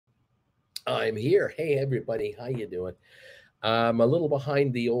I'm here. Hey, everybody. How you doing? I'm a little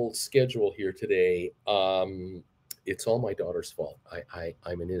behind the old schedule here today. It's all my daughter's fault.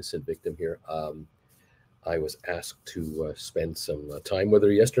 I'm an innocent victim here. I was asked to spend some time with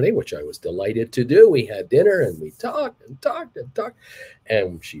her yesterday, which I was delighted to do. We had dinner and we talked and talked and talked,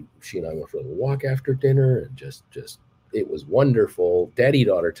 and she and I went for a little walk after dinner, and just it was wonderful, daddy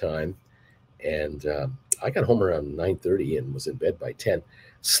daughter time. And I got home around 9:30 and was in bed by 10.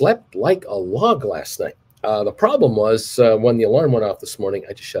 Slept like a log last night. The problem was when the alarm went off this morning,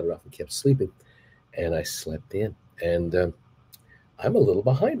 I just shut it off and kept sleeping, and I slept in. And I'm a little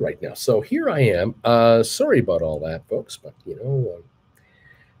behind right now. So here I am. Sorry about all that, folks, but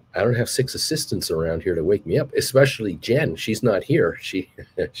I don't have six assistants around here to wake me up, especially Jen. She's not here. She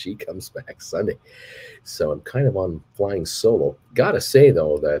she comes back Sunday. So I'm kind of on flying solo. Gotta say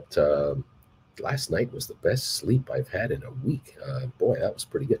though that last night was the best sleep I've had in a week. Boy, that was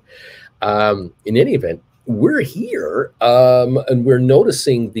pretty good. In any event, we're here and we're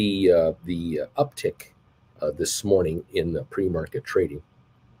noticing the uptick this morning in the pre-market trading.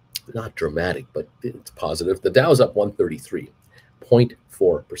 Not dramatic, but it's positive. The Dow's up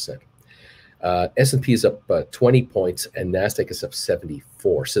 133.4%. S&P is up 20 points, and NASDAQ is up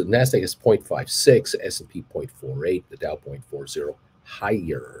 74. So NASDAQ is 0.56, S&P 0.48, the Dow 0.40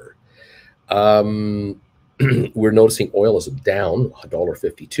 higher. We're noticing oil is down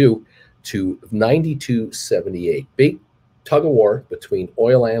 $1.52 to 92.78. Big tug of war between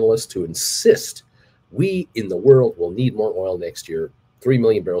oil analysts who insist we in the world will need more oil next year, 3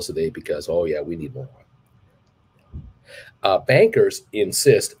 million barrels a day, because, oh yeah, we need more oil. Bankers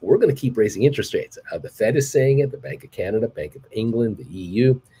insist we're going to keep raising interest rates. The Fed is saying it, the Bank of Canada, Bank of England, the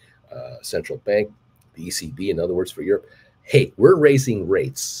EU, Central Bank, the ECB, in other words, for Europe. Hey, we're raising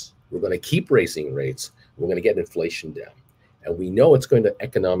rates. We're going to keep raising rates. We're going to get inflation down. And we know it's going to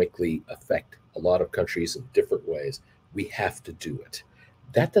economically affect a lot of countries in different ways. We have to do it.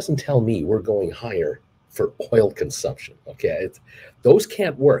 That doesn't tell me we're going higher for oil consumption. Okay, those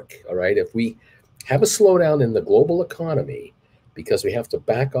can't work. All right, if we have a slowdown in the global economy because we have to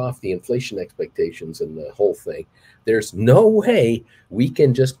back off the inflation expectations and the whole thing, there's no way we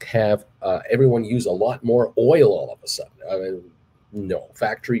can just have everyone use a lot more oil all of a sudden. I mean, no,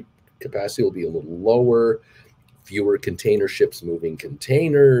 factory capacity will be a little lower, fewer container ships moving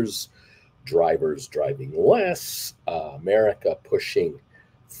containers, drivers driving less, America pushing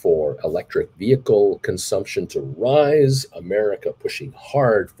for electric vehicle consumption to rise, America pushing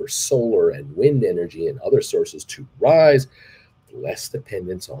hard for solar and wind energy and other sources to rise, less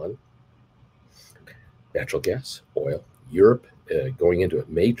dependence on natural gas, oil. Europe going into a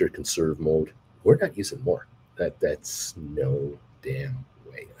major conserve mode. We're not using more. That's no damn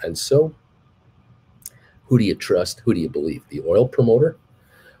way. And so, who do you trust? Who do you believe? The oil promoter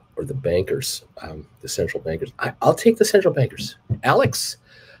or the bankers, the central bankers? I'll take the central bankers. Alex,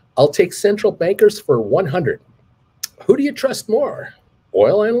 I'll take central bankers for 100. Who do you trust more?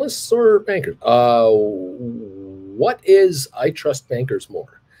 Oil analysts or bankers? What is I trust bankers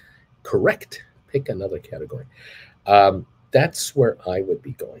more? Correct. Pick another category. That's where I would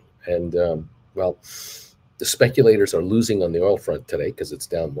be going. And, well, the speculators are losing on the oil front today because it's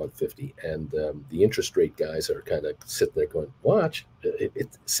down 150. And the interest rate guys are kind of sitting there going, watch,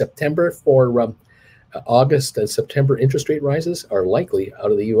 it's September for August and September interest rate rises are likely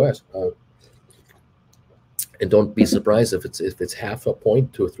out of the U.S. And don't be surprised if it's half a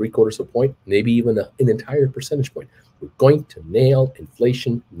point to a 3/4 of a point, maybe even an entire percentage point. We're going to nail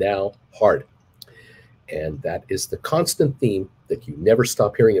inflation now hard. And that is the constant theme that you never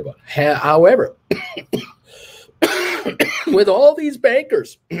stop hearing about. However, with all these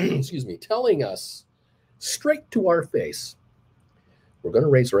bankers, excuse me, telling us straight to our face, we're going to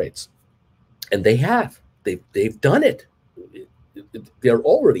raise rates. And they have. They've done it. They're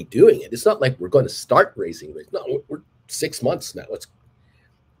already doing it. It's not like we're going to start raising rates. No, we're 6 months now.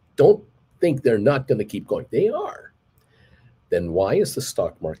 Don't think they're not going to keep going. They are. Then why is the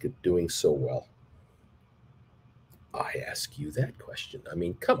stock market doing so well? I ask you that question. I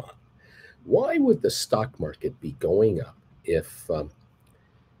mean, come on. Why would the stock market be going up if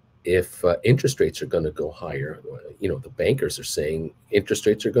interest rates are going to go higher? You know, the bankers are saying interest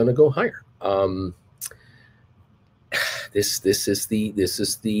rates are going to go higher. This is the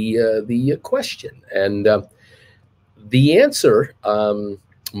question, and the answer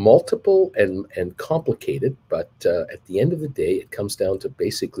multiple and complicated. But at the end of the day, it comes down to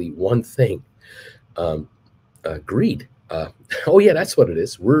basically one thing: greed. Oh yeah, that's what it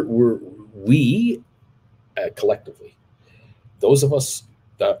is. We collectively, those of us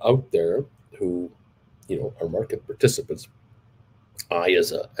out there who, you know, are market participants, I,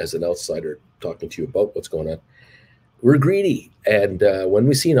 as an outsider talking to you about what's going on, we're greedy, and when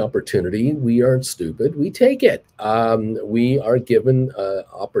we see an opportunity, we aren't stupid. We take it. We are given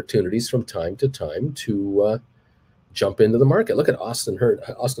opportunities from time to time to jump into the market. Look at Austin Hurd,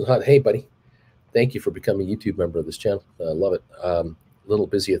 Austin Hutt. Hey, buddy, thank you for becoming a YouTube member of this channel. I love it. A little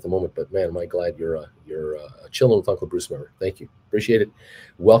busy at the moment, but man, am I glad you're a Chillin' with Uncle Bruce member. Thank you, appreciate it.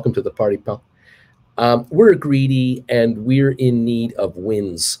 Welcome to the party, pal. We're greedy and we're in need of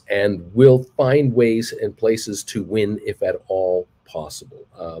wins, and we'll find ways and places to win if at all possible.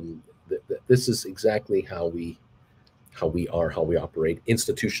 This is exactly how we operate.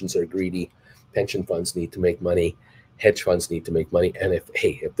 Institutions are greedy. Pension funds need to make money. Hedge funds need to make money. And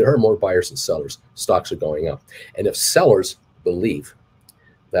if there are more buyers than sellers, stocks are going up. And if sellers believe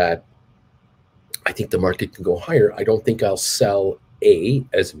that I think the market can go higher, I don't think I'll sell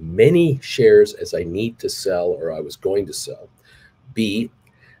as many shares as I need to sell or I was going to sell. B,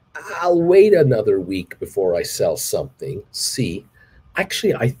 I'll wait another week before I sell something. C,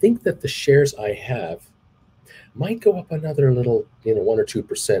 actually, I think that the shares I have might go up another little, 1 or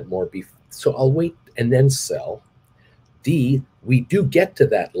 2% more. So I'll wait and then sell. D, we do get to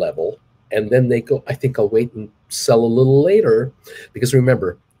that level and then they go, I think I'll wait and sell a little later, because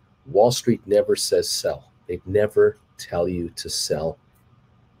remember, Wall Street never says sell. They never tell you to sell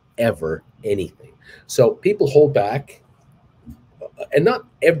ever anything. So people hold back, and not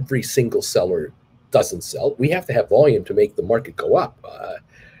every single seller doesn't sell. We have to have volume to make the market go up.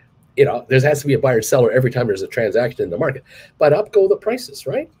 There has to be a buyer and seller every time there's a transaction in the market, but up go the prices,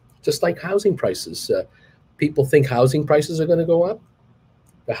 right? Just like housing prices. People think housing prices are going to go up.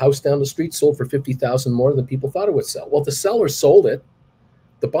 The house down the street sold for $50,000 more than people thought it would sell. Well, the seller sold it,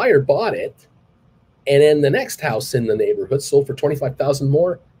 the buyer bought it, and then the next house in the neighborhood sold for $25,000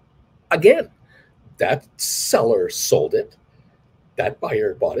 more. Again, that seller sold it, that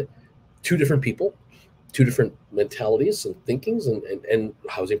buyer bought it. Two different people, two different mentalities and thinkings, and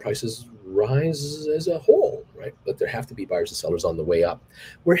housing prices rise as a whole, right? But there have to be buyers and sellers on the way up.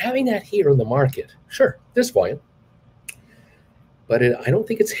 We're having that here in the market. Sure, there's volume, but I don't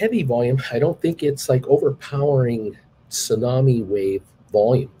think it's heavy volume. I don't think it's like overpowering tsunami wave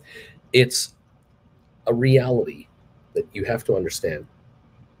volume. It's a reality that you have to understand.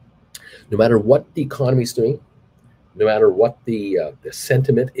 No matter what the economy is doing, no matter what the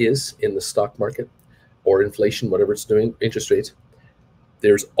sentiment is in the stock market or inflation, whatever it's doing, interest rates,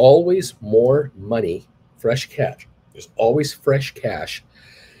 there's always more money, fresh cash. There's always fresh cash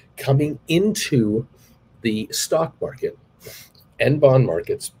coming into the stock market and bond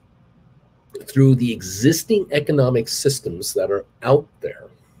markets through the existing economic systems that are out there.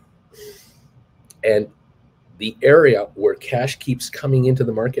 And the area where cash keeps coming into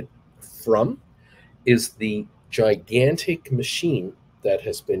the market from is the gigantic machine that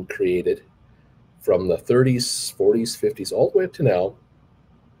has been created from the 30s, 40s, 50s, all the way up to now,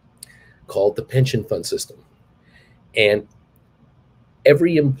 called the pension fund system. And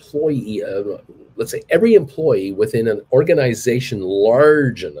every employee, let's say every employee within an organization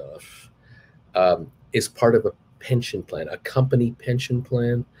large enough is part of a pension plan, a company pension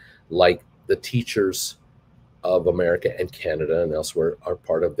plan, like the teachers of America and Canada and elsewhere are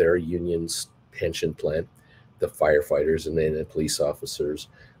part of their union's pension plan. The firefighters and then the police officers,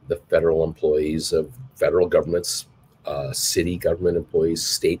 the federal employees of federal governments, city government employees,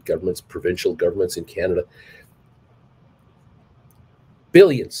 state governments, provincial governments in Canada.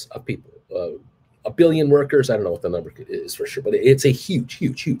 Billions of people, a billion workers. I don't know what the number is for sure, but it's a huge,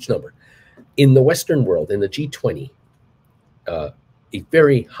 huge, huge number. In the Western world, in the G20, a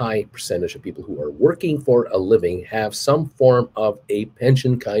very high percentage of people who are working for a living have some form of a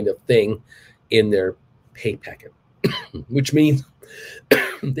pension kind of thing in their pay packet, which means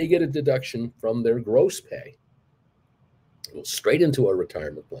they get a deduction from their gross pay, goes straight into a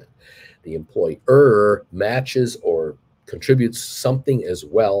retirement plan. The employer matches or contributes something as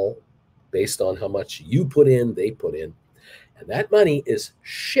well based on how much you put in, they put in. And that money is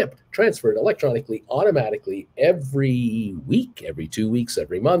shipped, transferred electronically, automatically every week, every 2 weeks,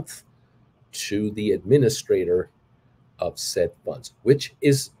 every month to the administrator of said funds, which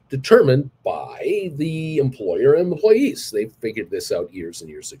is determined by the employer and employees. They figured this out years and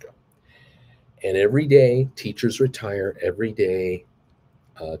years ago. And every day teachers retire, every day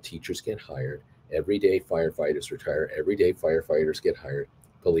teachers get hired, every day firefighters retire, every day firefighters get hired,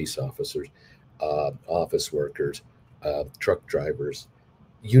 police officers, office workers, truck drivers,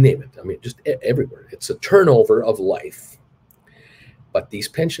 you name it. I mean, just everywhere. It's a turnover of life. But these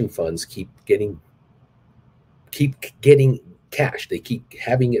pension funds keep getting cash. They keep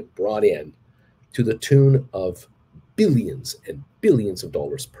having it brought in to the tune of billions and billions of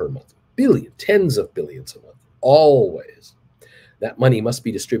dollars per month, tens of billions a month, always. That money must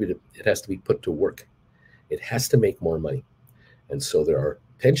be distributed. It has to be put to work. It has to make more money. And so there are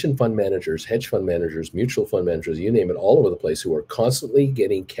pension fund managers, hedge fund managers, mutual fund managers, you name it, all over the place, who are constantly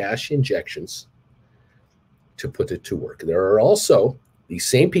getting cash injections to put it to work. There are also these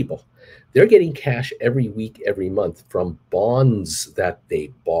same people. They're getting cash every week, every month from bonds that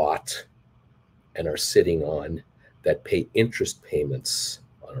they bought and are sitting on that pay interest payments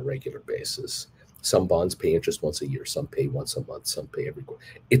on a regular basis. Some bonds pay interest once a year, some pay once a month, some pay every quarter.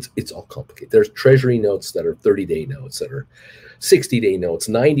 It's all complicated. There's treasury notes that are 30-day notes, that are 60-day notes,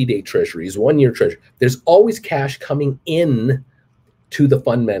 90-day treasuries, 1-year treasury. There's always cash coming in to the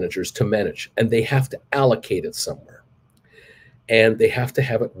fund managers to manage, and they have to allocate it somewhere. And they have to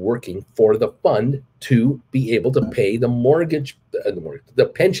have it working for the fund to be able to pay the mortgage,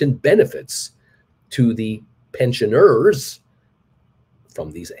 the pension benefits to the pensioners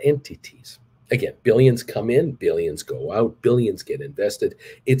from these entities. Again, billions come in, billions go out, billions get invested.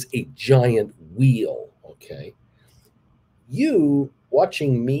 It's a giant wheel, okay? You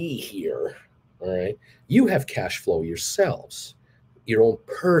watching me here, all right, you have cash flow yourselves, your own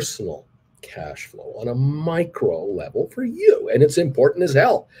personal cash flow on a micro level for you, and it's important as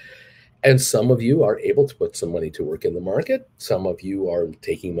hell. And some of you are able to put some money to work in the market. Some of you are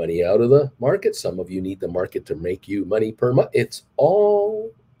taking money out of the market. Some of you need the market to make you money per month. It's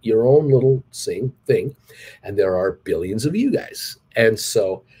all your own little same thing. And there are billions of you guys. And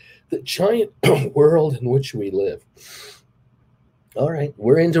so the giant world in which we live. All right,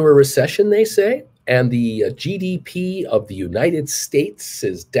 we're into a recession, they say. And the GDP of the United States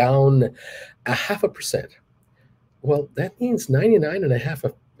is down 0.5%. Well, that means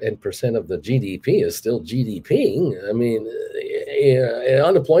 99.5% of the GDP is still GDPing. I mean,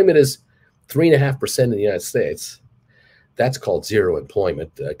 unemployment is 3.5% in the United States. That's called zero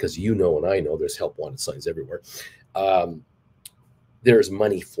employment, because you know and I know there's help wanted signs everywhere. There's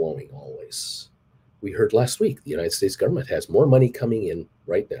money flowing always. We heard last week the United States government has more money coming in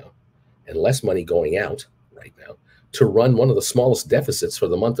right now and less money going out right now to run one of the smallest deficits for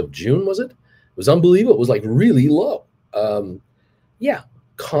the month of June, was it? It was unbelievable. It was like really low. Yeah,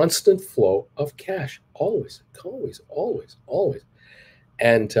 constant flow of cash, always, always, always, always.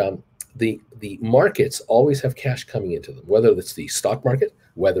 And the markets always have cash coming into them, whether it's the stock market,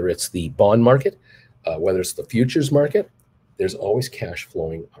 whether it's the bond market, whether it's the futures market, there's always cash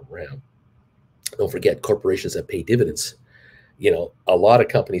flowing around. Don't forget corporations that pay dividends. You know, a lot of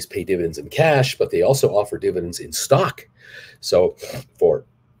companies pay dividends in cash, but they also offer dividends in stock. So for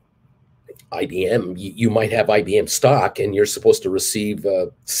IBM, you might have IBM stock and you're supposed to receive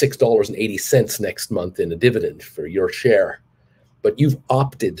 $6.80 next month in a dividend for your share, but you've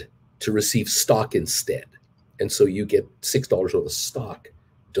opted to receive stock instead. And so you get $6 worth of stock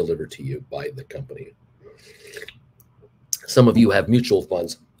delivered to you by the company. Some of you have mutual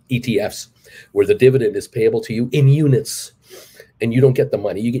funds, ETFs, where the dividend is payable to you in units, and you don't get the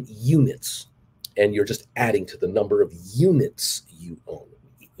money, you get units, and you're just adding to the number of units you own.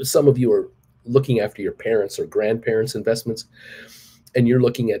 Some of you are looking after your parents' or grandparents' investments, and you're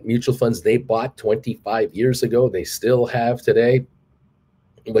looking at mutual funds they bought 25 years ago, they still have today,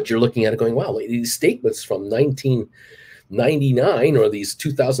 but you're looking at it going, wow, these statements from 1999 or these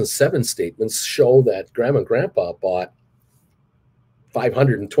 2007 statements show that grandma and grandpa bought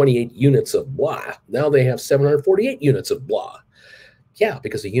 528 units of blah. Now they have 748 units of blah. Yeah,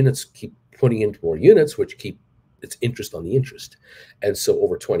 because the units keep putting into more units, which keep its interest on the interest. And so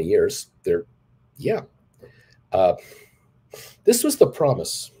over 20 years, they're, yeah. This was the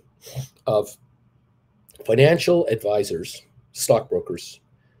promise of financial advisors, stockbrokers,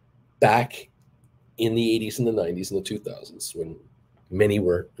 back in the 80s and the 90s and the 2000s, when many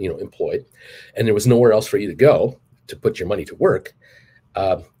were, employed, and there was nowhere else for you to go to put your money to work.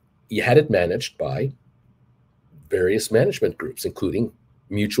 You had it managed by various management groups, including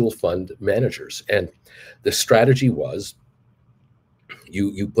mutual fund managers. And the strategy was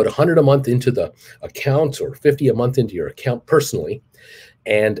you put 100 a month into the account or 50 a month into your account personally,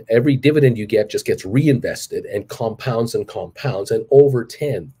 and every dividend you get just gets reinvested and compounds and compounds. And over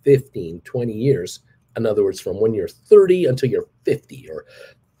 10, 15, 20 years, in other words, from when you're 30 until you're 50 or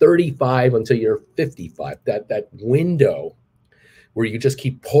 35 until you're 55, that window where you just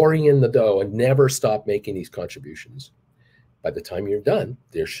keep pouring in the dough and never stop making these contributions. By the time you're done,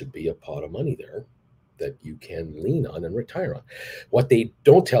 there should be a pot of money there that you can lean on and retire on. What they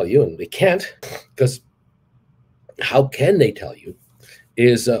don't tell you, and they can't, because how can they tell you,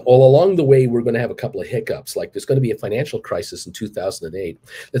 is all along the way, we're going to have a couple of hiccups. Like there's going to be a financial crisis in 2008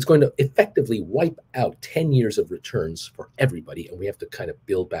 that's going to effectively wipe out 10 years of returns for everybody. And we have to kind of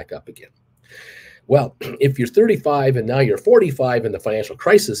build back up again. Well, if you're 35 and now you're 45 and the financial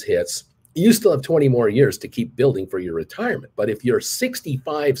crisis hits, you still have 20 more years to keep building for your retirement. But if you're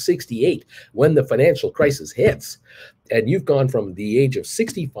 65, 68, when the financial crisis hits, and you've gone from the age of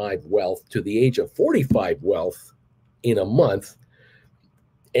 65 wealth to the age of 45 wealth in a month,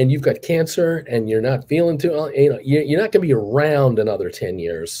 and you've got cancer and you're not feeling too, you're not going to be around another 10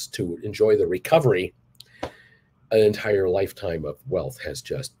 years to enjoy the recovery. An entire lifetime of wealth has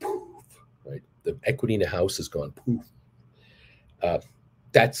just poof, right? The equity in a house has gone poof.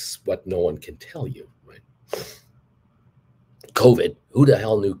 That's what no one can tell you, right? COVID, who the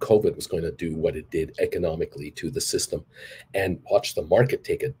hell knew COVID was going to do what it did economically to the system? And watch the market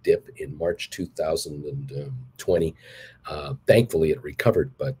take a dip in March 2020. Thankfully, it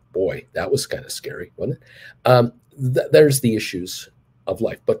recovered, but boy, that was kind of scary, wasn't it? There's the issues of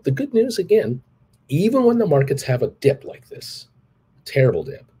life. But the good news, again, even when the markets have a dip like this, terrible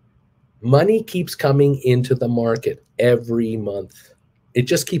dip, money keeps coming into the market every month. It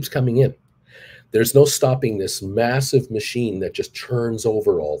just keeps coming in. There's no stopping this massive machine that just turns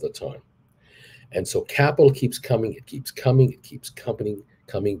over all the time. And so capital keeps coming, it keeps coming, it keeps coming.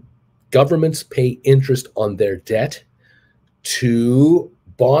 Governments pay interest on their debt to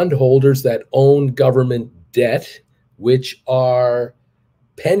bondholders that own government debt, which are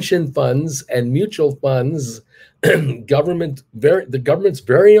pension funds and mutual funds, the government's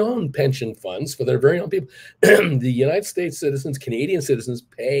very own pension funds for their very own people. The United States citizens, Canadian citizens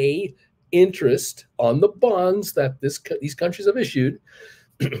pay interest on the bonds that these countries have issued.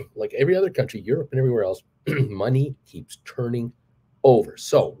 Like every other country, Europe and everywhere else, money keeps turning over.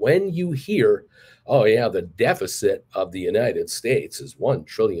 So when you hear, oh yeah, the deficit of the United States is $1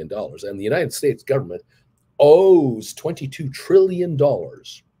 trillion and the United States government owes $22 trillion,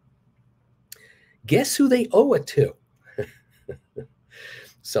 guess who they owe it to?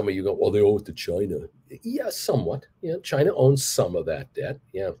 Some of you go, well, they owe it to China. Yeah, somewhat. Yeah, China owns some of that debt.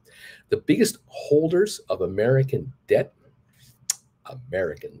 Yeah. The biggest holders of American debt,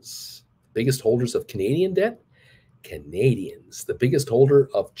 Americans. Biggest holders of Canadian debt, Canadians. The biggest holder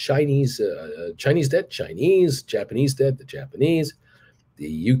of Chinese debt, Chinese. Japanese debt, the Japanese.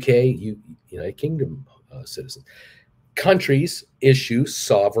 The UK, United Kingdom citizens. Countries issue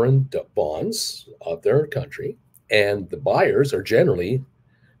sovereign bonds of their country, and the buyers are generally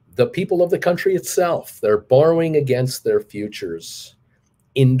the people of the country itself. They're borrowing against their futures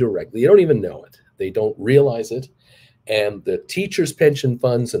indirectly. They don't even know it. They don't realize it. And the teachers' pension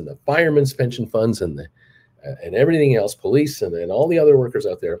funds and the firemen's pension funds and everything else, police and all the other workers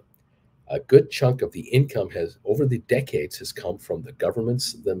out there, a good chunk of the income has, over the decades, has come from the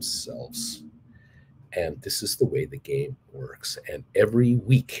governments themselves. And this is the way the game works. And every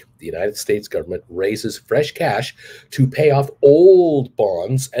week, the United States government raises fresh cash to pay off old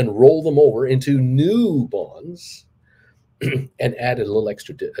bonds and roll them over into new bonds and add a little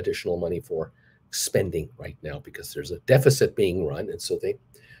extra additional money for spending right now because there's a deficit being run. And so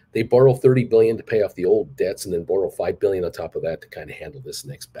they borrow $30 billion to pay off the old debts and then borrow $5 billion on top of that to kind of handle this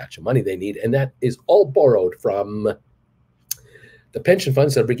next batch of money they need. And that is all borrowed from the pension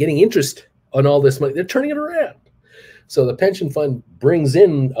funds that are getting interest on all this money. They're turning it around. So the pension fund brings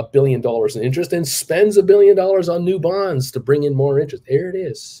in $1 billion in interest and spends $1 billion on new bonds to bring in more interest. There it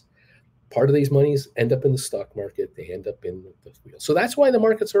is. Part of these monies end up in the stock market. They end up in the wheel. So that's why the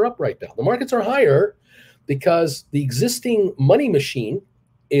markets are up right now. The markets are higher because the existing money machine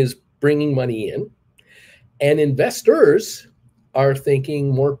is bringing money in, and investors are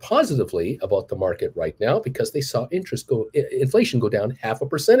thinking more positively about the market right now because they saw inflation go down 0.5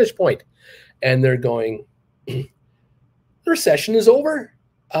 percentage point. And they're going, the recession is over.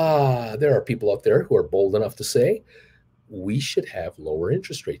 There are people out there who are bold enough to say, we should have lower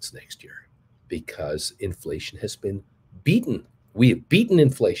interest rates next year because inflation has been beaten. We have beaten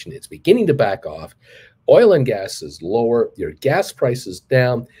inflation. It's beginning to back off. Oil and gas is lower. Your gas price is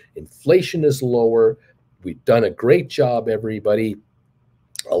down. Inflation is lower. We've done a great job, everybody.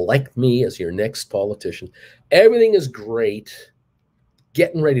 Elect me as your next politician. Everything is great.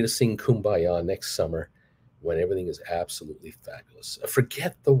 Getting ready to sing Kumbaya next summer when everything is absolutely fabulous.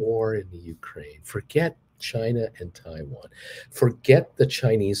 Forget the war in the Ukraine. Forget China and Taiwan. Forget the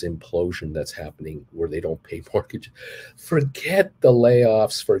Chinese implosion that's happening where they don't pay mortgages. Forget the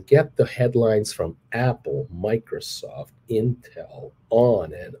layoffs. Forget the headlines from Apple, Microsoft, Intel,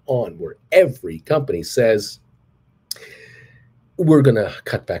 on and on, where every company says, we're going to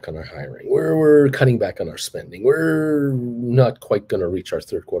cut back on our hiring. We're cutting back on our spending. We're not quite going to reach our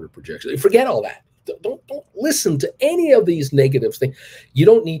third quarter projection. Forget all that. Don't listen to any of these negative things. You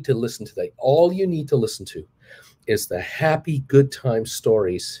don't need to listen to that. All you need to listen to is the happy, good time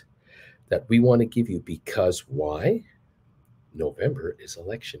stories that we want to give you, because why? November is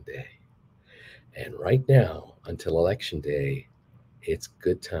election day. And right now, until election day, it's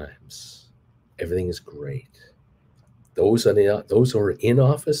good times. Everything is great. Those who are in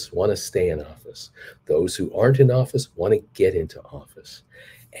office want to stay in office. Those who aren't in office want to get into office.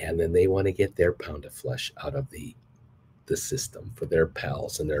 And then they want to get their pound of flesh out of the system for their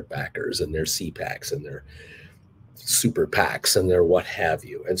pals and their backers and their CPACs and their super PACs and their what have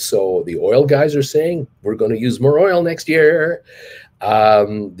you. And so the oil guys are saying, we're going to use more oil next year.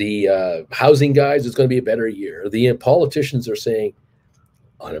 The housing guys, it's going to be a better year. The politicians are saying,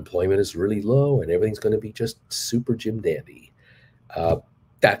 unemployment is really low and everything's going to be just super Jim dandy.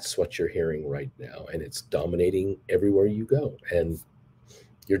 That's what you're hearing right now. And it's dominating everywhere you go. And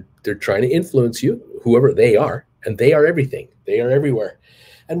they're trying to influence you, whoever they are, and they are everything. They are everywhere.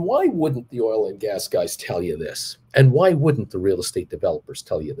 And why wouldn't the oil and gas guys tell you this? And why wouldn't the real estate developers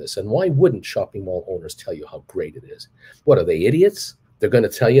tell you this? And why wouldn't shopping mall owners tell you how great it is? What, are they idiots? They're going to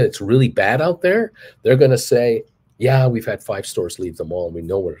tell you it's really bad out there. They're going to say, yeah, we've had 5 stores leave the mall and we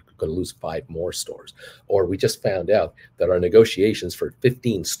know we're going to lose 5 more stores. Or we just found out that our negotiations for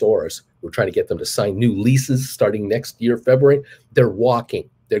 15 stores, we're trying to get them to sign new leases starting next year, February. They're walking.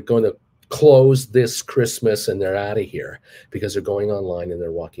 They're going to close this Christmas and they're out of here because they're going online and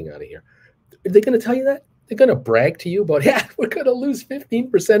they're walking out of here. Are they going to tell you that? They're going to brag to you about, yeah, we're going to lose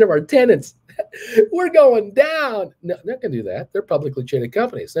 15% of our tenants. We're going down. No, they're not going to do that. They're publicly traded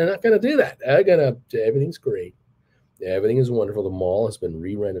companies. They're not going to do that. They're going to, everything's great. Everything is wonderful. The mall has been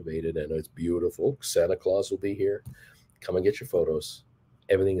re-renovated and it's beautiful. Santa Claus will be here. Come and get your photos.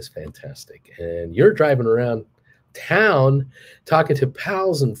 Everything is fantastic. And you're driving around town talking to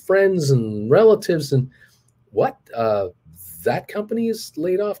pals and friends and relatives and what? That company has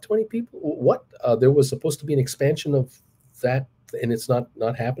laid off 20 people? What? There was supposed to be an expansion of that and it's not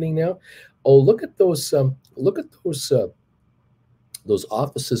happening now. Oh, look at those those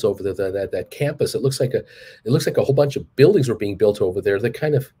offices over there, that campus. It looks like a whole bunch of buildings were being built over there. They're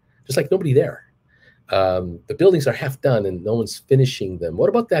kind of just like nobody there. The buildings are half done and no one's finishing them. What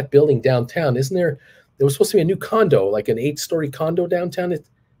about that building downtown? Isn't there was supposed to be a new condo, like an 8-story condo downtown.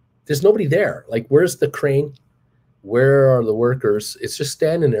 There's nobody there. Like, where's the crane? Where are the workers? It's just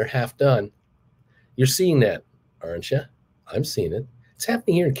standing there half done. You're seeing that, aren't you? I'm seeing it. It's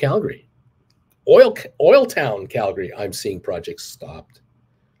happening here in Calgary. Oil town, Calgary, I'm seeing projects stopped.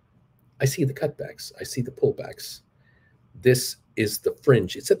 I see the cutbacks. I see the pullbacks. This is the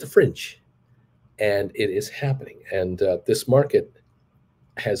fringe. It's at the fringe, and it is happening. And this market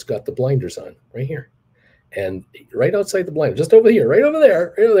has got the blinders on right here. And right outside the blinders, just over here, right over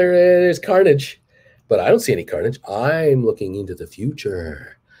there, there's carnage. But I don't see any carnage. I'm looking into the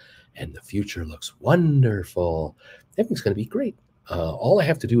future, and the future looks wonderful. Everything's going to be great. All I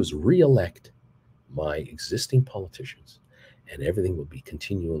have to do is re-elect my existing politicians, and everything will be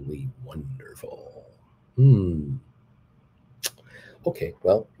continually wonderful. Okay,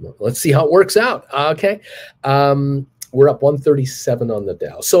 well, let's see how it works out. Okay, we're up 137 on the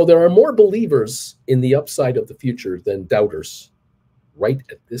Dow. So there are more believers in the upside of the future than doubters right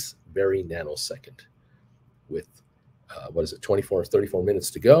at this very nanosecond. With, 24 or 34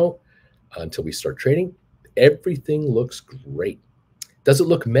 minutes to go until we start trading. Everything looks great. Does it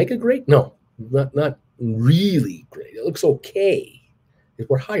look mega great? No. Not really great. It looks okay.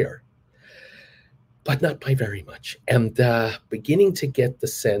 We're higher, but not by very much. And beginning to get the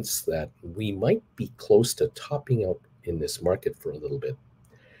sense that we might be close to topping out in this market for a little bit.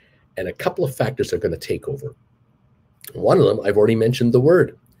 And a couple of factors are going to take over. One of them, I've already mentioned the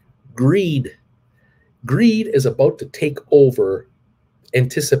word, greed. Greed is about to take over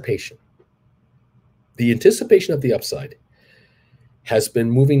anticipation. The anticipation of the upside has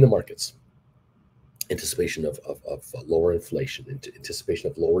been moving the markets. Anticipation of lower inflation, anticipation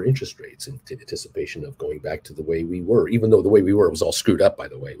of lower interest rates, anticipation of going back to the way we were, even though the way we were was all screwed up, by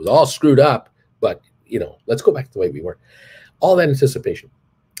the way. It was all screwed up, but, let's go back to the way we were. All that anticipation.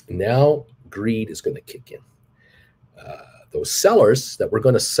 Now, greed is going to kick in. Those sellers that were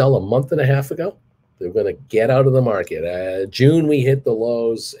going to sell a month and a half ago, they're going to get out of the market. June, we hit the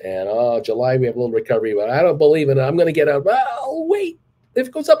lows, and July, we have a little recovery, but I don't believe in it. I'm going to get out. Well, wait. If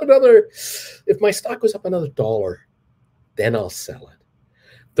it goes up if my stock goes up another $1, then I'll sell it.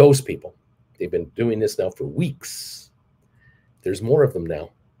 Those people, they've been doing this now for weeks. There's more of them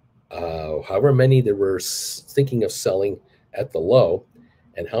now. However many there were thinking of selling at the low,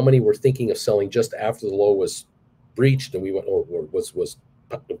 and how many were thinking of selling just after the low was breached and we went, or was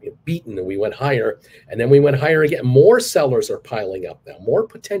beaten, and we went higher, and then we went higher again. More sellers are piling up now. More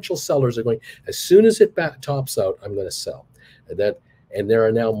potential sellers are going, as soon as it tops out, I'm going to sell. And there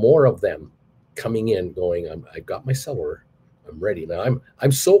are now more of them coming in going, I've got my seller, I'm ready. Now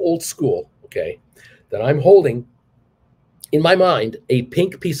I'm so old school, okay, that I'm holding in my mind a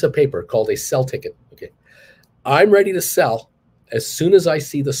pink piece of paper called a sell ticket. Okay, I'm ready to sell as soon as I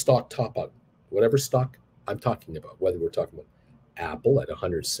see the stock top out, whatever stock I'm talking about, whether we're talking about Apple at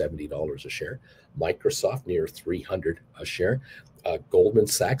 $170 a share, Microsoft near $300 a share, Goldman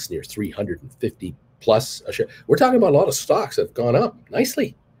Sachs near 350 plus a share. We're talking about a lot of stocks that have gone up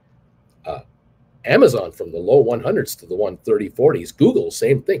nicely. Amazon from the low 100s to the 130-40s. Google,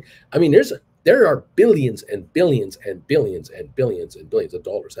 same thing. I mean, there are billions and billions and billions and billions and billions of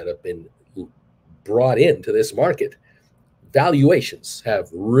dollars that have been brought into this market. Valuations have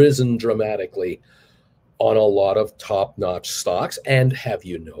risen dramatically on a lot of top-notch stocks. And have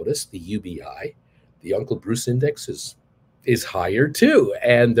you noticed the UBI, the Uncle Bruce Index, is higher too?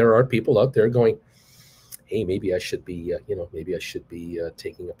 And there are people out there going, hey, maybe I should be, maybe I should be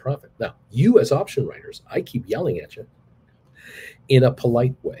taking a profit. Now, you as option writers, I keep yelling at you in a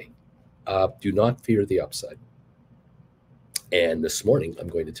polite way. Do not fear the upside. And this morning, I'm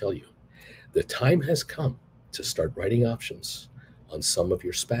going to tell you, the time has come to start writing options on some of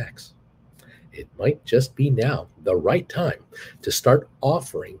your SPACs. It might just be now the right time to start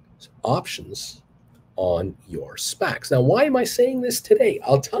offering options on your SPACs. Now, why am I saying this today?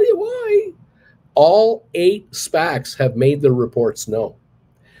 I'll tell you why. All 8 SPACs have made their reports known.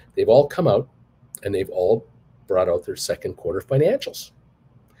 They've all come out and they've all brought out their second quarter financials.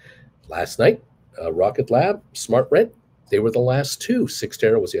 Last night, Rocket Lab, Smart Rent, they were the last 2.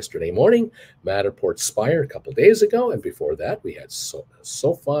 Cyxtera was yesterday morning, Matterport, Expire a couple days ago, and before that we had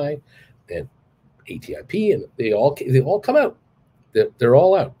SoFi and ATIP, and they all come out. They're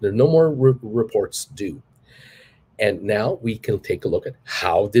all out. There are no more reports due. And now we can take a look at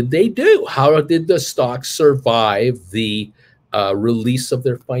how did they do? How did the stocks survive the release of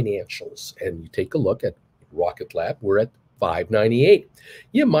their financials? And you take a look at Rocket Lab, we're at $5.98.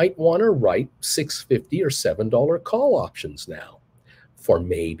 You might want to write $6.50 or $7 call options now for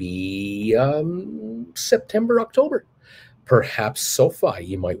maybe September, October. Perhaps SoFi,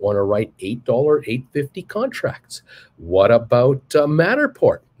 you might want to write $8, $8.50 contracts. What about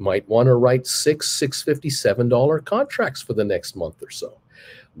Matterport? Might want to write $6.50, $7 contracts for the next month or so.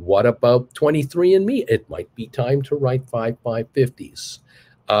 What about 23andMe? It might be time to write $5.50s.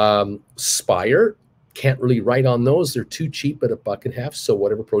 Spire, can't really write on those. They're too cheap at $1.50. So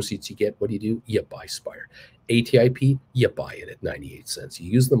whatever proceeds you get, what do? You buy Spire. ATIP, you buy it at 98 cents.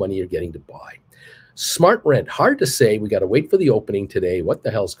 You use the money you're getting to buy. Smart Rent, hard to say. We got to wait for the opening today. What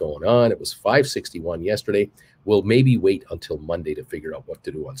the hell's going on? It was $5.61 yesterday. We'll maybe wait until Monday to figure out what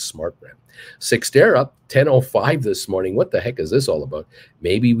to do on Smart Rent. Cyxtera, $10.05 this morning. What the heck is this all about?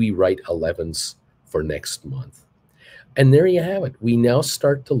 Maybe we write 11s for next month. And there you have it. We now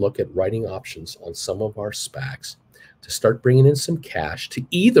start to look at writing options on some of our SPACs to start bringing in some cash to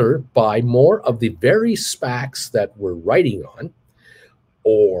either buy more of the very SPACs that we're writing on,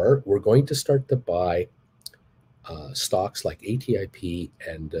 or we're going to start to buy stocks like ATIP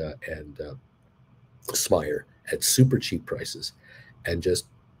and Spire at super cheap prices and just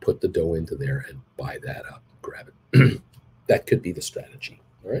put the dough into there and buy that up, grab it. That could be the strategy,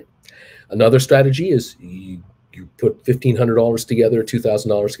 all right? Another strategy is you put $1,500 together,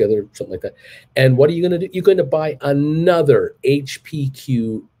 $2,000 together, something like that. And what are you going to do? You're going to buy another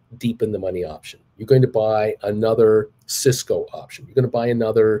HPQ deep in the money option. You're going to buy another Cisco option. You're going to buy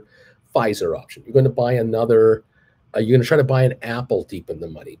another Pfizer option. You're going to buy another, you're going to try to buy an Apple deep in the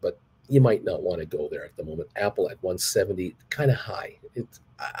money, but you might not want to go there at the moment. Apple at 170, kind of high.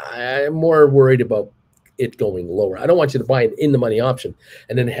 I'm more worried about it going lower. I don't want you to buy an in the money option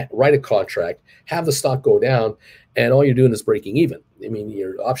and then write a contract, have the stock go down, and all you're doing is breaking even. I mean,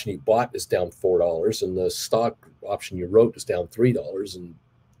 your option you bought is down $4 and the stock option you wrote is down $3, and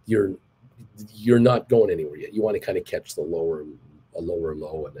you're not going anywhere yet. You want to kind of catch a lower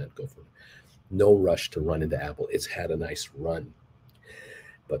low and then go for it. No rush to run into Apple. It's had a nice run.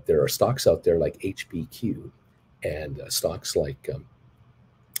 But there are stocks out there like HPQ and stocks like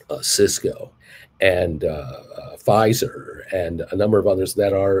Cisco and Pfizer and a number of others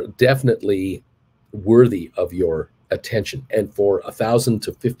that are definitely worthy of your attention. And for $1,000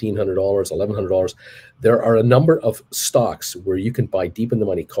 to $1,500, $1,100, there are a number of stocks where you can buy deep in the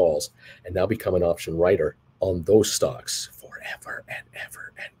money calls and now become an option writer on those stocks forever and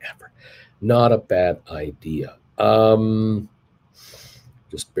ever and ever. Not a bad idea.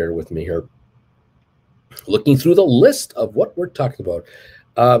 Just bear with me here. Looking through the list of what we're talking about.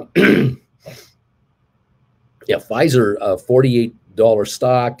 Yeah, Pfizer, $48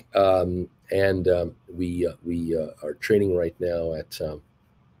 stock, and we are trading right now at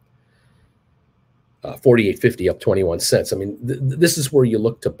 48.50, up 21 cents. I mean, this is where you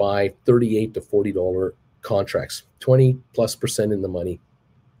look to buy $38 to $40 contracts, 20+% in the money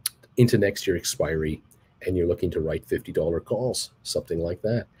into next year expiry, and you're looking to write $50 calls, something like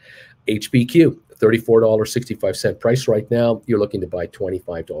that. HBQ, $34.65 price right now. You're looking to buy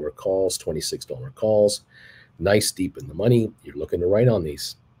 $25 calls, $26 calls. Nice deep in the money. You're looking to write on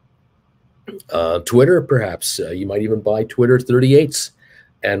these. Twitter, perhaps. You might even buy Twitter 38s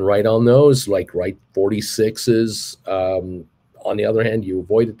and write on those, like write 46s. On the other hand, you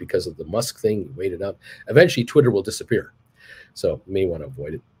avoid it because of the Musk thing. You wait it up. Eventually, Twitter will disappear. So you may want to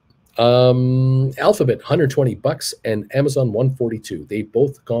avoid it. Alphabet, $120, and Amazon, $142. They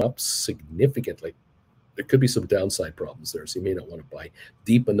both gone up significantly. There could be some downside problems there, so you may not want to buy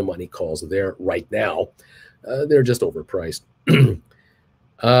deep in the money calls there right now. They're just overpriced.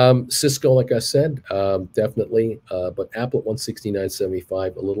 Cisco, like I said, definitely, but Apple at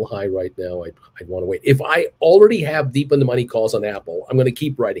 169.75, a little high right now. I'd want to wait. If I already have deep in the money calls on Apple, I'm going to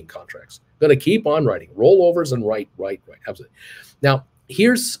keep writing contracts. I'm going to keep on writing rollovers and write. Absolutely. Now,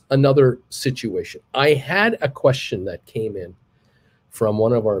 here's another situation. I had a question that came in from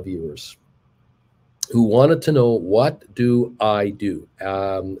one of our viewers who wanted to know, what do I do?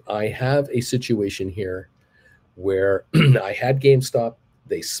 I have a situation here where I had GameStop.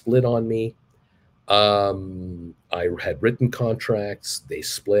 They split on me. I had written contracts. They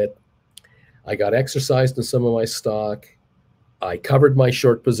split. I got exercised in some of my stock. I covered my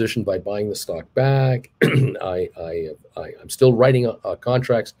short position by buying the stock back. I'm still writing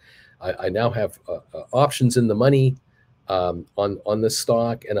contracts. I now have options in the money on this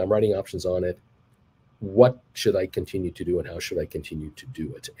stock, and I'm writing options on it. What should I continue to do, and how should I continue to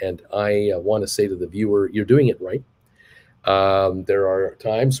do it? And I want to say to the viewer, you're doing it right. There are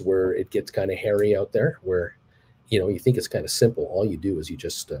times where it gets kind of hairy out there, where you think it's kind of simple. All you do is you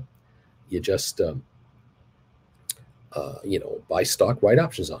just buy stock, write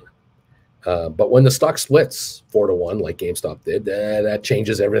options on it. But when the stock splits 4-to-1, like GameStop did, that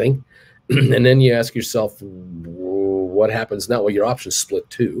changes everything. And then you ask yourself, what happens now? Well, your options split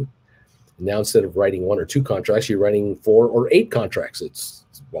too. Now, instead of writing 1 or 2 contracts, you're writing 4 or 8 contracts. It's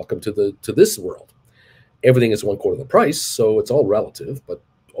welcome to this world. Everything is 1/4 the price, so it's all relative, but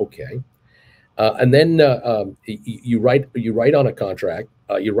okay. And then you write on a contract.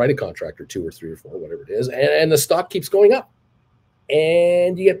 You write a contract or 2 or 3 or 4, whatever it is, and the stock keeps going up,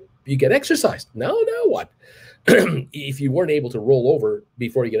 and you get exercised. Now what? If you weren't able to roll over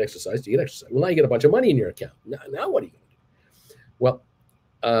before you get exercised, you get exercised. Well, now you get a bunch of money in your account. Now what are you going to do? Well,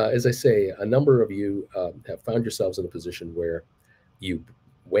 as I say, a number of you have found yourselves in a position where you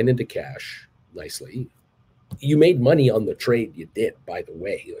went into cash nicely. You made money on the trade you did, by the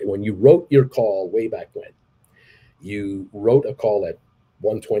way. When you wrote your call way back when, you wrote a call at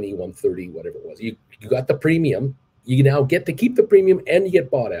 120, 130, whatever it was. You got the premium. You now get to keep the premium, and you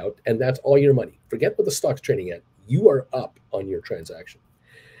get bought out, and that's all your money. Forget what the stock's trading at. You are up on your transaction.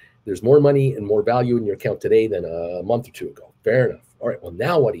 There's more money and more value in your account today than a month or 2 ago. Fair enough. All right, well,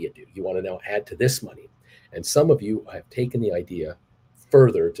 now what do? You want to now add to this money. And some of you have taken the idea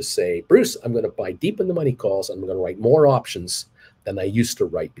further to say, Bruce, I'm going to buy deep in the money calls. I'm going to write more options than I used to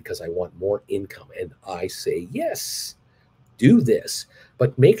write because I want more income. And I say, yes, do this.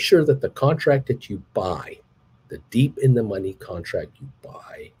 But make sure that the contract that you buy, the deep in the money contract you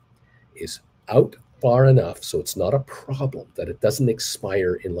buy, is out far enough so it's not a problem, that it doesn't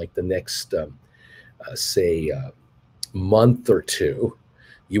expire in like the next, month or 2.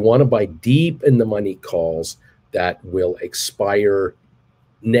 You want to buy deep in the money calls that will expire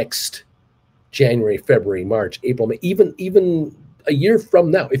next January, February, March, April, May, even a year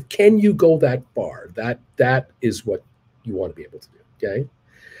from now. Can you go that far? That is what you want to be able to do. Okay.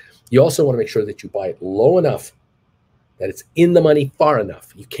 You also want to make sure that you buy it low enough that it's in the money far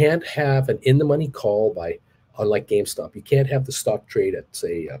enough. You can't have an in the money call unlike GameStop. You can't have the stock trade at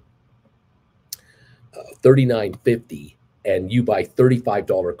say $39.50 and you buy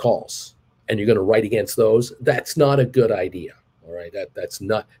 $35 calls and you're going to write against those. That's not a good idea. All right. That's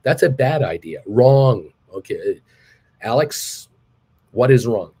a bad idea. Wrong. Okay. Alex, what is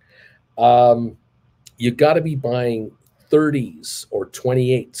wrong? You got to be buying 30s or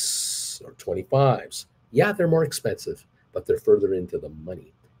 28s or 25s. Yeah, they're more expensive, but they're further into the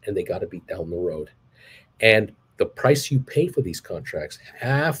money and they got to be down the road. And the price you pay for these contracts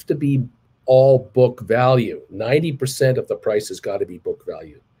have to be all book value. 90% of the price has got to be book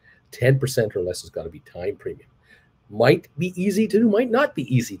value. 10% or less has got to be time premium. Might be easy to do, might not be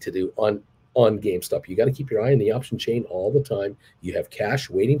easy to do on GameStop. You got to keep your eye on the option chain all the time. You have cash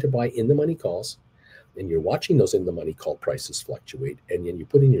waiting to buy in the money calls, and you're watching those in the money call prices fluctuate, and then you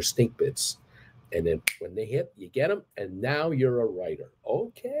put in your stink bids, and then when they hit, you get them, and now you're a writer.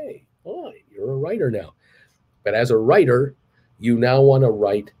 Okay, fine, you're a writer now. But as a writer, you now want to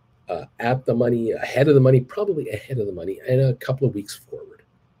write at the money, ahead of the money, probably ahead of the money, and a couple of weeks forward.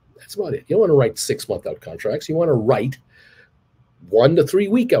 That's about it. You don't want to write 6-month out contracts. You want to write 1 to 3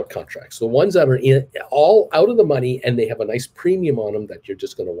 week out contracts. The ones that are all out of the money and they have a nice premium on them that you're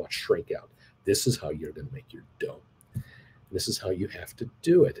just going to watch shrink out. This is how you're going to make your dough. This is how you have to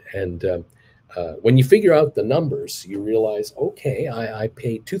do it. And when you figure out the numbers, you realize, okay, I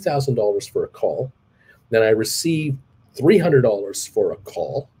paid $2,000 for a call. Then I received $300 for a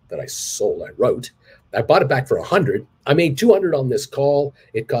call that I sold. I wrote. I bought it back for $100. I made $200 on this call.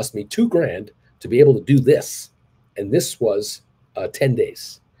 It cost me $2,000 to be able to do this. And this was 10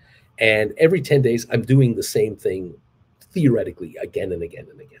 days. And every 10 days, I'm doing the same thing theoretically again and again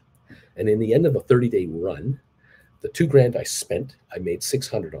and again. And in the end of a 30-day run, the $2,000 I spent, I made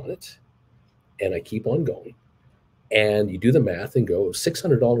 $600 on it. And I keep on going. And you do the math and go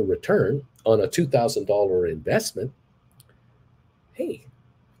 $600 return on a $2,000 investment. Hey,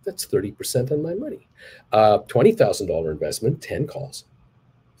 that's 30% on my money. $20,000 investment, 10 calls,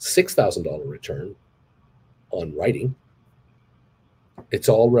 $6,000 return on writing. It's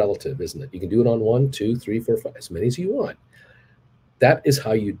all relative, isn't it? You can do it on 1, 2, 3, 4, 5, as many as you want. That is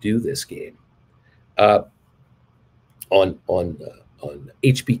how you do this game. On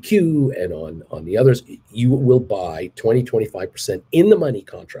HPQ and on the others, you will buy 20, 25% in the money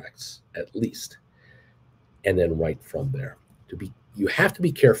contracts at least, and then write from there. You have to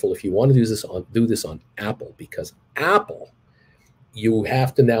be careful if you want to do this on Apple, because Apple, you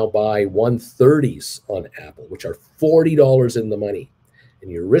have to now buy 130s on Apple, which are $40 in the money, and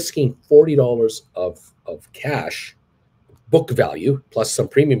you're risking $40 of cash book value plus some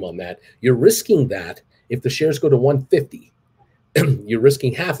premium on that. You're risking that if the shares go to 150. You're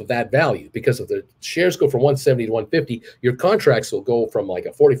risking half of that value, because if the shares go from 170 to 150, your contracts will go from like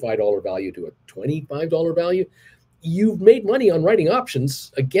a $45 value to a $25 value. You've made money on writing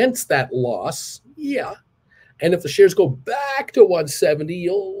options against that loss. Yeah. And if the shares go back to 170,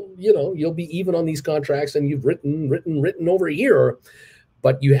 you'll be even on these contracts, and you've written over a year.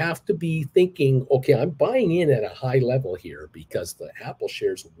 But you have to be thinking, okay, I'm buying in at a high level here because the Apple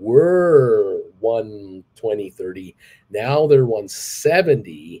shares were 120, 30. Now they're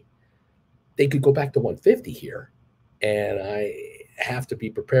 170. They could go back to 150 here. And I have to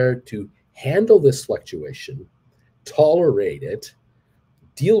be prepared to handle this fluctuation, tolerate it,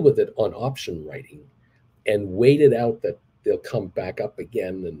 deal with it on option writing, and wait it out that they'll come back up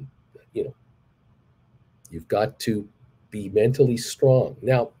again. And, you've got to be mentally strong.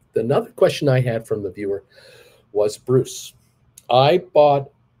 Now, another question I had from the viewer was, Bruce, I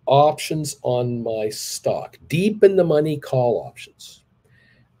bought options on my stock, deep in the money call options.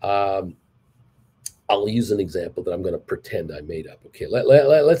 I'll use an example that I'm going to pretend I made up. Okay,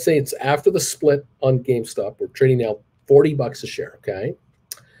 let's say it's after the split on GameStop. We're trading now $40 a share, okay?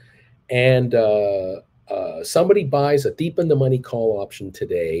 And somebody buys a deep in the money call option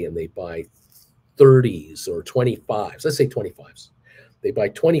today, and they buy 30s or 25s. Let's say 25s. They buy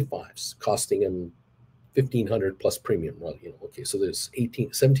 25s, costing them $1,500 plus premium. Well, okay, so there's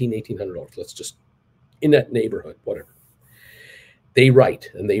 $1,700-$1,800. Let's just in that neighborhood, whatever. They write,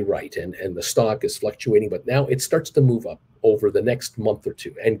 and the stock is fluctuating, but now it starts to move up over the next month or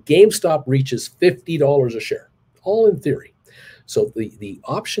two, and GameStop reaches $50 a share, all in theory. So the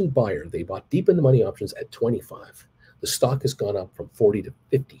option buyer, they bought deep in the money options at 25. The stock has gone up from 40 to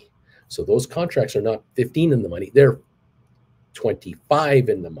 50. So those contracts are not 15 in the money, they're 25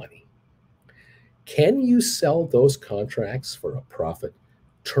 in the money. Can you sell those contracts for a profit,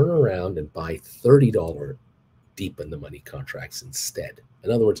 turn around and buy $30 deep in the money contracts instead?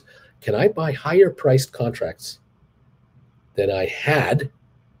 In other words, can I buy higher priced contracts than I had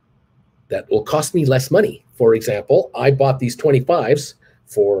that will cost me less money? For example, I bought these 25s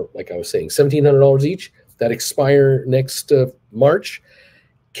for, like I was saying, $1,700 each that expire next March.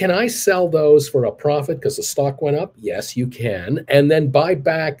 Can I sell those for a profit because the stock went up? Yes, you can. And then buy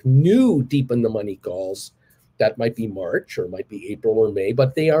back new deep in the money calls that might be March or might be April or May,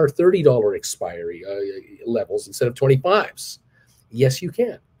 but they are $30 expiry levels instead of 25s. Yes, you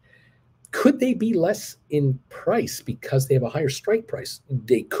can. Could they be less in price because they have a higher strike price?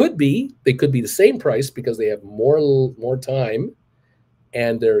 They could be. They could be the same price because they have more time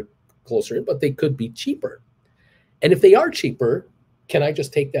and they're closer in, but they could be cheaper. And if they are cheaper, can I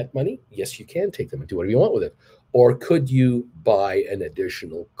just take that money? Yes, you can take them and do whatever you want with it. Or could you buy an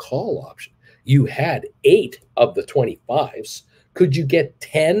additional call option? You had 8 of the 25s. Could you get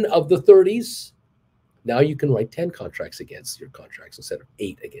 10 of the 30s? Now you can write 10 contracts against your contracts instead of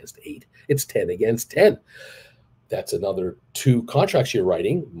 8 against 8. It's 10 against 10. That's another 2 contracts you're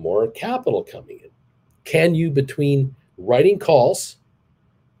writing, more capital coming in. Can you, between writing calls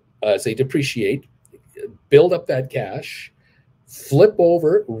as they depreciate, build up that cash, flip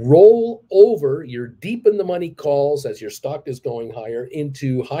over, roll over your deep in the money calls as your stock is going higher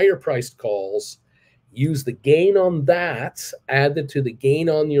into higher priced calls, use the gain on that, add it to the gain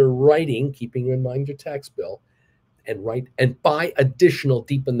on your writing, keeping in mind your tax bill, and write and buy additional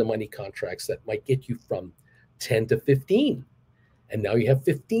deep in the money contracts that might get you from 10 to 15. And now you have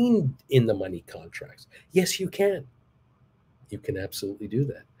 15 in the money contracts. Yes, you can. You can absolutely do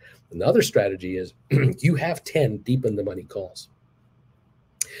that. Another strategy is you have 10 deep in the money calls.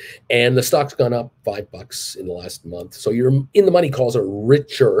 And the stock's gone up $5 in the last month. So your in the money calls are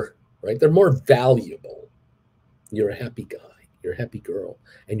richer, right? They're more valuable. You're a happy guy. You're a happy girl.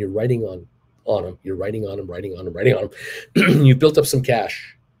 And you're writing on them. You're writing on them, writing on them, writing on them. You built up some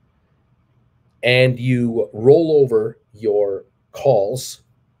cash. And you roll over your calls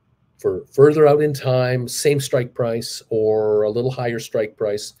for further out in time, same strike price or a little higher strike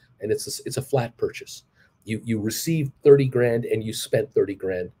price. And it's a flat purchase. You received 30 grand and you spent 30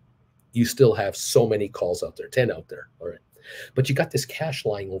 grand. You still have so many calls out there, 10 out there. All right. But you got this cash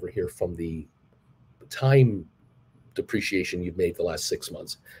lying over here from the time depreciation you've made the last 6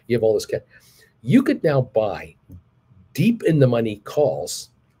 months. You have all this cash. You could now buy deep in the money calls,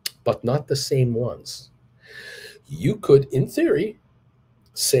 but not the same ones. You could, in theory,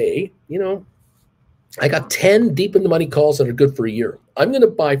 say, I got 10 deep in the money calls that are good for a year. I'm going to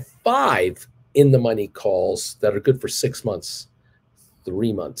buy 5 in the money calls that are good for 6 months,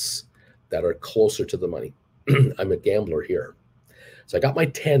 3 months, that are closer to the money. I'm a gambler here. So I got my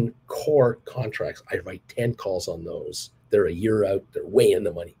 10 core contracts. I write 10 calls on those. They're a year out. They're way in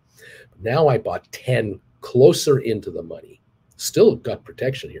the money. Now I bought 10 closer into the money. Still got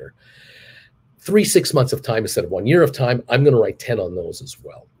protection here. 6 months of time instead of 1 year of time. I'm going to write 10 on those as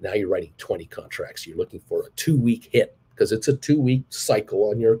well. Now you're writing 20 contracts. You're looking for a 2-week hit because it's a 2-week cycle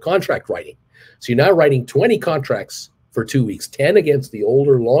on your contract writing. So you're now writing 20 contracts for 2 weeks, 10 against the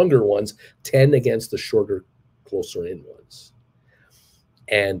older, longer ones, 10 against the shorter, closer in ones.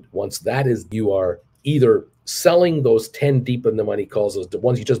 And once that is, you are either selling those 10 deep in the money calls, those the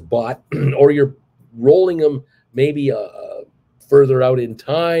ones you just bought, or you're rolling them maybe further out in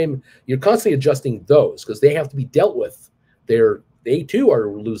time. You're constantly adjusting those because they have to be dealt with. They too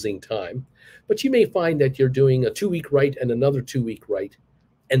are losing time. But you may find that you're doing a 2-week write and another 2-week write,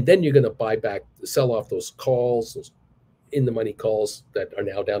 and then you're going to sell off those calls, those in the money calls that are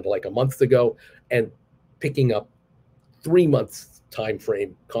now down to like a month ago, and picking up 3-month time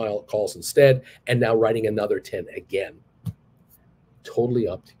frame calls instead, and now writing another 10 again. Totally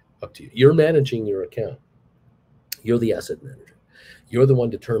up to you. You're managing your account. You're the asset manager. You're the one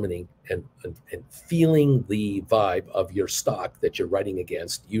determining and feeling the vibe of your stock that you're writing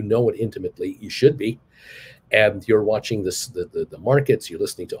against. You know it intimately. You should be. And you're watching the markets. You're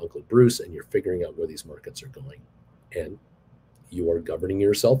listening to Uncle Bruce, and you're figuring out where these markets are going. And you are governing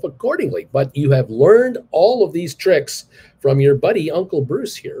yourself accordingly. But you have learned all of these tricks from your buddy, Uncle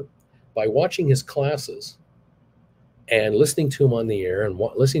Bruce, here by watching his classes and listening to him on the air and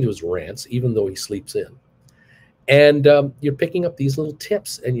listening to his rants, even though he sleeps in. And you're picking up these little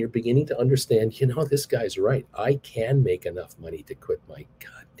tips, and you're beginning to understand, this guy's right. I can make enough money to quit my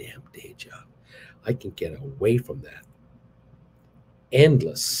goddamn day job. I can get away from that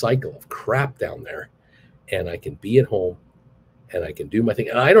endless cycle of crap down there, and I can be at home, and I can do my thing.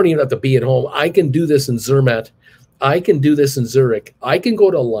 And I don't even have to be at home. I can do this in Zermatt. I can do this in Zurich. I can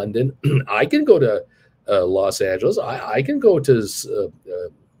go to London. I can go to Los Angeles. I can go to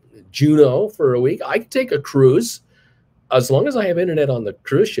Juneau for a week. I can take a cruise. As long as I have internet on the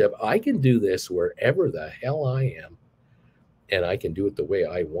cruise ship, I can do this wherever the hell I am. And I can do it the way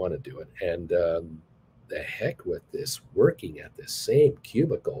I want to do it. And the heck with this working at the same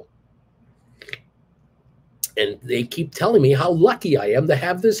cubicle. And they keep telling me how lucky I am to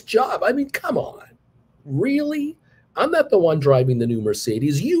have this job. I mean, come on. Really? I'm not the one driving the new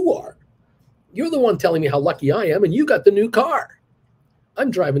Mercedes. You are. You're the one telling me how lucky I am, and you got the new car.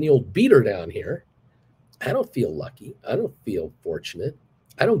 I'm driving the old beater down here. I don't feel lucky. I don't feel fortunate.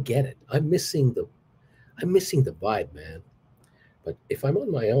 I don't get it. I'm missing the vibe, man. But if I'm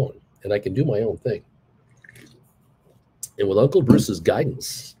on my own and I can do my own thing, and with Uncle Bruce's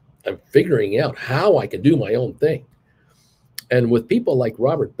guidance I'm figuring out how I can do my own thing. And with people like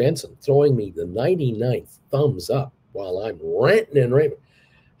Robert Benson throwing me the 99th thumbs up while I'm ranting and raving,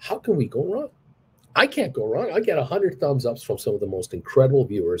 how can we go wrong? I can't go wrong. I get 100 thumbs ups from some of the most incredible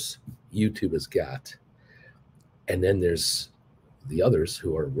viewers YouTube has got. And then there's the others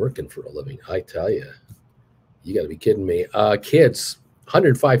who are working for a living. I tell you, you got to be kidding me. Kids,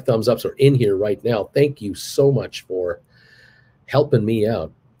 105 thumbs ups are in here right now. Thank you so much for helping me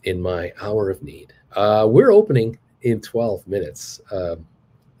out in my hour of need. We're opening in 12 minutes.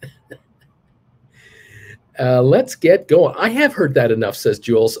 Let's get going. I have heard that enough, says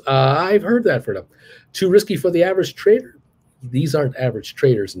Jules. I've heard that for enough. Too risky for the average trader? These aren't average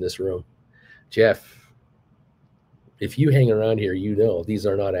traders in this room. Jeff, if you hang around here, you know these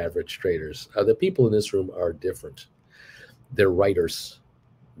are not average traders. The people in this room are different. They're writers.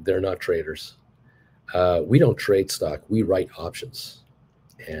 They're not traders. We don't trade stock. We write options.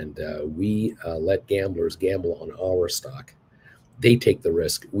 And we let gamblers gamble on our stock. They take the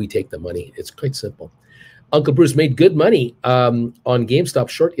risk. We take the money. It's quite simple. Uncle Bruce made good money on GameStop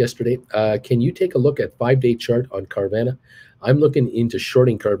short yesterday. Can you take a look at 5-day chart on Carvana? I'm looking into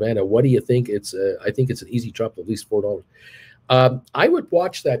shorting Carvana. What do you think? I think it's an easy drop of at least $4. I would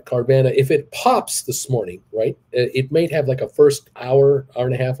watch that Carvana. If it pops this morning, right, it may have like a first hour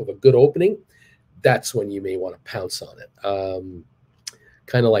and a half of a good opening. That's when you may want to pounce on it.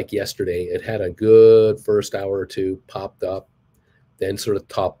 Kind of like yesterday. It had a good first hour or two, popped up, then sort of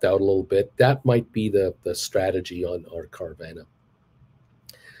topped out a little bit. That might be the strategy on our Carvana.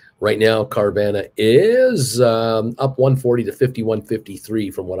 Right now, Carvana is up 140 to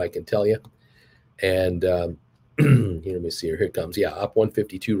 51.53 from what I can tell you. And here, let me see here. Here it comes. Yeah, up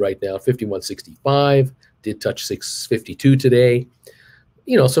 152 right now, 51.65. Did touch 652 today.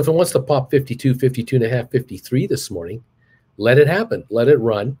 You know, so if it wants to pop 52, 52 and a half, 53 this morning, let it happen. Let it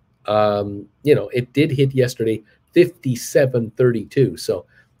run. You know, it did hit yesterday 57.32. So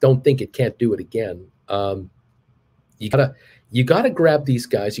don't think it can't do it again. You gotta grab these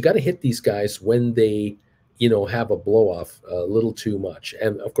guys. You gotta hit these guys when they, you know, have a blow off a little too much.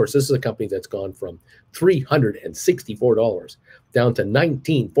 And of course, this is a company that's gone from $364 down to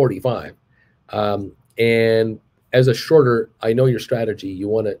 $19.45. And as a shorter, I know your strategy. You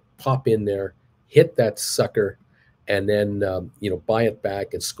want to pop in there, hit that sucker, and then you know, buy it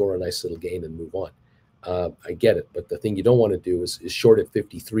back and score a nice little gain and move on. I get it, but the thing you don't want to do is short at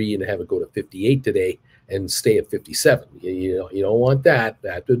 53 and have it go to 58 today and stay at 57. You don't want that.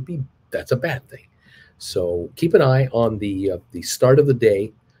 That's a bad thing. So keep an eye on the start of the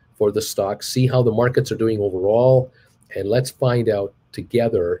day for the stock. See how the markets are doing overall, and let's find out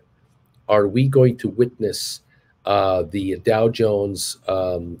together: are we going to witness the Dow Jones,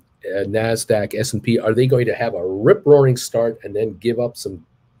 NASDAQ, S&P? Are they going to have a rip-roaring start and then give up some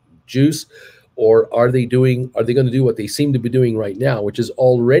juice? Or are they going to do what they seem to be doing right now, which is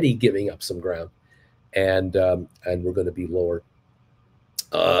already giving up some ground, and we're going to be lower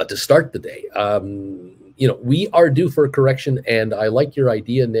to start the day? You know, we are due for a correction, and I like your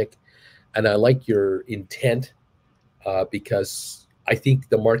idea, Nick, and I like your intent because I think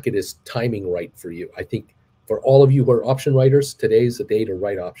the market is timing right for you. I think for all of you who are option writers, today's the day to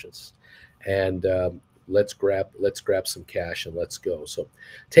write options, and let's grab some cash and let's go. So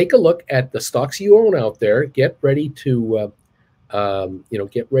take a look at the stocks you own out there. Get ready to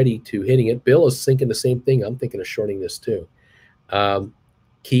get ready to hitting it. Bill is thinking the same thing. I'm thinking of shorting this too.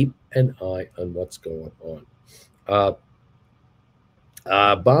 Keep an eye on what's going on.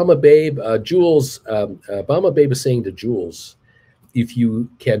 Bama Babe, Jules, Bama Babe is saying to Jules, if you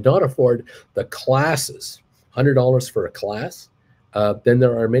cannot afford the classes, $100 for a class, then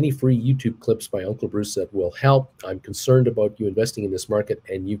there are many free YouTube clips by Uncle Bruce that will help. I'm concerned about you investing in this market,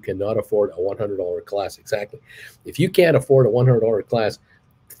 and you cannot afford a $100 class. Exactly. If you can't afford a $100 class,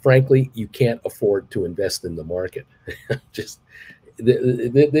 frankly, you can't afford to invest in the market. Just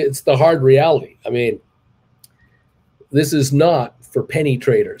it's the hard reality. I mean, this is not for penny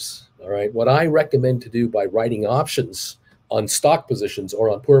traders. All right. What I recommend to do by writing options on stock positions or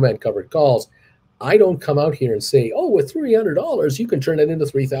on poor man covered calls, I don't come out here and say, oh, with $300, you can turn it into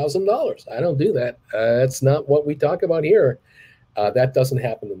 $3,000. I don't do that. That's not what we talk about here. That doesn't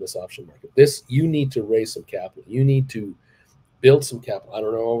happen in this option market. You need to raise some capital. You need to build some capital. I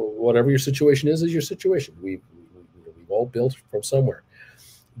don't know, whatever your situation is your situation. We've all built from somewhere.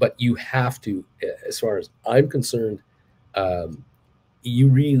 But you have to, as far as I'm concerned, you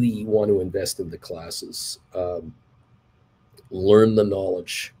really want to invest in the classes. Learn the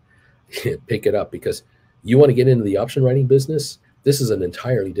knowledge. Pick it up, because you want to get into the option writing business. This is an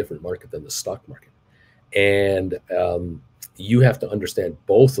entirely different market than the stock market, and you have to understand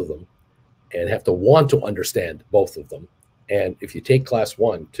both of them and have to want to understand both of them. And if you take class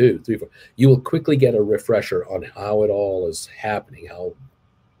 1, 2, 3, 4, you will quickly get a refresher on how it all is happening, how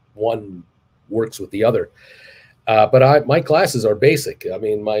one works with the other. But my classes are basic. I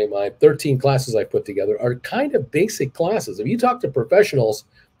mean, my 13 classes I put together are kind of basic classes. If you talk to professionals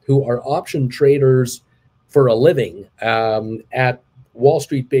who are option traders for a living at Wall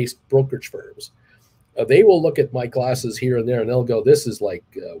Street-based brokerage firms, they will look at my classes here and there and they'll go, this is like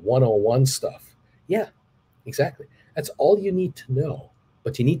 101 stuff. Yeah, exactly. That's all you need to know,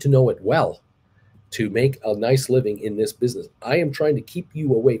 but you need to know it well to make a nice living in this business. I am trying to keep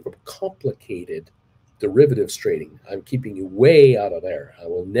you away from complicated derivatives trading. I'm keeping you way out of there. I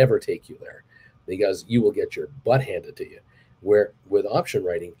will never take you there because you will get your butt handed to you. Where with option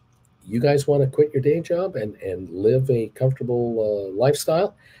writing, you guys want to quit your day job and live a comfortable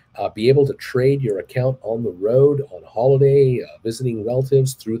lifestyle, be able to trade your account on the road, on holiday, visiting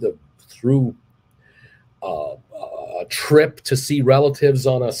relatives, through a trip to see relatives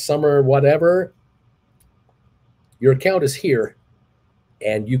on a summer, whatever. Your account is here,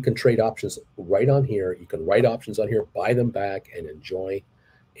 and you can trade options right on here. You can write options on here, buy them back, and enjoy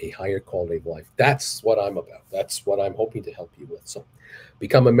a higher quality of life. That's what I'm about. That's what I'm hoping to help you with. So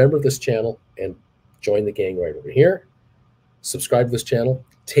become a member of this channel and join the gang right over here. Subscribe to this channel,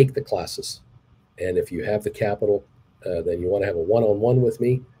 take the classes. And if you have the capital, then you want to have a one-on-one with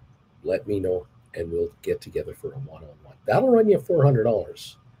me, let me know, and we'll get together for a one-on-one. That'll run you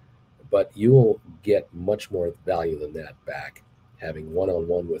 $400, but you will get much more value than that back having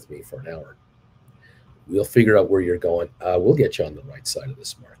one-on-one with me for an hour. We'll figure out where you're going. We'll get you on the right side of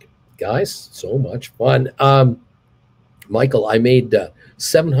this market. Guys, so much fun. Michael, I made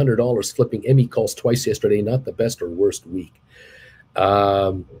 $700 flipping Emmy calls twice yesterday. Not the best or worst week.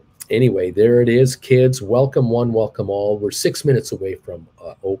 Anyway, there it is, kids. Welcome one, welcome all. We're 6 minutes away from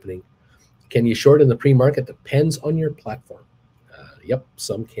opening. Can you short in the pre-market? Depends on your platform. Yep,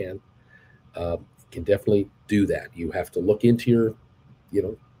 some can. Can definitely do that. You have to look into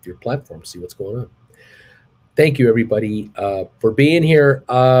your platform, see what's going on. Thank you, everybody, for being here.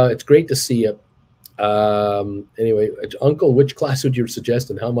 It's great to see you. Anyway, Uncle, which class would you suggest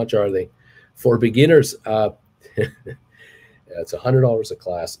and how much are they? For beginners, it's $100 a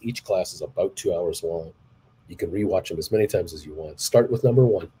class. Each class is about 2 hours long. You can rewatch them as many times as you want. Start with number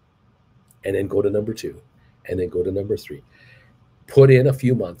 1, and then go to number 2, and then go to number 3. Put in a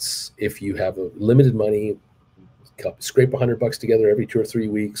few months. If you have a limited money, scrape $100 together every 2 or 3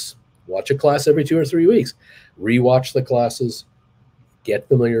 weeks. Watch a class every 2 or 3 weeks. Rewatch the classes. Get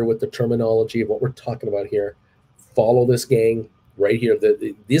familiar with the terminology of what we're talking about here. Follow this gang right here.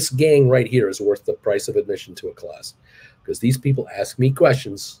 This gang right here is worth the price of admission to a class, because these people ask me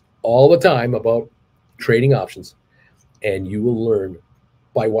questions all the time about trading options, and you will learn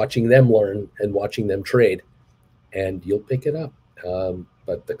by watching them learn and watching them trade, and you'll pick it up.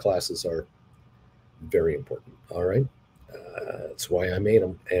 But the classes are very important. All right. That's why I made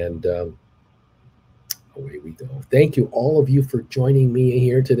them. And away we go. Thank you, all of you, for joining me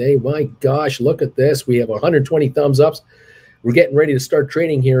here today. My gosh, look at this. We have 120 thumbs ups. We're getting ready to start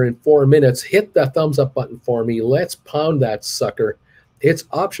trading here in 4 minutes. Hit the thumbs up button for me. Let's pound that sucker. It's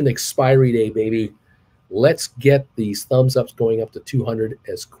option expiry day, baby. Let's get these thumbs ups going up to 200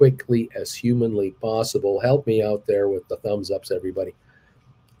 as quickly as humanly possible. Help me out there with the thumbs ups, everybody.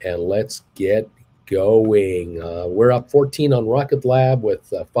 And let's get going. We're up 14 on Rocket Lab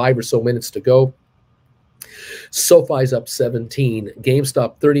with 5 or so minutes to go. SoFi's up 17.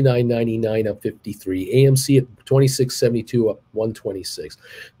 GameStop 39.99 up 53. AMC at 26.72 up 126.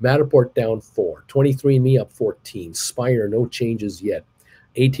 Matterport down 4. 23andMe up 14. Spire no changes yet.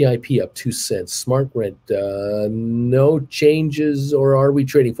 ATIP up 2 cents. Smart Rent no changes, or are we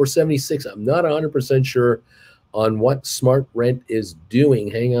trading 476? I'm not 100% sure on what Smart Rent is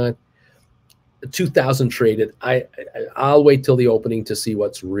doing. Hang on. 2,000 traded. I'll wait till the opening to see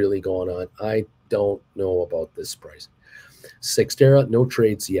what's really going on. I don't know about this price. Sextera, no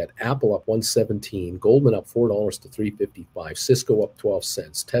trades yet. Apple up 117. Goldman up $4 to 355. Cisco up 12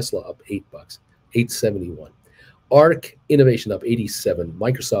 cents. Tesla up $8, 871. ARC Innovation up 87.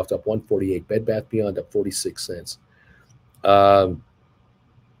 Microsoft up 148. Bed Bath Beyond up 46 cents.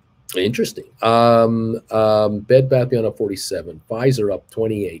 Interesting. Bed Bath Beyond up 47. Pfizer up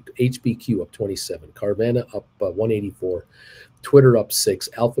 28. HBQ up 27. Carvana up 184. Twitter up 6.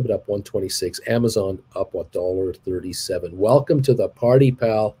 Alphabet up 126. Amazon up $1.37. Welcome to the party,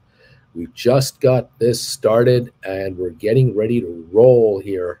 pal. We've just got this started, and we're getting ready to roll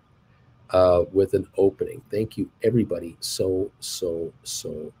here with an opening. Thank you, everybody, so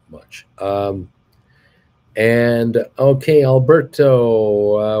much. And okay,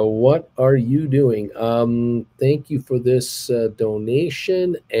 Alberto, what are you doing? Thank you for this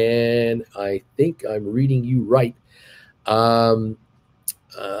donation, and I think I'm reading you right. Let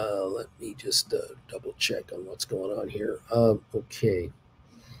me just double check on what's going on here. Okay.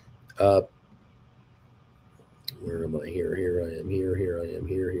 Where am I? Here I am. Here I am.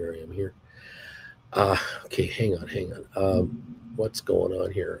 Here I am. Here. Okay, hang on. What's going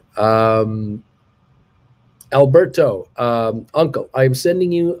on here? Alberto, Uncle, I'm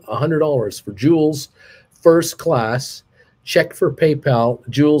sending you $100 for Jules, first class. Check for PayPal.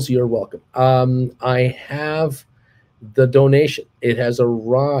 Jules, you're welcome. I have the donation. It has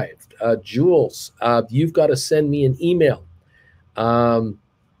arrived. Jules, you've got to send me an email.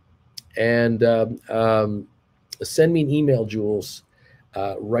 Send me an email, Jules,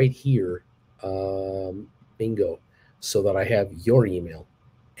 right here. Bingo. So that I have your email.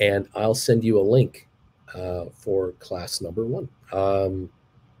 And I'll send you a link for class number 1,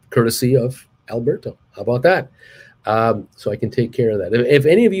 courtesy of Alberto. How about that? So I can take care of that. If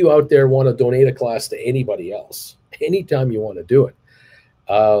any of you out there want to donate a class to anybody else, anytime you want to do it,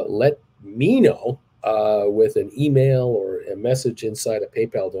 let me know with an email or a message inside a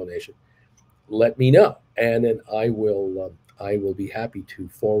PayPal donation. Let me know, and then I will be happy to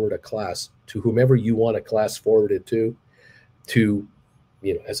forward a class to whomever you want a class forwarded to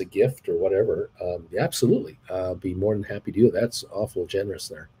as a gift or whatever. Absolutely, be more than happy to do it. That's awful generous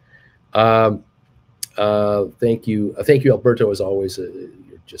there. Thank you, Alberto. As always,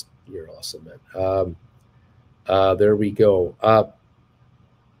 you're awesome, man. There we go.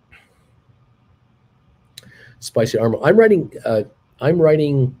 Spicy Armor. I'm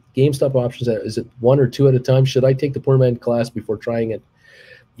writing GameStop options. Is it 1 or 2 at a time? Should I take the Poor Man class before trying it?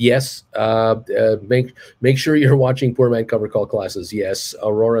 Yes. Make sure you're watching Poor Man Cover Call classes. Yes.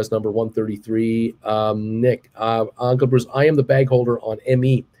 Aurora's number 133. Nick, Uncle Bruce, I am the bag holder on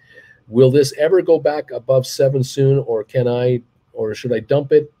ME. Will this ever go back above 7 soon, or should I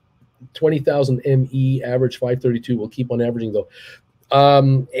dump it? 20,000 ME, average 532. We'll keep on averaging though.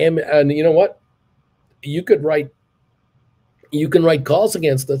 And you know what? You can write calls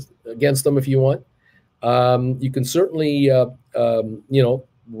against them if you want. You can certainly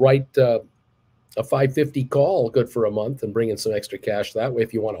write a 550 call good for a month and bring in some extra cash that way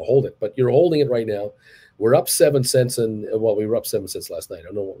if you want to hold it. But you're holding it right now. We're up 7 cents, and we were up 7 cents last night. I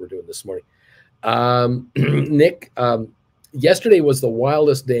don't know what we're doing this morning. Nick, yesterday was the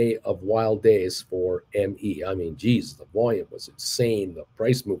wildest day of wild days for ME. I mean, geez, the volume was insane. The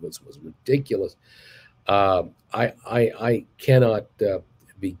price movements was ridiculous. I cannot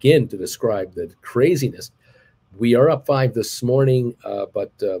begin to describe the craziness. We are up 5 this morning,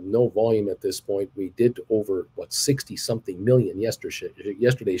 but no volume at this point. We did over 60-something million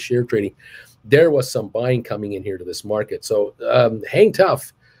yesterday's share trading. There was some buying coming in here to this market. So hang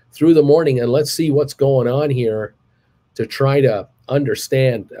tough through the morning, and let's see what's going on here to try to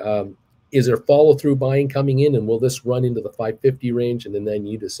understand. Is there follow-through buying coming in, and will this run into the 550 range, and then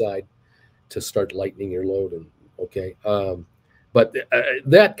you decide to start lightening your load? And okay. But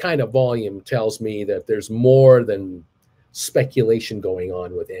that kind of volume tells me that there's more than speculation going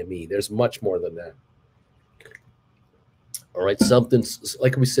on with ME. There's much more than that. All right, something's,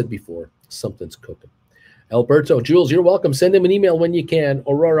 like we said before, something's cooking. Alberto, Jules, you're welcome. Send him an email when you can.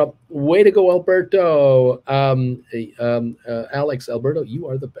 Aurora, way to go, Alberto. Alex, Alberto, you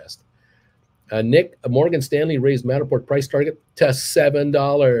are the best. Nick, Morgan Stanley raised Matterport price target to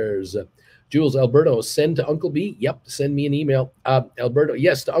 $7. Jules, Alberto, send to Uncle B. Yep, send me an email. Alberto,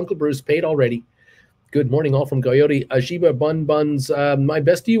 yes, to Uncle Bruce, paid already. Good morning, all from Coyote. Ajiba Bun Buns, my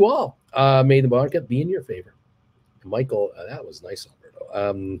best to you all. May the market be in your favor. Michael, that was nice,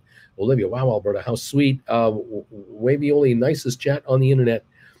 Alberto. Olivia, wow, Alberto, how sweet. Wavioli, nicest chat on the internet.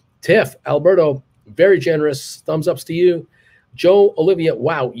 Tiff, Alberto, very generous. Thumbs ups to you. Joe, Olivia,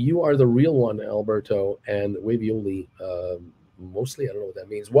 wow, you are the real one, Alberto. And Wavioli, mostly, I don't know what that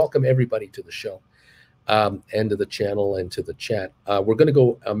means. Welcome everybody to the show, and to the channel and to the chat. We're going to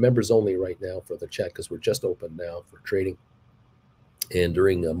go members only right now for the chat because we're just open now for trading and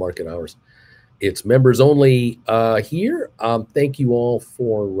during market hours. It's members only here. Thank you all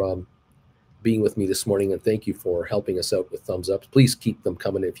for being with me this morning, and thank you for helping us out with thumbs up. Please keep them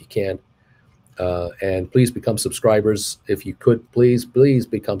coming if you can, and please become subscribers if you could. Please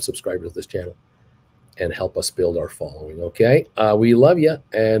become subscribers to this channel and help us build our following, okay? We love you,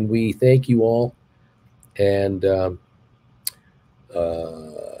 and we thank you all. And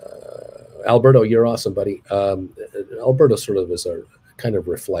Alberto, you're awesome, buddy. Alberto sort of kind of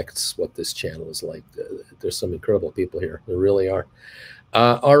reflects what this channel is like. There's some incredible people here. There really are.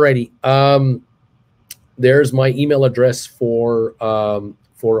 All righty. there's my email address for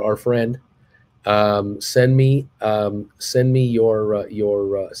our friend. Send me send me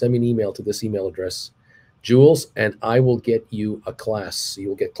send me an email to this email address, Jules, and I will get you a class. You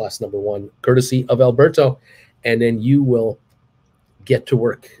will get class number 1, courtesy of Alberto, and then you will get to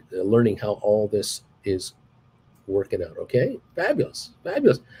work learning how all this is working out. Okay, fabulous,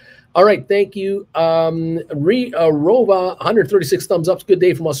 fabulous. All right, thank you. Rova, 136 thumbs up. Good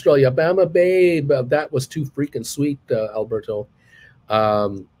day from Australia. Bama babe, that was too freaking sweet, Alberto.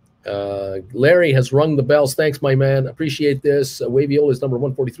 Larry has rung the bells. Thanks, my man. Appreciate this. Waviola is number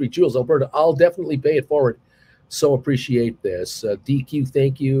 143. Jules, Alberta, I'll definitely pay it forward. So appreciate this. DQ,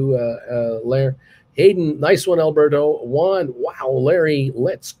 thank you, Larry. Hayden, nice one, Alberto. One. Wow, Larry,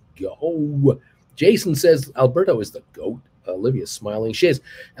 let's go. Jason says Alberto is the GOAT. Olivia's smiling. She is.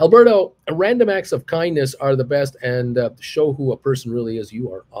 Alberto, random acts of kindness are the best and show who a person really is.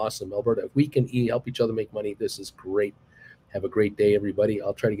 You are awesome, Alberto. If we can help each other make money, this is great. Have a great day, everybody.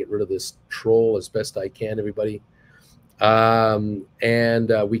 I'll try to get rid of this troll as best I can, everybody. And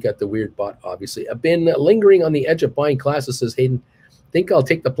we got the weird bot, obviously. I've been lingering on the edge of buying classes, says Hayden. Think I'll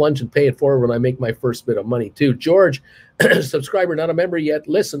take the plunge and pay it forward when I make my first bit of money, too. George, subscriber, not a member yet.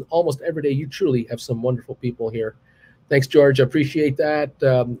 Listen, almost every day. You truly have some wonderful people here. Thanks, George. I appreciate that.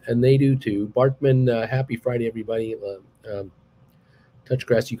 And they do, too. Bartman, happy Friday, everybody.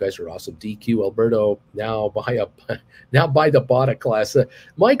 Touchgrass, you guys are awesome. DQ, Alberto, now buy the bota class.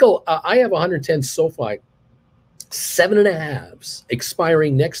 Michael, I have 110 SoFi, 7.5s,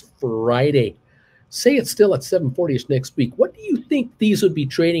 expiring next Friday. Say it's still at 740ish next week. What do you think these would be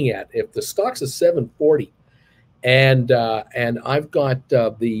trading at if the stock's at 740? And I've got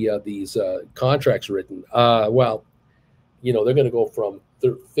these contracts written. Well, you know, they're going to go from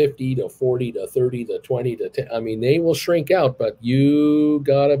 50 to 40 to 30 to 20 to 10. I mean, they will shrink out, but you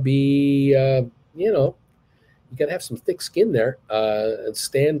got to be, you know, you got to have some thick skin there and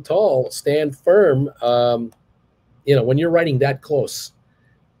stand tall, stand firm. You know, when you're riding that close,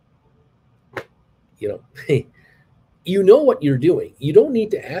 you know, you know what you're doing. You don't need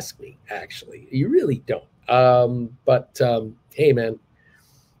to ask me, actually. You really don't. But hey, man,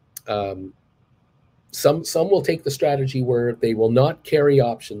 some will take the strategy where they will not carry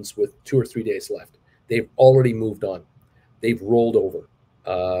options with 2 or 3 days left. They've already moved on. They've rolled over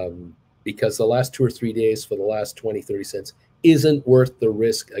because the last 2 or 3 days for the last 20, 30 cents isn't worth the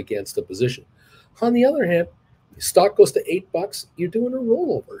risk against the position. On the other hand, stock goes to $8, you're doing a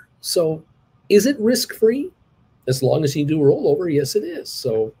rollover. So is it risk-free? As long as you do rollover, yes, it is.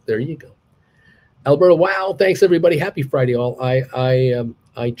 So there you go. Alberta, wow, thanks, everybody. Happy Friday, all.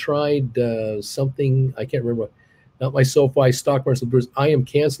 I tried something, I can't remember, not my SoFi, stock market, Bruce. I am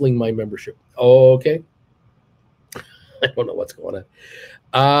canceling my membership. Okay. I don't know what's going on.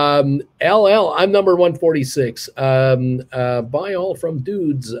 LL, I'm number 146. Buy all from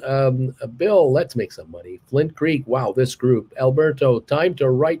dudes. Bill, let's make some money. Flint Creek, wow, this group. Alberto, time to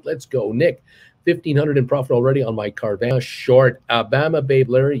write. Let's go. Nick, 1,500 in profit already on my Carvana short. Bama Babe,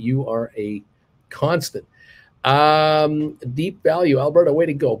 Larry, you are a constant. Deep value, Alberta, way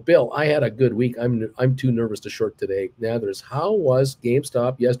to go. Bill, I had a good week. I'm too nervous to short today. Now how was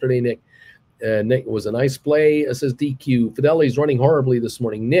GameStop yesterday, Nick? Nick, was a nice play. It says DQ. Fidelity's running horribly this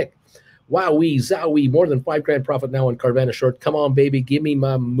morning. Nick, wowee, zowie, more than $5,000 profit now on Carvana short. Come on, baby, give me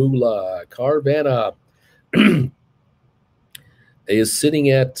my moolah. Carvana is sitting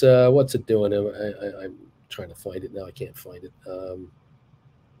at what's it doing? I'm trying to find it now. I can't find it.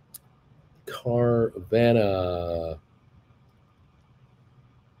 Carvana.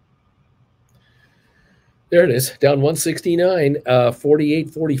 There it is, down 169,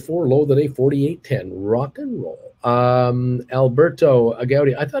 48.44, low of the day, 48.10. Rock and roll. Alberto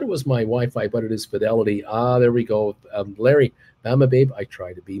Agaudi, I thought it was my Wi-Fi, but it is Fidelity. There we go. Larry, Bama Babe, I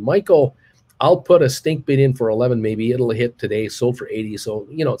try to be. Michael, I'll put a stink bid in for 11, maybe. It'll hit today, sold for 80. So,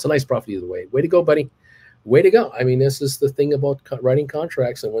 you know, it's a nice profit either way. Way to go, buddy. Way to go. I mean, this is the thing about writing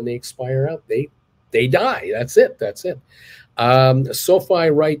contracts, and when they expire out, they die. That's it. That's it. SoFi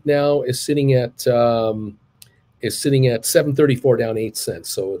right now is sitting at 734, down 8 cents.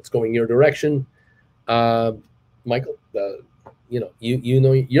 So it's going your direction. Michael, you know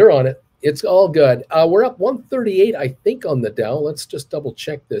you're on it. It's all good. We're up 138, I think, on the Dow. Let's just double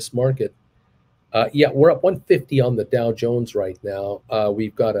check this market. Yeah, we're up 150 on the Dow Jones right now.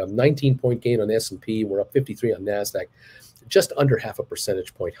 We've got a 19-point gain on S&P. We're up 53 on NASDAQ. Just under half a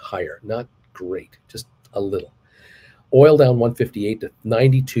percentage point higher. Not great, just a little. Oil down 158 to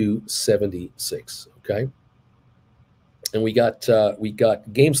 92.76. Okay, and we got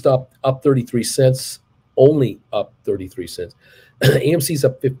GameStop up 33 cents. only up 33 cents. AMC's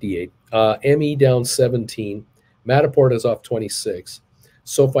up 58. ME down 17. Matterport is off 26.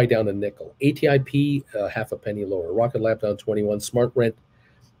 SoFi down a nickel. ATIP half a penny lower. Rocket Lab down 21. Smart Rent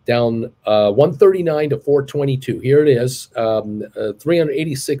down 139 to 422. Here it is.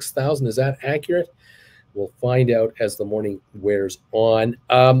 386,000. Is that accurate? We'll find out as the morning wears on.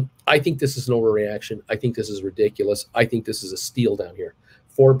 I think this is an overreaction. I think this is ridiculous. I think this is a steal down here.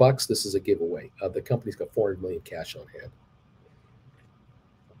 $4, this is a giveaway. The company's got $400 million cash on hand.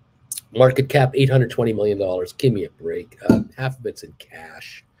 Market cap $820 million. Give me a break. Half of it's in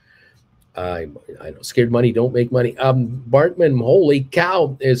cash. I know. Scared money don't make money. Bartman, holy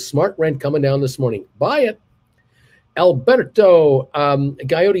cow, is Smart Rent coming down this morning? Buy it. Alberto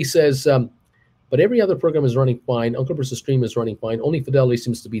Coyote says, but every other program is running fine. Uncle Bruce's stream is running fine. Only Fidelity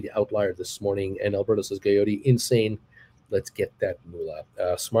seems to be the outlier this morning. And Alberto says, Coyote, insane. Let's get that moolah.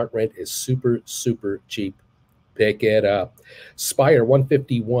 Smart Rent is super, super cheap. Pick it up. Spire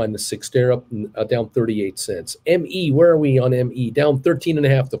 151, Cyxtera down 38 cents. ME, where are we on ME? Down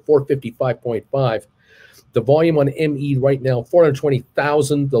 13.5 to 455.5. The volume on ME right now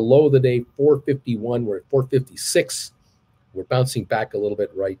 420,000. The low of the day 451. We're at 456. We're bouncing back a little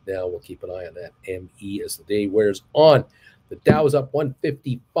bit right now. We'll keep an eye on that ME as the day wears on. The Dow is up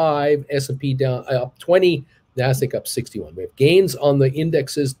 155. S&P down up 20. Nasdaq up 61. We have gains on the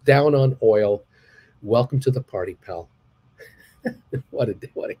indexes, down on oil. Welcome to the party, pal. What a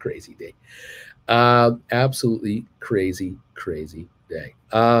day, what a crazy day. Absolutely crazy, crazy day.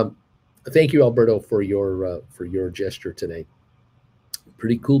 Thank you, Alberto, for your gesture today.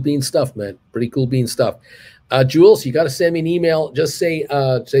 Pretty cool bean stuff, man. Pretty cool bean stuff. Jules, you got to send me an email. Just say,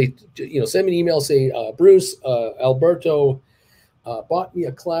 send me an email. Say, Bruce, Alberto bought me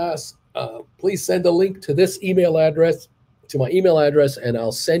a class. Please send a link to this email address, to my email address, and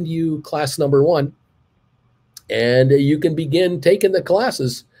I'll send you class number 1. And you can begin taking the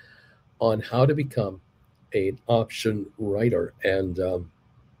classes on how to become an option writer and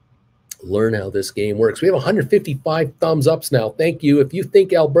learn how this game works. We have 155 thumbs ups now. Thank you. If you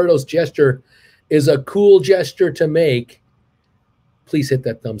think Alberto's gesture is a cool gesture to make, please hit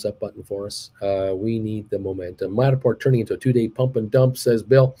that thumbs up button for us. We need the momentum. Matterport turning into a 2-day pump and dump, says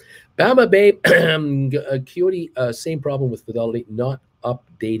Bill. Bama Babe, Coyote, same problem with Fidelity, not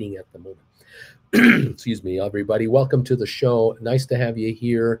updating at the moment. Excuse me, everybody. Welcome to the show. Nice to have you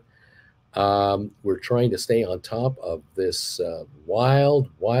here. We're trying to stay on top of this wild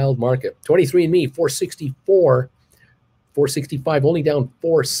market. 23andMe, 464, 465, only down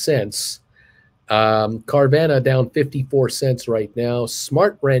 4 cents. Carvana down 54 cents right now.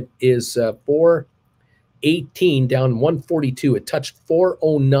 Smart Rent is 418, down 142. It touched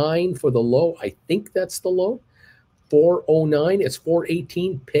 409 for the low. I think that's the low. 409, it's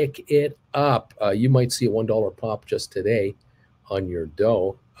 418. Pick it up. You might see a $1 pop just today on your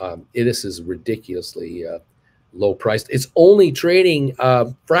dough. This is ridiculously low priced. It's only trading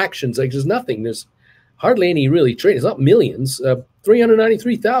fractions. Like there's nothing. There's hardly any really trading. It's not millions.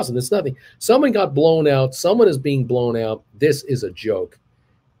 393,000. It's nothing. Someone got blown out. Someone is being blown out. This is a joke.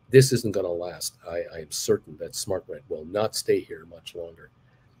 This isn't going to last. I am certain that Smart Rent will not stay here much longer.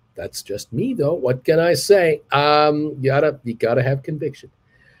 That's just me, though. What can I say? You gotta have conviction.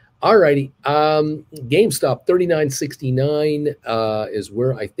 All righty. GameStop 39.69 is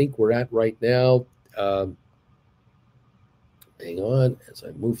where I think we're at right now. Hang on as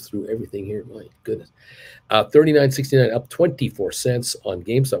I move through everything here. My goodness. 39.69 up 24 cents on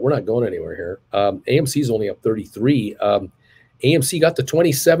GameStop. We're not going anywhere here. AMC is only up 33. AMC got to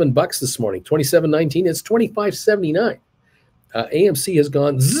 $27 this morning. 27.19. It's 25.79. AMC has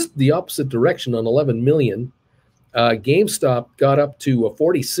gone the opposite direction on 11 million. GameStop got up to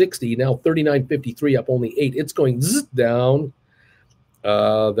 40.60, now 39.53, up only 8. It's going down.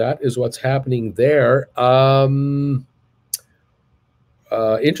 That is what's happening there.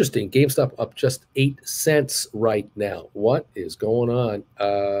 Interesting. GameStop up just 8 cents right now. What is going on?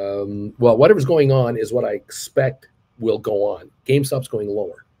 Well, whatever's going on is what I expect will go on. GameStop's going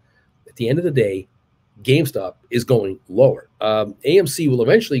lower. At the end of the day, GameStop is going lower. AMC will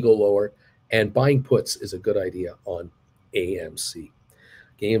eventually go lower, and buying puts is a good idea on AMC.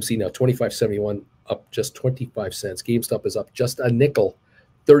 AMC now 25.71, up just 25 cents. GameStop is up just a nickel,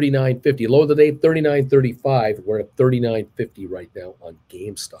 39.50. Low of the day, 39.35. We're at 39.50 right now on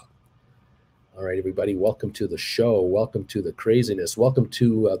GameStop. All right, everybody, welcome to the show. Welcome to the craziness. Welcome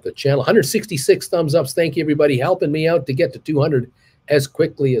to the channel. 166 thumbs ups. Thank you, everybody, helping me out to get to 200 as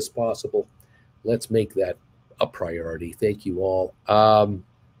quickly as possible. Let's make that a priority. Thank you all.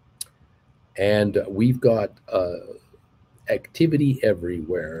 And we've got Activity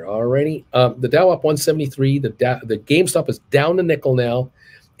everywhere. Alrighty. The Dow up 173. The GameStop is down a nickel now.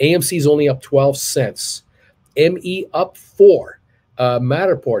 AMC is only up 12 cents. ME up 4.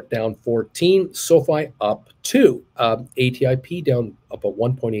 Matterport down 14. SoFi up 2. ATIP down about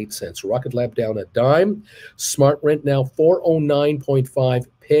 1.8 cents. Rocket Lab down a dime. Smart Rent now 409.5.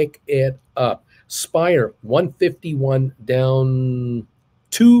 Pick it up. Spire 151 down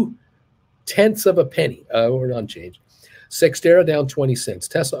 2/10 of a penny. We're unchanged. Sextera down 20 cents.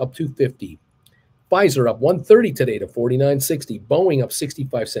 Tesla up 250. Pfizer up 130 today to 49.60. Boeing up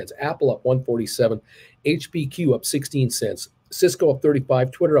 65 cents. Apple up 147. HPQ up 16 cents. Cisco up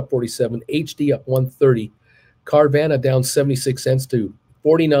 35. Twitter up 47. HD up 130. Carvana down 76 cents to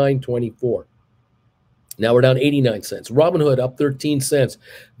 49.24. Now we're down 89 cents. Robinhood up 13 cents.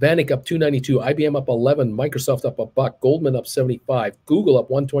 Vanik up 292. IBM up 11. Microsoft up $1. Goldman up 75. Google up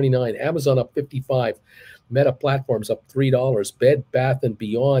 129. Amazon up 55. Meta Platforms up $3. Bed Bath &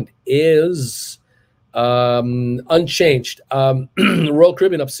 Beyond is unchanged. Royal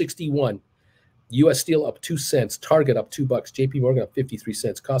Caribbean up 61. U.S. Steel up 2 cents. Target up $2. JP Morgan up 53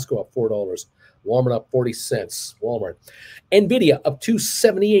 cents. Costco up $4. Walmart up 40 cents. Walmart. Nvidia up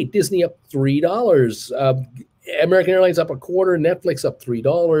 278. Disney up $3. American Airlines up a quarter. Netflix up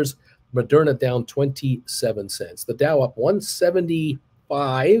 $3. Moderna down 27 cents. The Dow up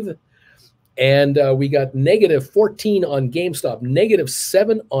 175. And we got negative 14 on GameStop, negative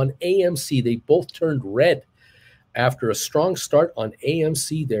 7 on AMC. They both turned red. After a strong start on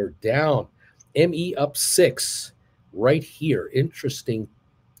AMC, they're down. ME up 6 right here. Interesting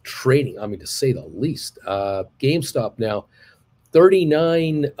trading, I mean, to say the least. GameStop now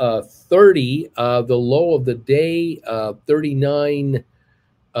 39.30. The low of the day,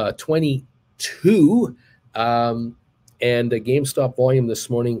 39.22. And GameStop volume this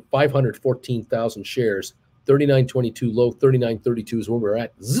morning, 514,000 shares, 39.22 low, 39.32 is where we're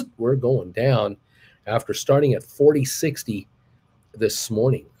at. We're going down after starting at 40.60 this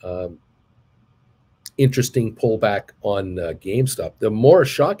morning. Interesting pullback on GameStop. The more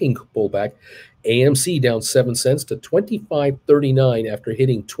shocking pullback, AMC down 7 cents to 25.39 after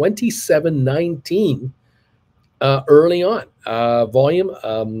hitting 27.19 early on. Volume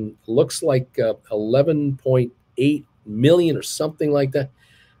looks like 11.8 million or something like that.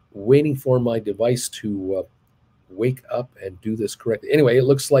 Waiting for my device to wake up and do this correctly. Anyway, it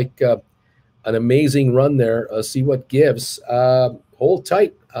looks like an amazing run there. See what gives. Hold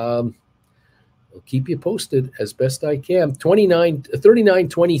tight. I'll keep you posted as best I can.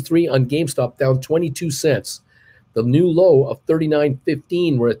 39.23 on GameStop, down 22 cents. The new low of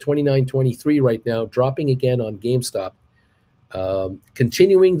 39.15. We're at 29.23 right now, dropping again on GameStop.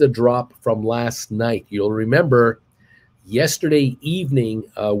 Continuing the drop from last night. You'll remember yesterday evening,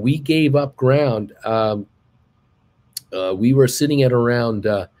 we gave up ground. We were sitting at around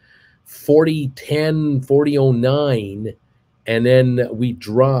 40.10, 40.09, and then we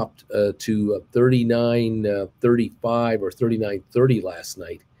dropped to 39.35 or 39.30 last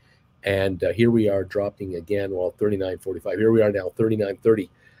night. And here we are dropping again, well, 39.45. Here we are now, 39.30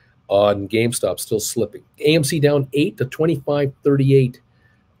 on GameStop, still slipping. AMC down 8 to 25.38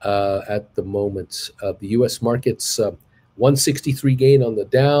 at the moment. The U.S. markets, 163 gain on the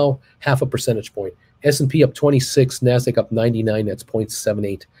Dow, half a percentage point. S&P up 26, NASDAQ up 99, that's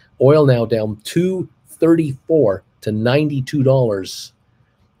 0.78. Oil now down 234 to $92.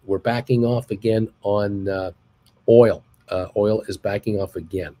 We're backing off again on oil. Oil is backing off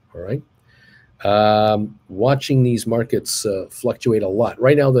again, all right? Watching these markets fluctuate a lot.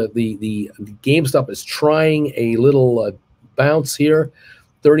 Right now, the GameStop is trying a little bounce here,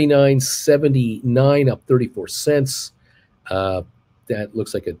 39.79 up 34 cents. That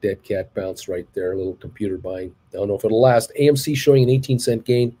looks like a dead cat bounce right there, a little computer buying. I don't know if it'll last. AMC showing an 18-cent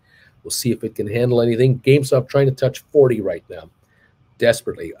gain. We'll see if it can handle anything. GameStop trying to touch 40 right now,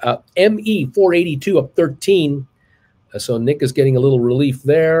 desperately. ME 482 up 13. So Nick is getting a little relief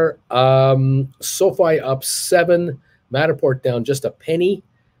there. SoFi up 7. Matterport down just a penny,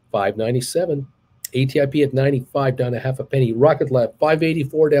 5.97. ATIP at 95, down a half a penny. Rocket Lab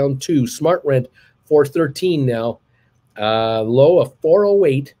 5.84, down 2. Smart Rent 4.13 now. Low of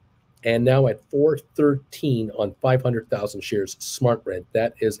 4.08, and now at 4.13 on 500,000 shares. Smart Rent.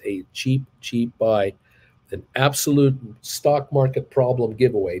 That is a cheap buy. An absolute stock market problem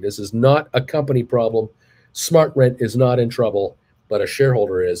giveaway. This is not a company problem. Smart Rent is not in trouble, but a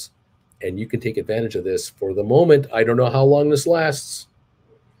shareholder is, and you can take advantage of this for the moment. I don't know how long this lasts.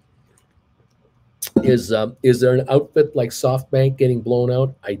 Is there an outfit like SoftBank getting blown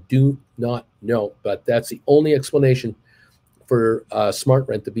out? I do not know, but that's the only explanation for Smart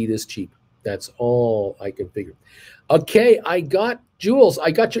Rent to be this cheap. That's all I can figure. Okay, I got Jules.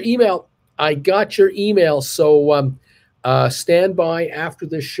 I got your email. I got your email. So stand by after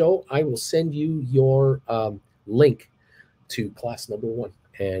this show. I will send you your link to class number one,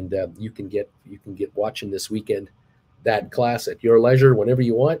 and you can get watching this weekend that class at your leisure whenever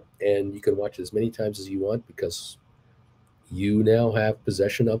you want, and you can watch it as many times as you want because you now have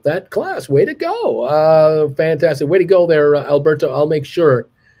possession of that class. Way to go! Fantastic. Way to go there, Alberto. I'll make sure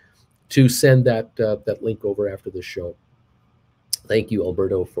to send that link over after the show. Thank you,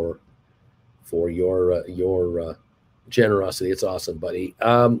 Alberto, for your generosity. It's awesome, buddy.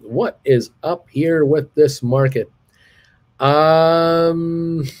 What is up here with this market?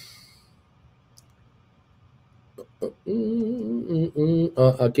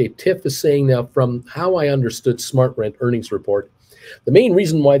 Okay, Tiff is saying now, from how I understood SmartRent earnings report, the main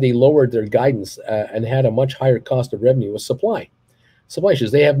reason why they lowered their guidance and had a much higher cost of revenue was supply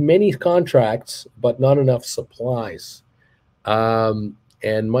issues. They have many contracts, but not enough supplies.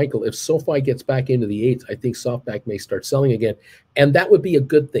 And Michael, if SoFi gets back into the eights, I think SoftBank may start selling again, and that would be a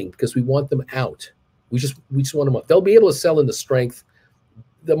good thing because we want them out. We just want them out. They'll be able to sell into strength.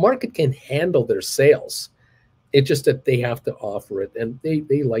 The market can handle their sales. It's just that they have to offer it, and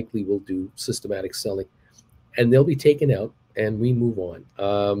they likely will do systematic selling, and they'll be taken out, and we move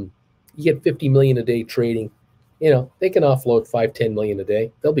on. You get 50 million a day trading. They can offload 5-10 million a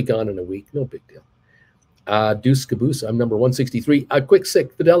day. They'll be gone in a week. No big deal. Deuce Caboose, I'm number 163. Quick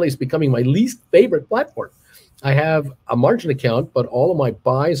Sick, Fidelity is becoming my least favorite platform. I have a margin account, but all of my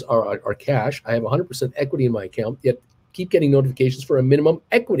buys are cash. I have 100% equity in my account, yet keep getting notifications for a minimum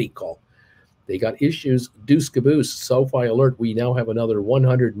equity call. They got issues. Deuce Caboose, SoFi alert. We now have another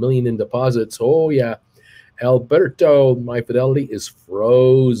 100 million in deposits. Oh, yeah. Alberto, my Fidelity is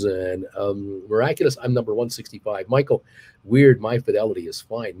frozen. Miraculous, I'm number 165. Michael, weird, my Fidelity is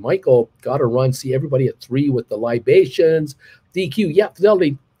fine. Michael, got to run. See everybody at 3 with the libations. DQ, yeah,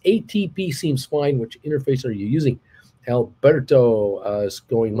 Fidelity. ATP seems fine. Which interface are you using? Alberto is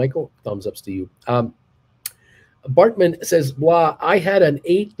going. Michael, thumbs ups to you. Bartman says, blah, I had an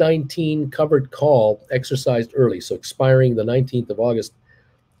 8/19 covered call exercised early, so expiring the 19th of August.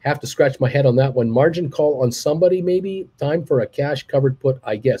 Have to scratch my head on that one. Margin call on somebody, maybe. Time for a cash covered put,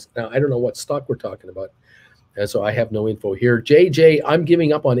 I guess. Now, I don't know what stock we're talking about, and so I have no info here. JJ, I'm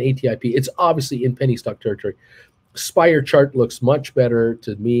giving up on ATIP. It's obviously in penny stock territory. Spire chart looks much better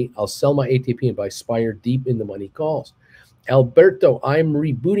to me. I'll sell my ATP and buy Spire deep in the money calls. Alberto, I'm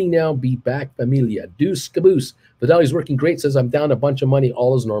rebooting now. Be back, familia. Deuce Caboose. Fidelity's working great. Says I'm down a bunch of money.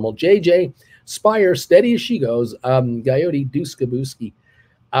 All is normal. JJ, Spire, steady as she goes. Coyote, Deuce Cabooski.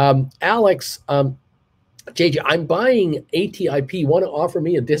 Alex, JJ, I'm buying ATIP. Want to offer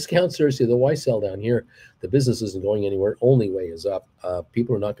me a discount? Seriously, the why sell down here? The business isn't going anywhere. Only way is up.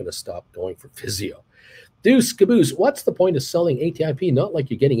 People are not going to stop going for physio. Deuce Caboose, what's the point of selling ATIP? Not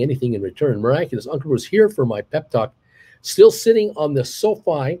like you're getting anything in return. Miraculous. Uncle Bruce here for my pep talk. Still sitting on the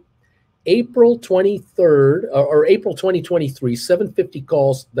SoFi, April 23rd or April 2023, 750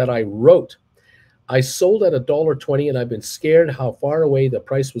 calls that I wrote. I sold at $1.20, and I've been scared how far away the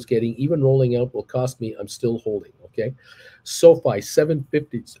price was getting. Even rolling out will cost me. I'm still holding. Okay, SoFi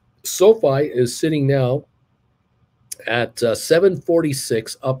 750. SoFi is sitting now at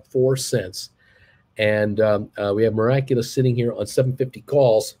 746, up 4 cents, and we have Miraculous sitting here on 750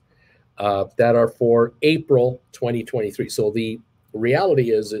 calls that are for April 2023. So the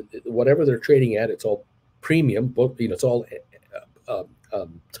reality is, whatever they're trading at, it's all premium, but it's all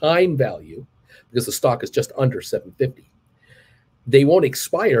time value, because the stock is just under 750. They won't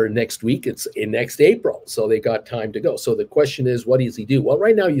expire next week. It's in next April. So they got time to go. So the question is, what does he do? Well,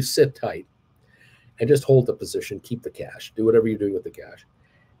 right now you sit tight and just hold the position, keep the cash, do whatever you're doing with the cash.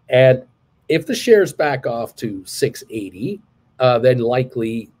 And if the shares back off to 680, then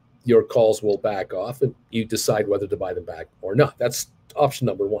likely your calls will back off and you decide whether to buy them back or not. That's option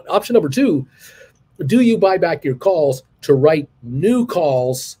number one. Option number two, do you buy back your calls to write new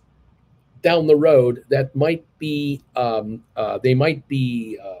calls down the road that might be they might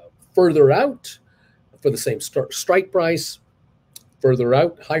be further out for the same strike price, further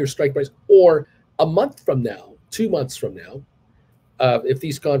out, higher strike price, or a month from now, 2 months from now, if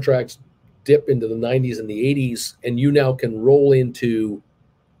these contracts dip into the 90s and the 80s, and you now can roll into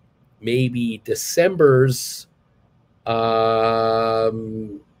maybe December's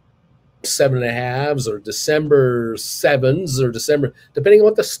 7.5s or December 7s or December, depending on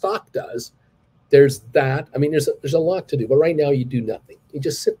what the stock does. There's that. I mean, there's a lot to do, but right now you do nothing. You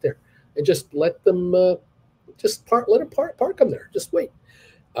just sit there and just let them let them park them there. Just wait.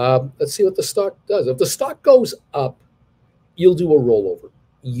 Let's see what the stock does. If the stock goes up, you'll do a rollover.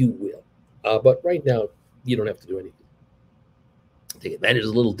 You will. But right now, you don't have to do anything. Take advantage of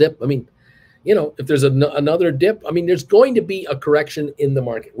a little dip. I mean, if there's another dip, I mean, there's going to be a correction in the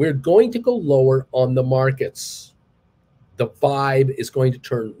market. We're going to go lower on the markets. The vibe is going to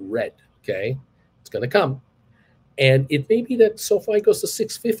turn red. Okay. It's going to come. And it may be that SoFi goes to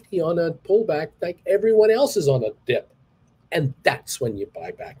 650 on a pullback like everyone else is on a dip. And that's when you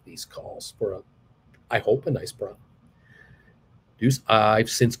buy back these calls for, I hope, a nice profit. I've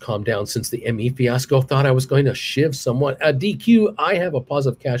since calmed down since the ME fiasco. Thought I was going to shiv someone. DQ, I have a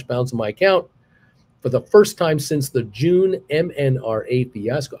positive cash balance in my account for the first time since the June MNRA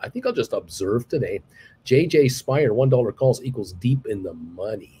fiasco. I think I'll just observe today. JJ Spire, $1 calls equals deep in the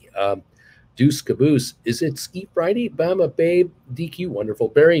money. Deuce Caboose, is it Ski Friday? Bama Babe, DQ, wonderful.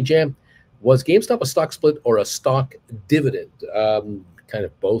 Barry Jam, was GameStop a stock split or a stock dividend? Kind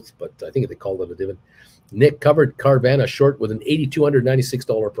of both, but I think they called it a dividend. Nick covered Carvana short with an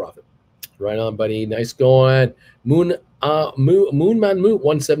 $8,296 profit. Right on, buddy. Nice going. Moonman Moo,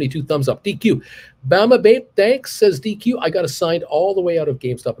 172 thumbs up. DQ. Bama Babe, thanks, says DQ. I got assigned all the way out of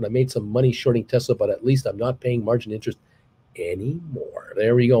GameStop and I made some money shorting Tesla, but at least I'm not paying margin interest anymore.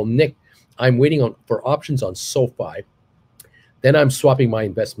 There we go. Nick, I'm waiting for options on SoFi. Then I'm swapping my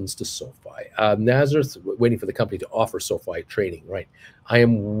investments to SoFi. Nazareth, waiting for the company to offer SoFi trading, right? I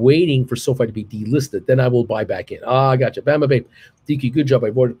am waiting for SoFi to be delisted. Then I will buy back in. I gotcha. Bama Babe. DQ, good job.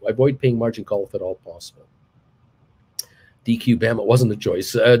 Avoid paying margin call if at all possible. DQ, Bama wasn't a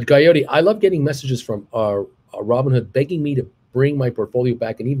choice. Coyote, I love getting messages from Robinhood begging me to bring my portfolio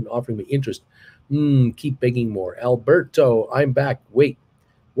back and even offering me interest. Keep begging more. Alberto, I'm back. Wait,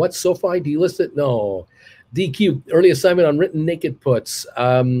 what? SoFi delisted? No. DQ, early assignment on written naked puts.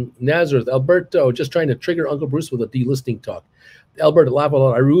 Nazareth, Alberto, just trying to trigger Uncle Bruce with a delisting talk. Alberto, laugh out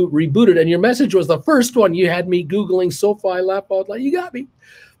loud. I rebooted, and your message was the first one. You had me Googling SoFi, laugh out loud. You got me.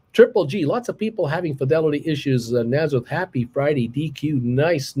 Triple G, lots of people having fidelity issues. Nazareth, happy Friday. DQ,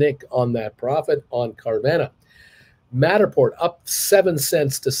 nice, Nick, on that profit on Carvana. Matterport up 7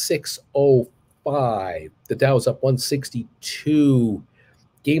 cents to 605. The Dow is up 162.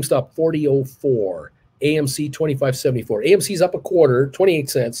 GameStop 4004. AMC 25.74. AMC's up a quarter, 28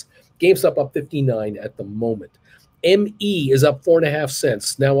 cents. GameStop up 59 at the moment. ME is up 4.5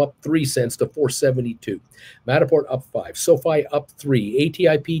 cents, now up 3 cents to 4.72. Matterport up 5. SoFi up 3.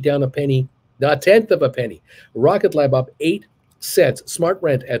 ATIP down a penny, a tenth of a penny. Rocket Lab up 8 cents. Smart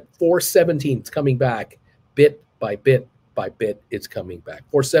Rent at 4.17. It's coming back bit by bit by bit. It's coming back.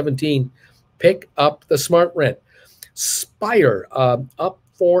 4.17. Pick up the Smart Rent. Spire up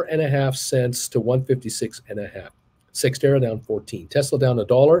 4.5 cents to 156.5. Sextera down 14. Tesla down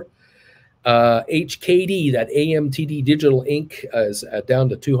 $1. HKD, that AMTD Digital Inc. is down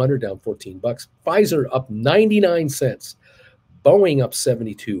to 200, down 14 bucks. Pfizer up 99 cents. Boeing up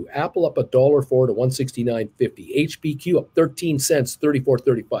 72. Apple up $1.04 to 169.50. HPQ up 13 cents,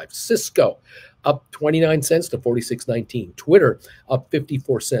 34.35. Cisco up 29 cents to 46.19. Twitter up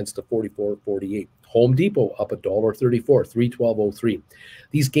 54 cents to 44.48. Home Depot up $1.34, 312.03.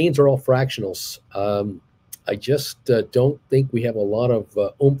 These gains are all fractionals. I just don't think we have a lot of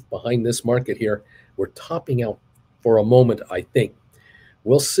oomph behind this market here. We're topping out for a moment, I think.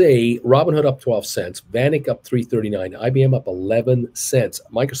 We'll see. Robinhood up 12 cents. Vanik up 3.39. IBM up 11 cents.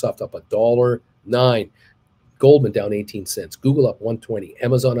 Microsoft up $1.09. Goldman down 18 cents. Google up 120.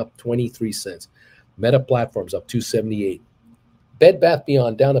 Amazon up 23 cents. Meta Platforms up 278. Bed Bath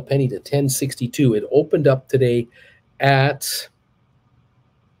Beyond down a penny to 10.62. It opened up today at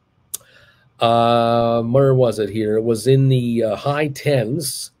where was it here? It was in the high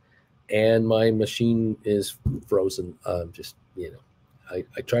 10s, and my machine is frozen. Just, I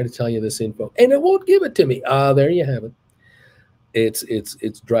try to tell you this info, and it won't give it to me. There you have it.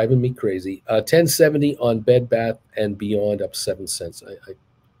 It's driving me crazy. 10.70 on Bed Bath and Beyond up 7 cents.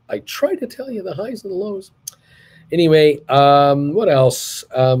 I try to tell you the highs and the lows. Anyway, what else?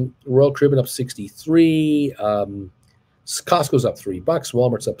 Royal Caribbean up 63. Costco's up $3.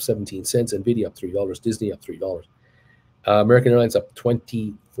 Walmart's up 17 cents. Nvidia up $3. Disney up $3. American Airlines up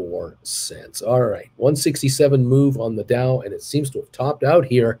 24 cents. All right, 167 move on the Dow, and it seems to have topped out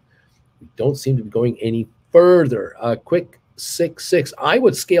here. We don't seem to be going any further. Quick 6.6. I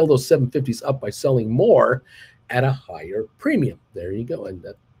would scale those 750s up by selling more at a higher premium. There you go, and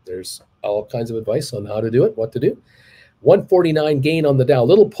there's all kinds of advice on how to do it, what to do. 149 gain on the Dow.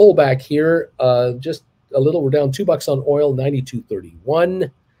 Little pullback here, just a little. We're down $2 on oil,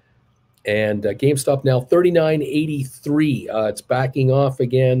 92.31. And GameStop now 39.83. It's backing off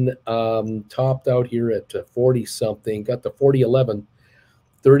again. Topped out here at 40 something. Got to 40.11.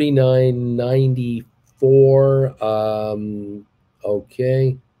 39.94.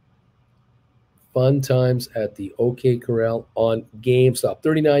 Okay. Fun times at the OK Corral on GameStop.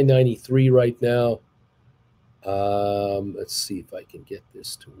 $39.93 right now. Let's see if I can get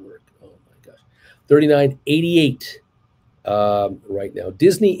this to work. Oh my gosh. $39.88 right now.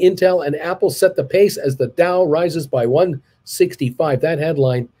 Disney, Intel, and Apple set the pace as the Dow rises by 165. That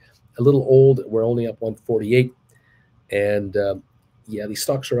headline, a little old. We're only up 148. And yeah, these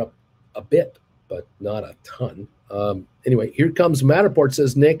stocks are up a bit, but not a ton. Anyway, here comes Matterport,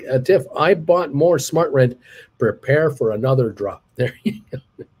 says Nick. Tiff, I bought more Smart Rent. Prepare for another drop. There you go.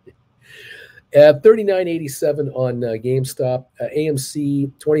 $39.87 on GameStop.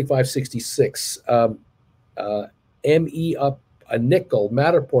 AMC, $25.66. ME up a nickel.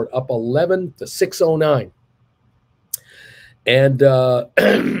 Matterport up 11 to 609. And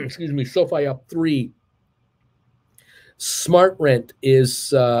excuse me, SoFi up 3. Smart Rent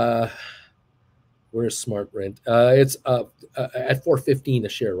is where's Smart Rent? It's at $4.15 a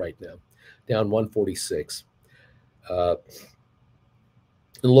share right now, down 146.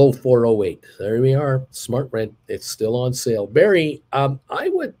 Low 408. There we are. Smart Rent. It's still on sale. Barry, I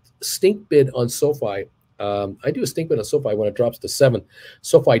would stink bid on SoFi. I do a stink bid on SoFi when it drops to 7.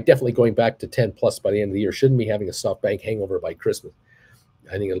 SoFi definitely going back to 10 plus by the end of the year. Shouldn't be having a SoftBank hangover by Christmas.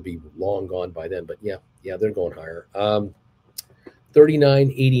 I think it'll be long gone by then. But yeah, they're going higher.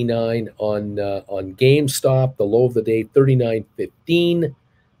 $39.89 on GameStop. The low of the day, $39.15.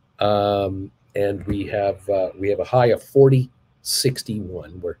 And we have a high of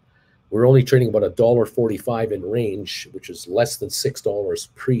 40.61. We're only trading about $1.45 in range, which is less than $6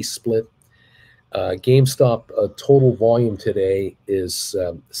 pre-split. GameStop total volume today is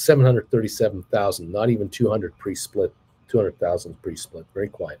 737,000, not even 200 pre-split, 200,000 pre-split. Very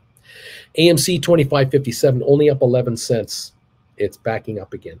quiet. AMC 25.57, only up 11 cents. It's backing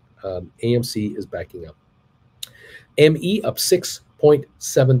up again. AMC is backing up. ME up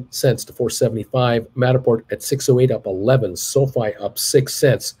 6.7 cents to 475. Matterport at 608 up 11. SoFi up 6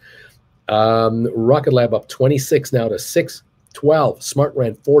 cents. Rocket Lab up 26 now to 612. Smart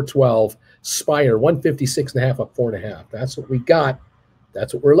Rent 412. Spire 156.5 up 4.5. That's what we got.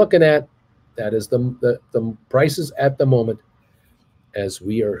 That's what we're looking at. That is the prices at the moment as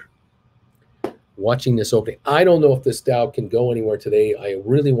we are watching this opening. I don't know if this Dow can go anywhere today. I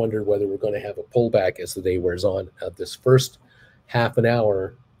really wonder whether we're going to have a pullback as the day wears on. This first half an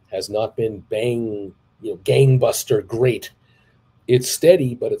hour has not been gangbuster great. It's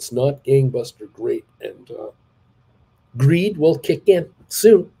steady, but it's not gangbuster great. And greed will kick in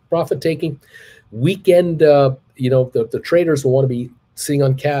soon. Profit taking weekend. The traders will want to be sitting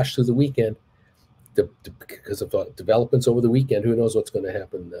on cash through the weekend because of developments over the weekend. Who knows what's going to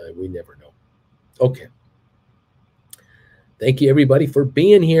happen? We never know. Okay. Thank you, everybody, for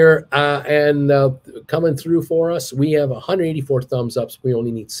being here and coming through for us. We have 184 thumbs ups. We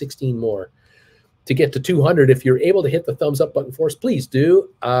only need 16 more to get to 200. If you're able to hit the thumbs up button for us, please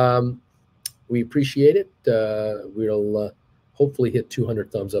do. We appreciate it. We'll hopefully hit 200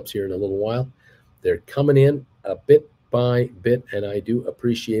 thumbs ups here in a little while. They're coming in a bit by bit, and I do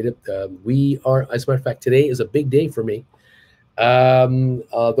appreciate it. We are, as a matter of fact, today is a big day for me.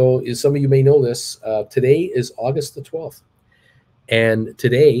 Although some of you may know this, today is August the 12th. And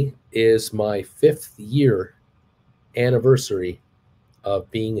today is my 5th year anniversary of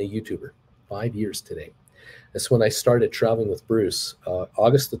being a YouTuber. 5 years today. That's when I started traveling with Bruce,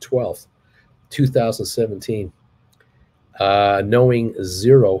 August the 12th, 2017. Knowing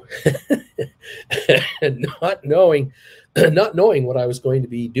zero, not knowing what I was going to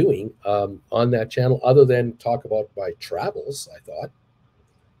be doing on that channel, other than talk about my travels, I thought.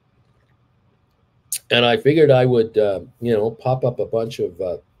 And I figured I would, pop up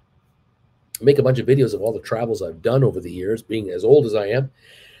make a bunch of videos of all the travels I've done over the years, being as old as I am.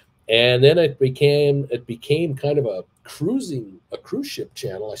 And then it became kind of a cruise ship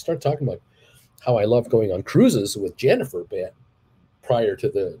channel. I started talking about how I love going on cruises with Jennifer prior to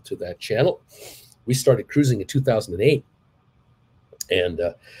that channel. We started cruising in 2008. And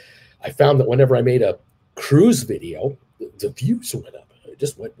I found that whenever I made a cruise video, the views went up. It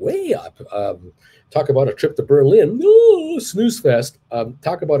just went way up. Talk about a trip to Berlin. Oh, snooze fest.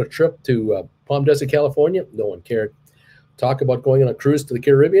 Talk about a trip to Palm Desert, California. No one cared. Talk about going on a cruise to the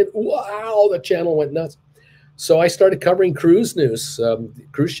Caribbean. Wow, the channel went nuts. So I started covering cruise news,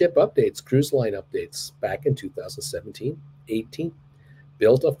 cruise ship updates, cruise line updates back in 2017, 18.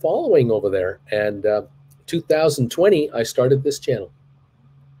 Built a following over there. And 2020, I started this channel.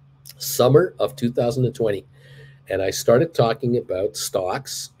 Summer of 2020. And I started talking about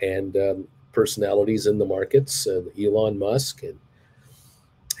stocks and personalities in the markets, Elon Musk.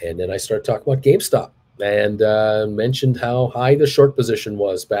 And then I started talking about GameStop. and mentioned how high the short position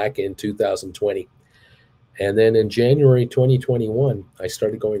was back in 2020. And then in January 2021, I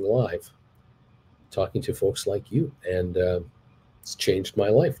started going live, talking to folks like you, and it's changed my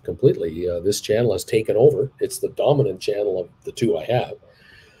life completely. This channel has taken over. It's the dominant channel of the two I have.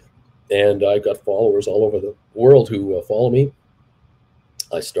 And I got followers all over the world who follow me.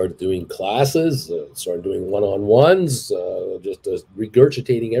 I started doing classes, started doing one-on-ones, just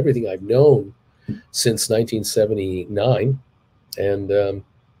regurgitating everything I've known since 1979. And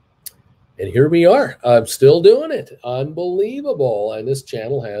here we are. I'm still doing it. Unbelievable. And this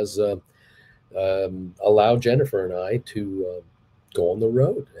channel has allowed Jennifer and I to go on the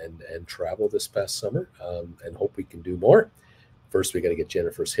road and travel this past summer, and hope we can do more. First, we got to get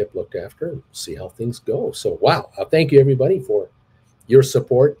Jennifer's hip looked after and see how things go. So, wow. Thank you, everybody, for your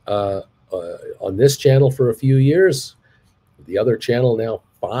support on this channel for a few years. The other channel now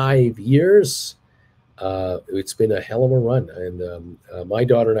 5 years. It's been a hell of a run. And my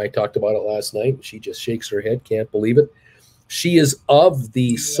daughter and I talked about it last night. She just shakes her head, can't believe it. She is of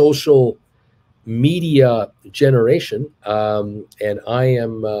the social media generation. And I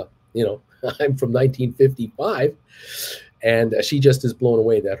am, I'm from 1955. And she just is blown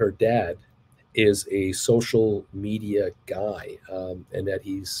away that her dad is a social media guy, and that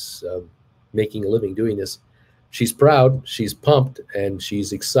he's making a living doing this. She's proud, she's pumped, and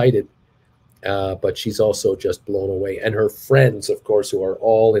she's excited, but she's also just blown away. And her friends, of course, who are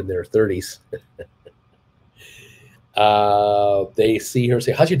all in their 30s, they see her and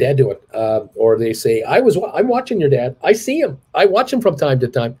say, "How's your dad doing?" Or they say, I'm watching your dad. I see him. I watch him from time to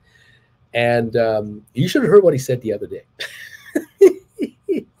time. And you should have heard what he said the other day.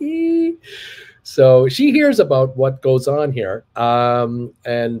 So she hears about what goes on here, and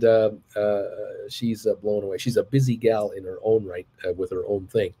she's blown away. She's a busy gal in her own right, with her own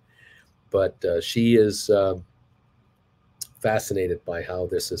thing, but she is fascinated by how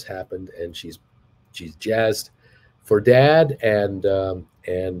this has happened, and she's jazzed for Dad, and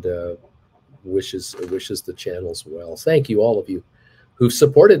wishes the channels well. Thank you, all of you who've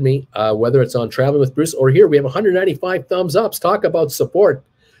supported me, whether it's on Traveling with Bruce or here. We have 195 thumbs ups. Talk about support.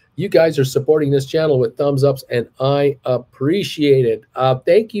 You guys are supporting this channel with thumbs ups, and I appreciate it.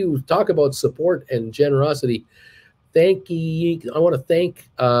 Thank you. Talk about support and generosity. Thank you. I want to thank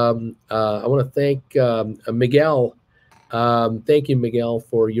Miguel. Thank you, Miguel,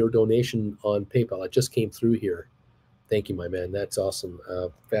 for your donation on PayPal. It just came through here. Thank you, my man. That's awesome.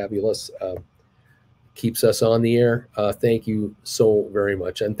 Fabulous. Keeps us on the air. Thank you so very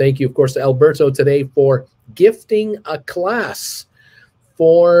much. And thank you, of course, to Alberto today for gifting a class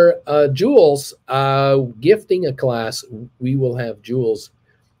for Jules. Gifting a class. We will have Jules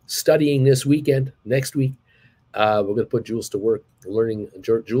studying this weekend, next week. We're going to put Jules to work learning.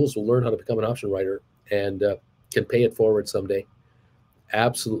 Jules will learn how to become an option writer and can pay it forward someday.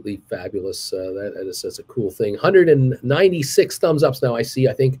 Absolutely fabulous. That's a cool thing. 196 thumbs ups now, I see.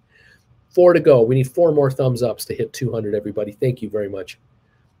 I think 4 to go. We need 4 more thumbs ups to hit 200, everybody. Thank you very much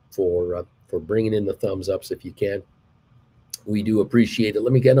for bringing in the thumbs ups if you can. We do appreciate it.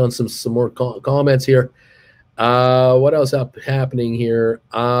 Let me get on some more comments here. What else happening here?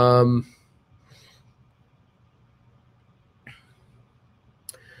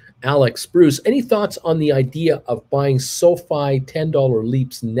 Alex, Bruce, any thoughts on the idea of buying SoFi $10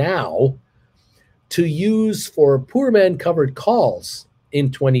 leaps now to use for poor man covered calls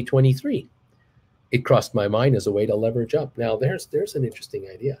in 2023? It crossed my mind as a way to leverage up. Now, there's an interesting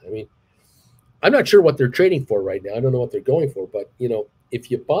idea. I mean, I'm not sure what they're trading for right now. I don't know what they're going for, but you know,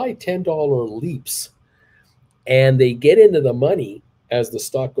 if you buy $10 leaps and they get into the money as the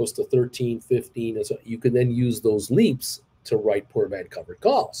stock goes to 13, 15, so you can then use those leaps to write poor man covered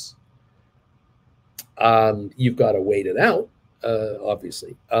calls. You've got to wait it out,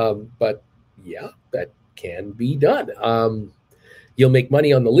 obviously. But yeah, that can be done. You'll make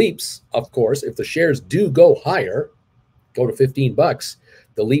money on the leaps, of course. If the shares do go higher, go to 15 bucks,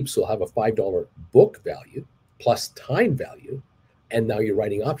 the leaps will have a $5 book value plus time value. And now you're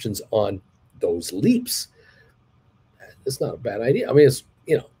writing options on those leaps. It's not a bad idea. I mean, it's,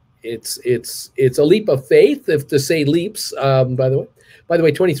 you know, it's a leap of faith if to say leaps. By the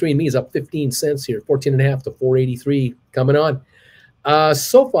way, 23andMe is up 15 cents here, 14.5 to 483 coming on.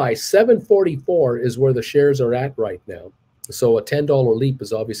 SoFi 744 is where the shares are at right now. So a $10 leap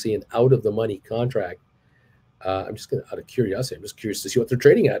is obviously an out of the money contract. I'm just going to, out of curiosity, I'm just curious to see what they're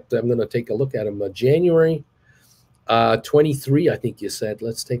trading at. I'm going to take a look at them. January 23, I think you said.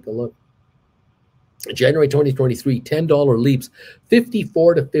 Let's take a look. January 2023, $10 leaps,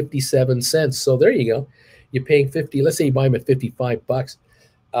 54 to 57 cents. So there you go. You're paying 50. Let's say you buy them at 55 bucks.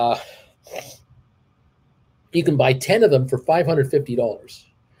 You can buy 10 of them for $550.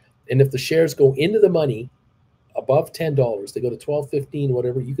 And if the shares go into the money above $10, they go to 12, 15,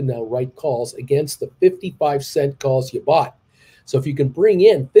 whatever, you can now write calls against the 55-cent calls you bought. So if you can bring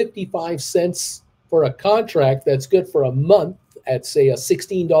in 55 cents for a contract that's good for a month at, say, a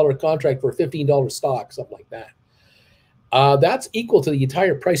 $16 contract for a $15 stock, something like that, that's equal to the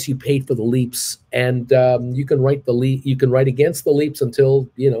entire price you paid for the leaps. And you can write against the leaps until,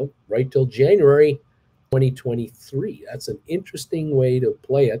 right till January 2023. That's an interesting way to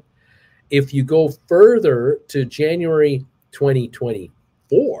play it. If you go further to January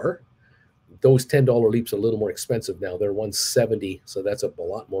 2024, those $10 leaps are a little more expensive now. They're $170, so that's a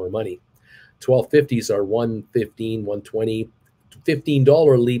lot more money. 1250s are $115, $120.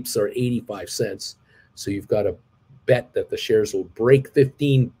 $15 leaps are 85 cents. So you've got to bet that the shares will break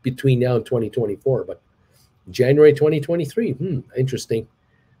 15 between now and 2024. But January 2023, interesting.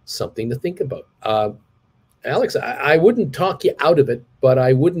 Something to think about. Alex, I wouldn't talk you out of it, but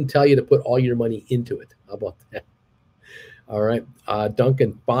I wouldn't tell you to put all your money into it. How about that? All right.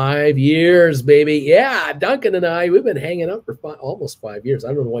 Duncan, 5 years, baby. Yeah, Duncan and I, we've been hanging out for almost 5 years.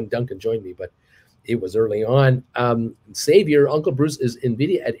 I don't know when Duncan joined me, but it was early on. Savior, Uncle Bruce, is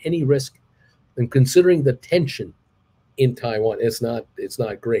NVIDIA at any risk? And considering the tension in Taiwan, it's not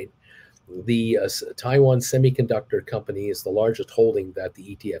great. The Taiwan Semiconductor Company is the largest holding that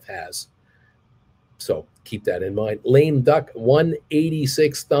the ETF has. So keep that in mind. Lame Duck,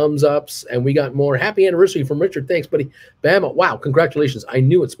 186 thumbs ups. And we got more. Happy anniversary from Richard. Thanks, buddy. Bama, wow, congratulations. I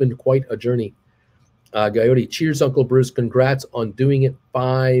knew it's been quite a journey. Coyote, cheers, Uncle Bruce. Congrats on doing it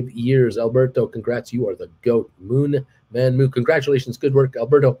 5 years. Alberto, congrats. You are the GOAT. Moon, Man Moo, congratulations. Good work,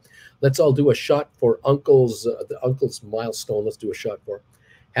 Alberto. Let's all do a shot for Uncle's milestone. Let's do a shot for.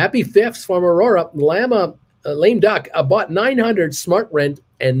 Happy fifths from Aurora. Lame Duck, I bought 900 Smart Rent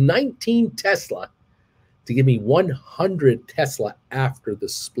and 19 Tesla to give me 100 Tesla after the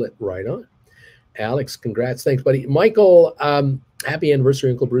split. Right on. Alex, congrats. Thanks, buddy. Michael, happy anniversary,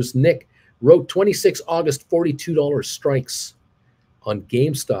 Uncle Bruce. Nick wrote 26 August, $42 strikes on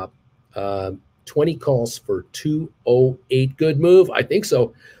GameStop. 20 calls for 208. Good move. I think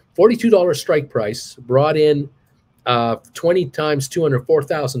so. $42 strike price brought in 20 times 200,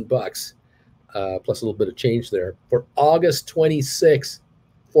 $4,000 bucks, plus a little bit of change there for August 26,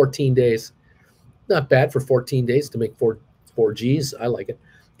 14 days. Not bad for 14 days to make four G's. I like it.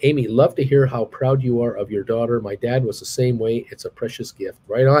 Amy, love to hear how proud you are of your daughter. My dad was the same way. It's a precious gift.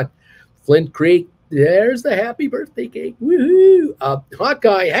 Right on. Flint Creek, there's the happy birthday cake. Woohoo!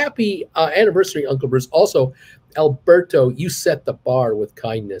 Hawkeye, happy anniversary, Uncle Bruce. Also, Alberto, you set the bar with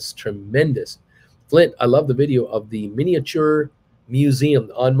kindness. Tremendous. Flint, I love the video of the miniature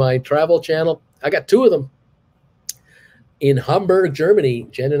museum on my travel channel. I got 2 of them. In Hamburg, Germany,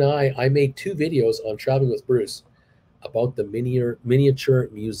 Jen and I made 2 videos on Traveling with Bruce about the miniature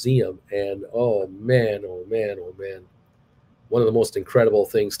museum. And oh man. One of the most incredible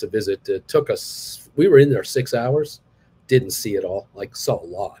things to visit. It took us, we were in there 6 hours, didn't see it all, like saw a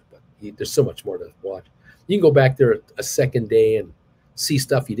lot, but there's so much more to watch. You can go back there a second day and see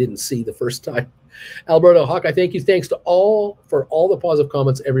stuff you didn't see the first time. Alberto, Hawkeye, thank you. Thanks to all for all the positive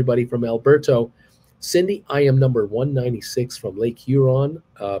comments, everybody from Alberto. Cindy, I am number 196 from Lake Huron.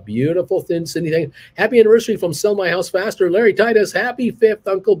 Beautiful thin Cindy. Thank you. Happy anniversary from Sell My House Faster. Larry Titus, happy 5th,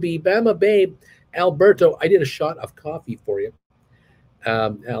 Uncle B. Bama Babe. Alberto, I did a shot of coffee for you.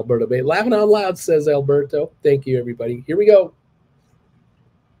 Alberto Bay. Laughing out loud, says Alberto. Thank you, everybody. Here we go.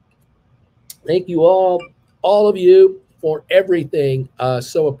 Thank you all of you, for everything.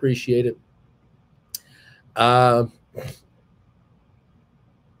 So appreciated. I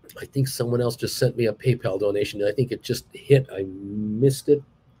think someone else just sent me a PayPal donation. I think it just hit. I missed it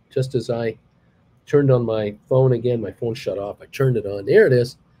just as I turned on my phone again. My phone shut off. I turned it on. There it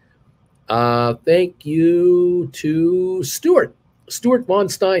is. Thank you to Stuart Von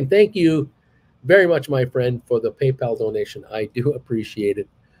Stein. Thank you very much, my friend, for the PayPal donation. I do appreciate it.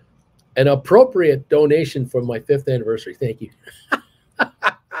 An appropriate donation for my 5th anniversary. Thank you.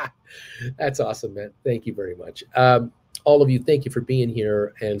 That's awesome, man. Thank you very much. All of you, thank you for being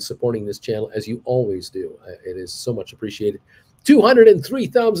here and supporting this channel as you always do. It is so much appreciated. 203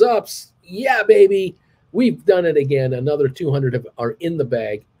 thumbs ups. Yeah, baby. We've done it again. Another 200 are in the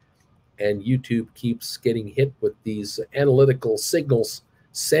bag. And YouTube keeps getting hit with these analytical signals.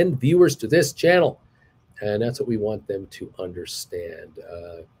 Send viewers to this channel. And that's what we want them to understand.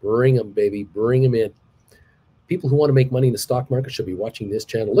 Bring them, baby. Bring them in. People who want to make money in the stock market should be watching this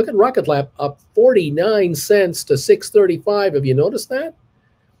channel. Look at Rocket Lab, up 49 cents to 635. Have you noticed that?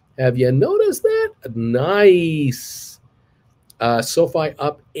 Have you noticed that? Nice. SoFi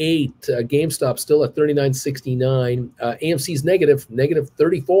up 8. GameStop still at 39.69. AMC's negative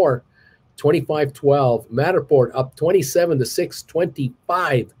 34, 25.12. Matterport up 27 to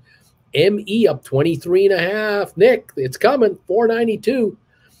 625. ME up 23.5. Nick, it's coming, 492.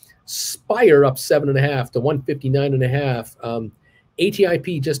 Spire up 7.5 to 159.5.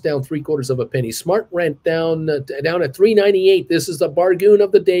 ATIP just down 3/4 of a penny. Smart Rent down at 398. This is the bargain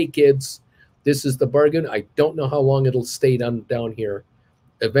of the day, kids. This is the bargain. I don't know how long it'll stay down here.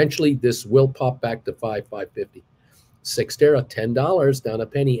 Eventually, this will pop back to 550. Cyxtera $10 down a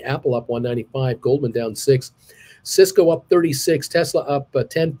penny. Apple up 195. Goldman down 6. Cisco up 36. Tesla up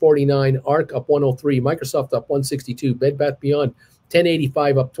 1049. ARC up 103. Microsoft up 162. Bed Bath Beyond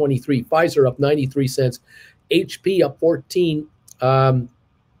 1085 up 23. Pfizer up 93 cents. HP up 14.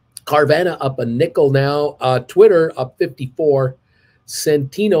 Carvana up a nickel now. Twitter up 54.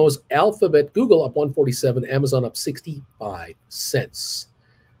 Centino's, Alphabet, Google up 147. Amazon up 65 cents.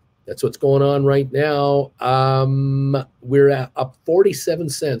 That's what's going on right now. We're at up 47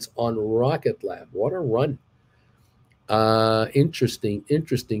 cents on Rocket Lab. What a run. Interesting.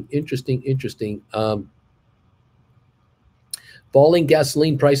 Falling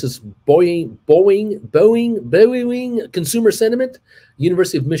gasoline prices, Boeing, consumer sentiment.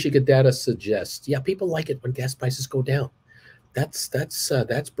 University of Michigan data suggests, yeah, people like it when gas prices go down. That's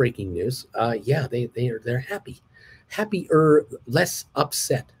breaking news. Yeah, they're happy, happier, less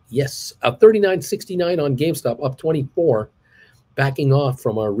upset. Yes, 39.69 on GameStop, up 24, backing off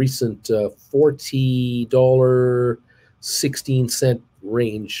from our recent $40.16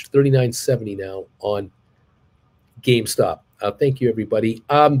 range. 39.70 now on GameStop. Thank you, everybody.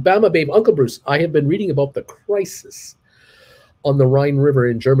 Bama Babe, Uncle Bruce, I have been reading about the crisis on the Rhine River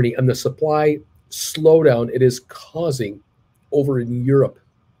in Germany and the supply slowdown it is causing over in Europe.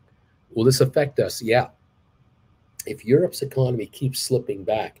 Will this affect us? Yeah. If Europe's economy keeps slipping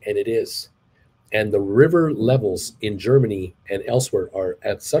back, and it is, and the river levels in Germany and elsewhere are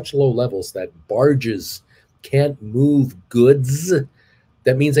at such low levels that barges can't move goods,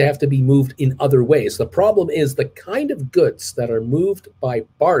 that means they have to be moved in other ways. The problem is the kind of goods that are moved by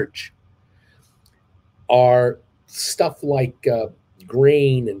barge are stuff like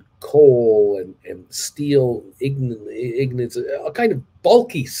grain and coal and steel, ignites, all kind of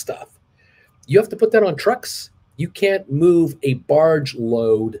bulky stuff. You have to put that on trucks. You can't move a barge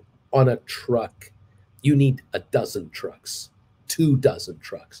load on a truck. You need a dozen trucks, 24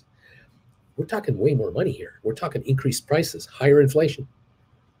 trucks. We're talking way more money here. We're talking increased prices, higher inflation.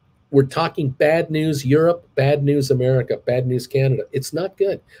 We're talking bad news Europe, bad news America, bad news Canada. It's not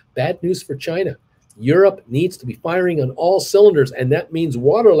good. Bad news for China. Europe needs to be firing on all cylinders, and that means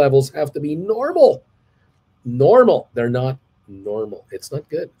water levels have to be normal. Normal. They're not normal. It's not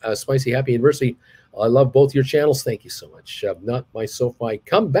good. Spicy Happy Anniversary. I love both your channels. Thank you so much. Not my SoFi.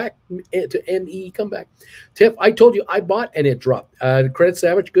 Come back to ME. Come back. Tiff, I told you I bought and it dropped. Credit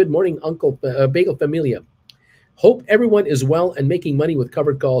Savage. Good morning, Uncle Bagel Familia. Hope everyone is well and making money with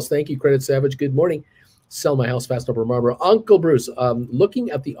covered calls. Thank you, Credit Savage. Good morning. Sell my house fast over Marlboro. Uncle Bruce,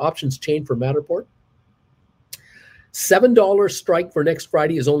 looking at the options chain for Matterport. $7 strike for next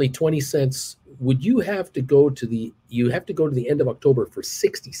Friday is only 20 cents. Would you have to go to the end of October for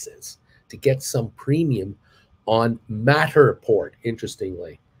 60 cents to get some premium on Matterport?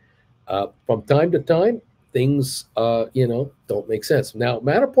 Interestingly, from time to time, things don't make sense. Now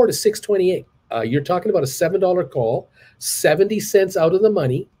Matterport is 628. You're talking about a $7 call, 70 cents out of the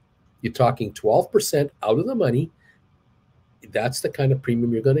money. You're talking 12% out of the money. That's the kind of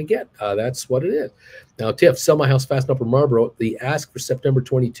premium you're going to get. That's what it is. Now, Tiff, sell my house fast enough for Marlboro. The ask for September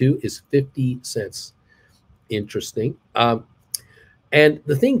 22 is 50 cents. Interesting. And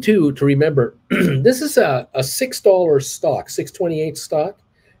the thing, too, to remember, this is a $6 stock, 628 stock,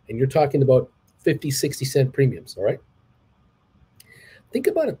 and you're talking about 50, 60 cent premiums, all right? Think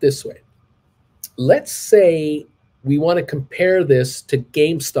about it this way. Let's say we want to compare this to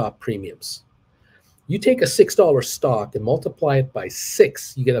GameStop premiums. You take a $6 stock and multiply it by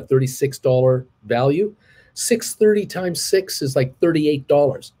 6, you get a $36 value. 630 times 6 is like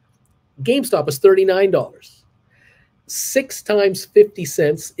 $38. GameStop is $39. 6 times 50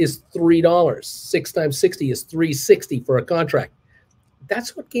 cents is $3. 6 times 60 is $3.60 for a contract.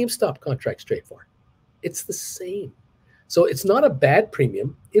 That's what GameStop contracts trade for. It's the same. So it's not a bad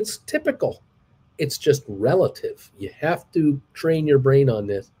premium. It's typical. It's just relative. You have to train your brain on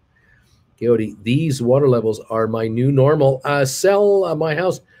this. Coyote, these water levels are my new normal. Sell my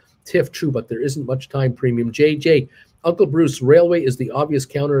house. Tiff, true, but there isn't much time premium. JJ, Uncle Bruce, railway is the obvious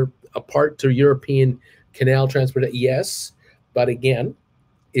counterpart to European canal transport. Yes, but again,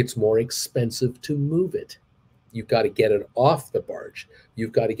 it's more expensive to move it. You've got to get it off the barge.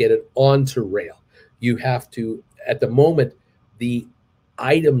 You've got to get it onto rail. You have to, at the moment, the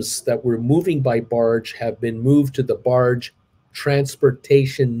items that were moving by barge have been moved to the barge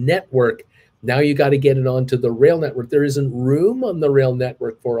transportation network. Now you got to get it onto the rail network. There isn't room on the rail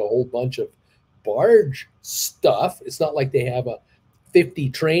network for a whole bunch of barge stuff. It's not like they have 50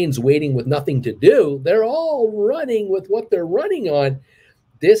 trains waiting with nothing to do. They're all running with what they're running on.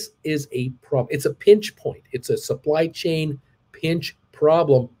 This is a problem. It's a pinch point. It's a supply chain pinch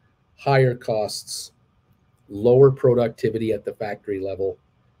problem. Higher costs, lower productivity at the factory level.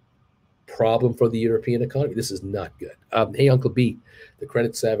 Problem for the European economy. This is not good. Hey, Uncle B, the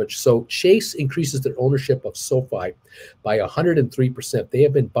credit savage. So Chase increases their ownership of SoFi by 103%. They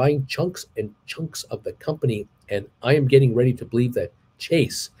have been buying chunks and chunks of the company, and I am getting ready to believe that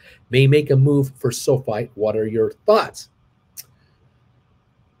Chase may make a move for SoFi. What are your thoughts?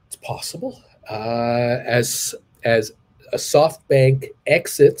 It's possible. As a SoftBank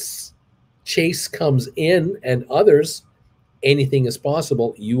exits, Chase comes in, and others, anything is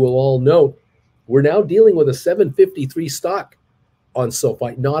possible. You will all know we're now dealing with a 753 stock on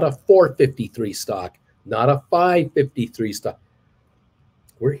SoFi, not a 453 stock, not a 553 stock.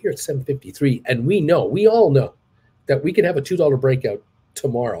 We're here at 753, and we all know that we can have a $2 breakout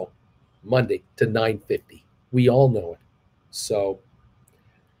tomorrow, Monday, to 950. We all know it. So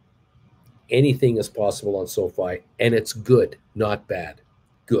anything is possible on SoFi, and it's good, not bad.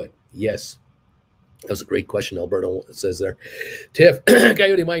 Good. Yes. That was a great question, Alberto says there. Tiff,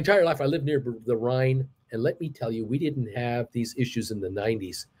 Coyote, my entire life I lived near the Rhine, and let me tell you, we didn't have these issues in the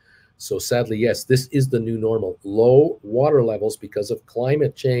 90s. So sadly, yes, this is the new normal. Low water levels because of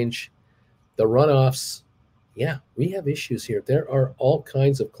climate change, the runoffs. Yeah, we have issues here. There are all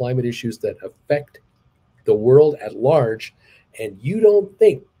kinds of climate issues that affect the world at large, and you don't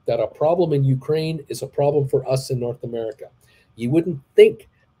think that a problem in Ukraine is a problem for us in North America. You wouldn't think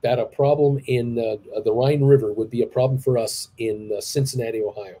that a problem in the Rhine River would be a problem for us in Cincinnati,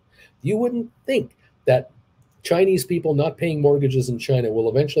 Ohio. You wouldn't think that Chinese people not paying mortgages in China will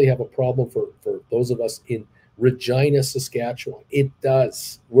eventually have a problem for those of us in Regina, Saskatchewan. It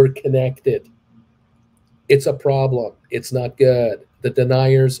does. We're connected. It's a problem. It's not good. The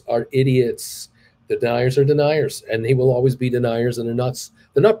deniers are idiots. The deniers are deniers, and they will always be deniers, and they're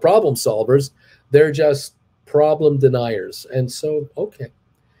not problem solvers. They're just problem deniers. And so, okay,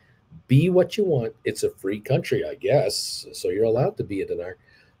 be what you want. It's a free country, I guess, so you're allowed to be a denier.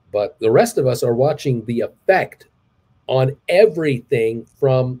 But the rest of us are watching the effect on everything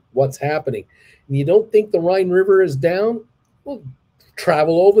from what's happening. And you don't think the Rhine River is down? Well,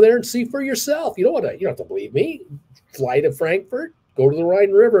 travel over there and see for yourself. You don't have to believe me. Fly to Frankfurt, go to the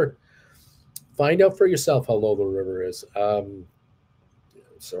Rhine River. Find out for yourself how low the river is.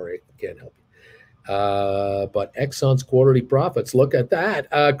 Sorry, I can't help you. But Exxon's quarterly profits, look at that.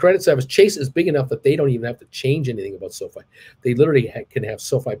 Credit service, Chase is big enough that they don't even have to change anything about SoFi. They literally can have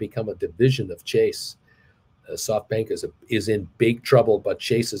SoFi become a division of Chase. SoftBank is in big trouble, but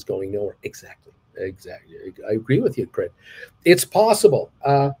Chase is going nowhere. Exactly. I agree with you, Craig. It's possible.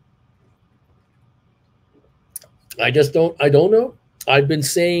 I don't know. I've been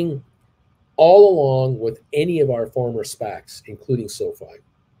saying all along with any of our former SPACs, including SoFi,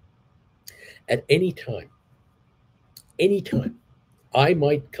 at any time, I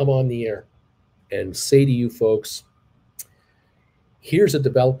might come on the air and say to you folks, here's a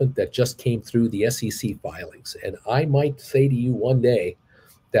development that just came through the SEC filings. And I might say to you one day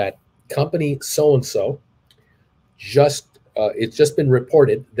that company so-and-so it's just been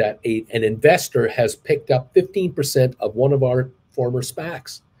reported that an investor has picked up 15% of one of our former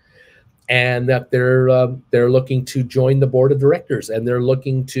SPACs, and that they're looking to join the board of directors, and they're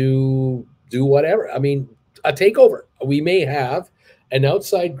looking to do whatever. I mean, a takeover. We may have an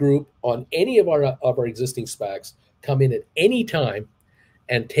outside group on any of our existing SPACs come in at any time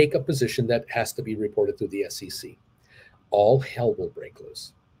and take a position that has to be reported through the SEC. All hell will break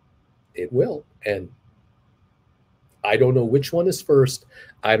loose. It will. And I don't know which one is first.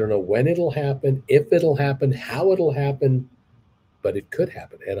 I don't know when it'll happen, if it'll happen, how it'll happen, but it could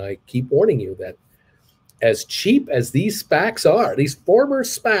happen. And I keep warning you that as cheap as these SPACs are, these former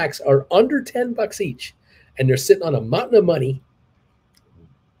SPACs are under $10 each, and they're sitting on a mountain of money.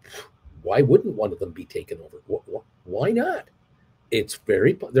 Why wouldn't one of them be taken over? Why not?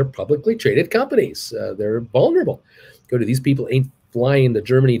 They're publicly traded companies. They're vulnerable. These people ain't flying to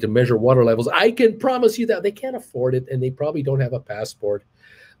Germany to measure water levels. I can promise you that they can't afford it, and they probably don't have a passport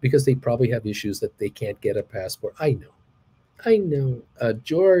because they probably have issues that they can't get a passport. I know.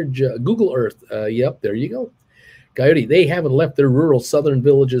 George, Google Earth. Yep, there you go. Coyote, they haven't left their rural southern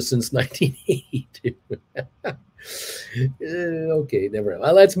villages since 1982. Okay, never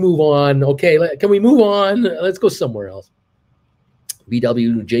mind. Let's move on. Okay, can we move on? Let's go somewhere else.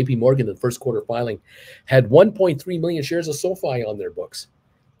 VW, JP Morgan in the first quarter filing had 1.3 million shares of SoFi on their books.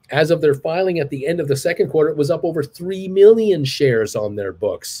 As of their filing at the end of the second quarter, it was up over 3 million shares on their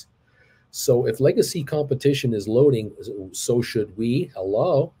books. So if legacy competition is loading, so should we.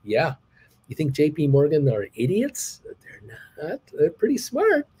 Hello? Yeah. You think JP Morgan are idiots? They're not. They're pretty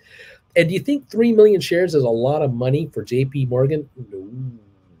smart. And do you think 3 million shares is a lot of money for JP Morgan?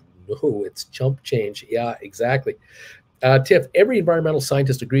 No, it's chump change. Yeah, exactly. Tiff, every environmental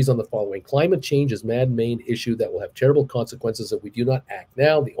scientist agrees on the following. Climate change is a man-made issue that will have terrible consequences if we do not act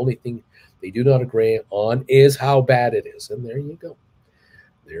now. The only thing they do not agree on is how bad it is. And there you go.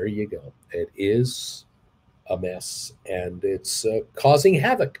 There you go. It is a mess, and it's causing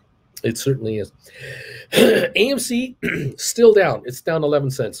havoc. It certainly is. AMC still down. It's down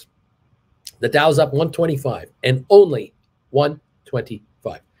 11 cents. The Dow's up 125 and only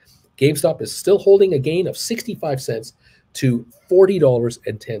 125. GameStop is still holding a gain of 65 cents to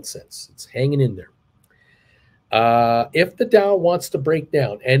 $40.10. It's hanging in there. If the Dow wants to break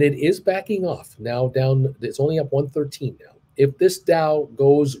down, and it is backing off now down, it's only up 113 now. If this Dow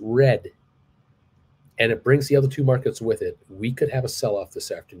goes red and it brings the other two markets with it, we could have a sell-off this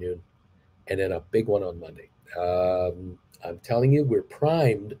afternoon and then a big one on Monday. I'm telling you, we're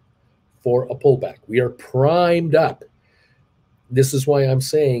primed for a pullback. We are primed up. This is why I'm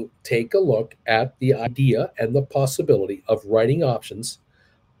saying take a look at the idea and the possibility of writing options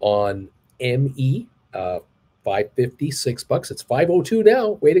on ME, 550, $6. It's 502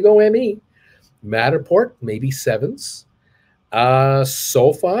 now. Way to go, ME. Matterport, maybe sevens.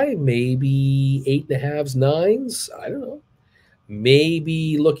 SoFi, maybe 8.5s, 9s. I don't know.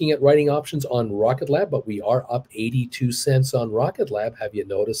 Maybe looking at writing options on Rocket Lab, but we are up 82 cents on Rocket Lab. Have you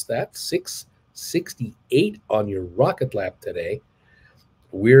noticed that? 668 on your Rocket Lab today.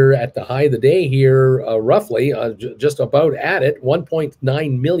 We're at the high of the day here, roughly, just about at it.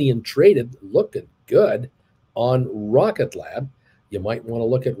 1.9 million traded, looking good on Rocket Lab. You might want to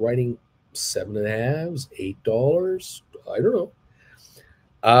look at writing 7.5s, $8. I don't know.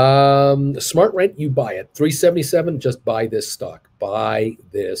 Smart Rent, you buy it. 377, just buy this stock. Buy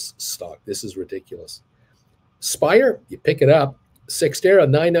this stock. This is ridiculous. Spire, you pick it up. Cyxtera,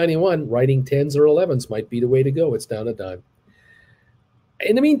 991, writing 10s or 11s might be the way to go. It's down a dime.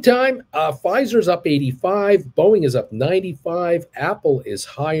 In the meantime, Pfizer's up 85, Boeing is up 95, Apple is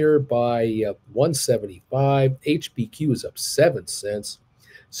higher by 175, HPQ is up 7 cents,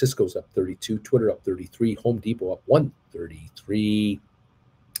 Cisco's up 32, Twitter up 33, Home Depot up 133,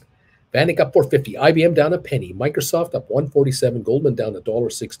 Vanik up 450, IBM down a penny, Microsoft up 147, Goldman down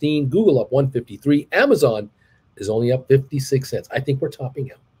 $1.16, Google up 153, Amazon is only up 56 cents. I think we're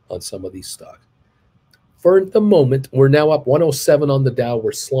topping out on some of these stocks. For the moment, we're now up 107 on the Dow.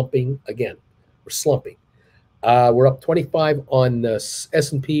 We're slumping again. We're slumping. We're up 25 on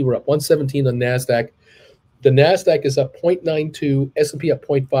S&P. We're up 117 on NASDAQ. The NASDAQ is up 0.92, S&P up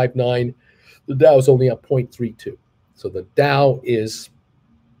 0.59. The Dow is only up 0.32. So the Dow is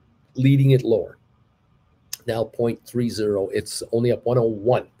leading it lower. Now 0.30. It's only up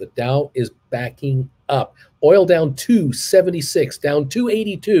 101. The Dow is backing up. Oil down 276, down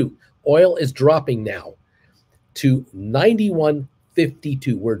 282. Oil is dropping now to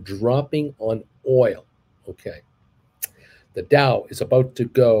 91.52. We're dropping on oil. Okay. The Dow is about to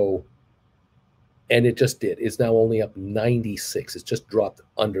go, and it just did. It's now only up 96. It's just dropped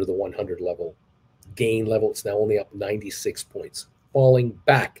under the 100 level, gain level. It's now only up 96 points, falling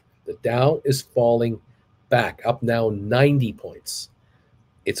back. The Dow is falling back, up now 90 points.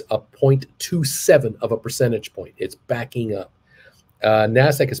 It's up 0.27 of a percentage point. It's backing up.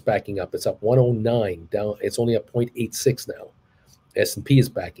 NASDAQ is backing up. It's up 109 down. It's only up 0.86 now. S&P is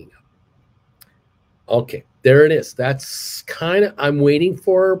backing up. Okay, there it is. That's kind of, I'm waiting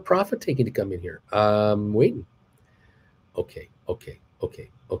for profit taking to come in here. I'm waiting. Okay.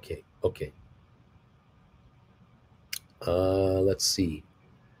 Let's see.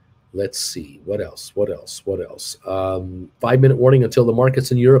 What else? 5-minute warning until the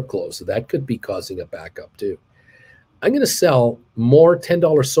markets in Europe close. So that could be causing a backup too. I'm going to sell more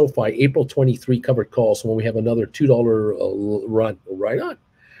 $10 SoFi April 23 covered calls when we have another $2 run. Right on.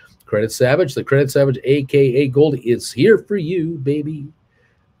 Credit Savage, the Credit Savage, a.k.a. Gold, is here for you, baby.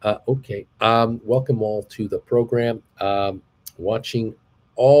 Okay. Welcome all to the program. Watching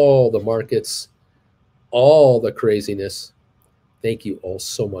all the markets, all the craziness. Thank you all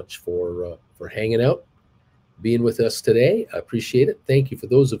so much for hanging out, being with us today. I appreciate it. Thank you for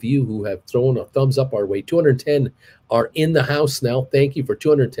those of you who have thrown a thumbs up our way. 210 are in the house now. Thank you for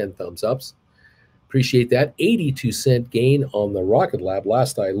 210 thumbs ups. Appreciate that. 82-cent gain on the Rocket Lab.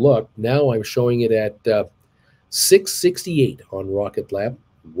 Last I looked, now I'm showing it at 668 on Rocket Lab.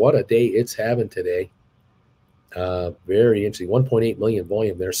 What a day it's having today. Very interesting. 1.8 million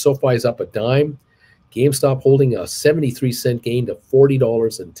volume there. SoFi is up a dime. GameStop holding a 73-cent gain to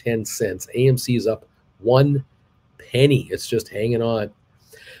 $40.10. AMC is up 1 penny. It's just hanging on.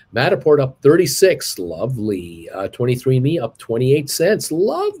 Matterport up 36. Lovely. 23andMe up 28 cents.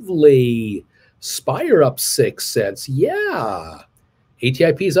 Lovely. Spire up 6 cents. Yeah.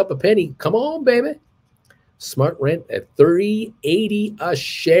 ATIP is up a penny. Come on, baby. Smart Rent at $3.80 a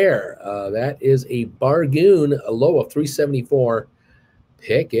share. That is a bargain. A low of $3.74.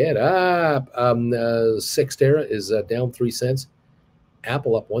 Pick it up. Sextera is down 3 cents.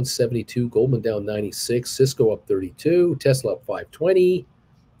 Apple up 172. Goldman down 96. Cisco up 32. Tesla up 520.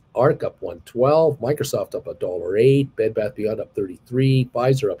 ARC up 112. Microsoft up $1.08. Bed Bath Beyond up 33.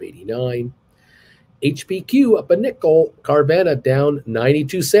 Pfizer up 89. HPQ up a nickel. Carvana down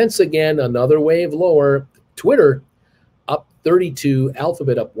 92 cents again. Another wave lower. Twitter up 32.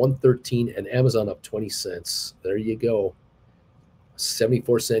 Alphabet up 113. And Amazon up 20 cents. There you go.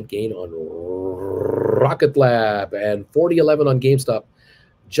 74-cent gain on Rocket Lab and 40.11 on GameStop.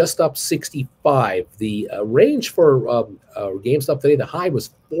 Just up 65. The range for GameStop today, the high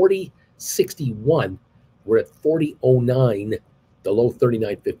was 40.61. We're at 40.09, the low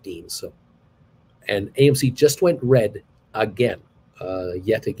 39.15. So, and AMC just went red again,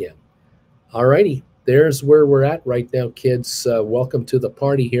 yet again. All righty, there's where we're at right now, kids. Welcome to the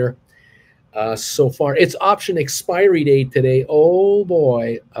party here. So far, it's option expiry day today. Oh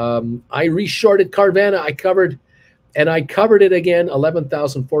boy, I reshorted Carvana. I covered it again.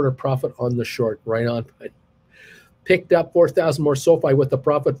 11,400 profit on the short. Right on. Picked up 4,000 more SoFi with the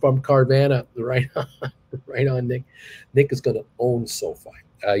profit from Carvana. Right on, right on, Nick. Nick is going to own SoFi.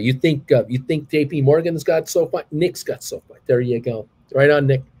 You think JP Morgan's got SoFi? Nick's got SoFi. There you go. Right on,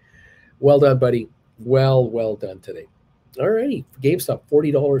 Nick. Well done, buddy. Well done today. All righty. GameStop,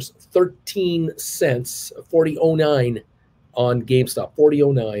 $40.13. 40.09 on GameStop.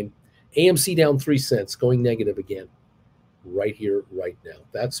 40.09. AMC down 3 cents, going negative again. Right here, right now.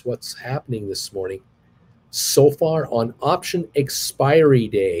 That's what's happening this morning. So far on option expiry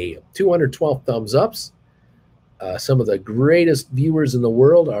day, 212 thumbs ups. Some of the greatest viewers in the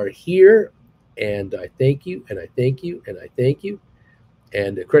world are here, and I thank you, and I thank you, and I thank you.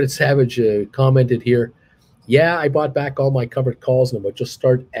 And Credit Savage commented here, yeah, I bought back all my covered calls, and I'm going to just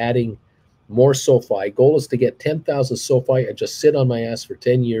start adding more SoFi. Goal is to get 10,000 SoFi and just sit on my ass for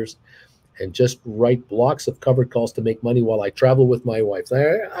 10 years and just write blocks of covered calls to make money while I travel with my wife.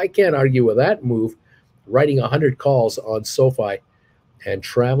 I can't argue with that move. Writing 100 calls on SoFi and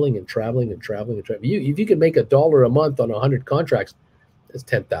traveling and traveling and traveling and traveling. If you can make $1 a month on 100 contracts, that's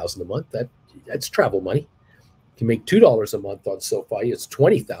 10,000 a month. That's travel money. You can make $2 a month on SoFi. It's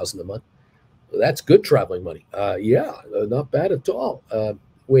 20,000 a month. That's good traveling money. Not bad at all.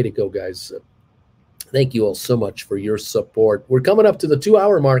 Way to go, guys. Thank you all so much for your support. We're coming up to the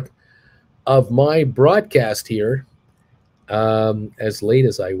 2-hour mark of my broadcast here, as late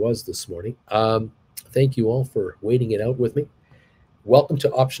as I was this morning. Thank you all for waiting it out with me. Welcome to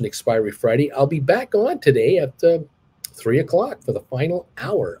Option Expiry Friday. I'll be back on today at 3 o'clock for the final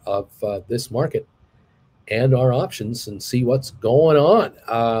hour of this market and our options and see what's going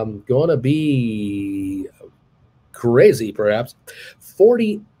on. Going to be crazy, perhaps.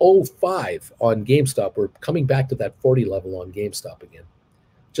 40.05 on GameStop. We're coming back to that 40 level on GameStop again.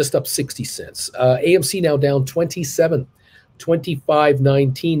 Just up 60 cents. AMC now down 27,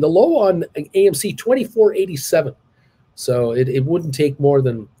 25.19. The low on AMC, 24.87. So it wouldn't take more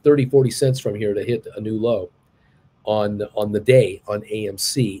than 30, 40 cents from here to hit a new low on the day on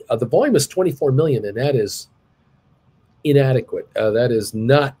AMC. The volume is 24 million, and that is inadequate. That is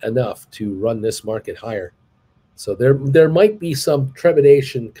not enough to run this market higher. So there might be some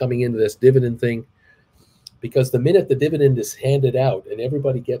trepidation coming into this dividend thing, because the minute the dividend is handed out and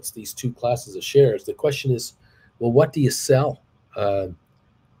everybody gets these two classes of shares, the question is, well, what do you sell? Do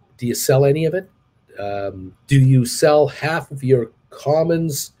you sell any of it? Do you sell half of your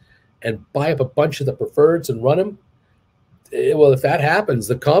commons and buy up a bunch of the preferreds and run them? Well, if that happens,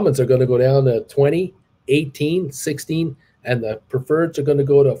 the commons are going to go down to 20, 18, 16, and the preferreds are going to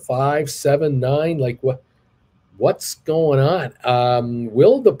go to 5, 7, 9. Like what's going on?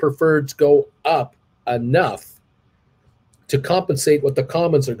 Will the preferreds go up enough to compensate what the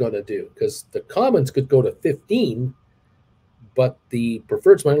commons are going to do? Because the commons could go to 15, but the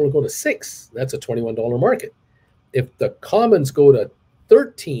preferreds might only go to 6. That's a $21 market. If the commons go to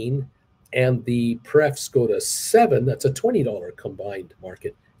 13 and the prefs go to 7, that's a $20 combined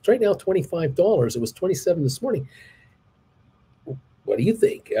market. It's right now $25. It was 27 this morning. What do you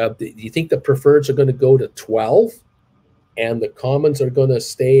think? Do you think the preferreds are going to go to 12 and the commons are going to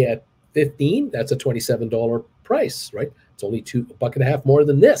stay at 15? That's a $27 price, right? It's only $1.50 more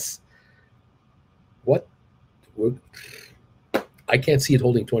than this. What? I can't see it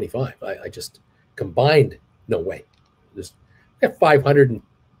holding 25. I just combined, no way. There's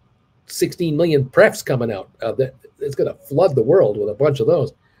 516 million prefs coming out. It's going to flood the world with a bunch of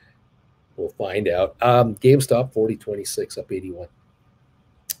those. We'll find out. GameStop 40.26 up 81.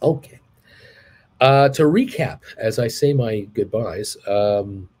 Okay. To recap, as I say my goodbyes,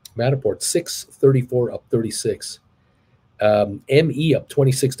 Matterport 634 up 36. ME up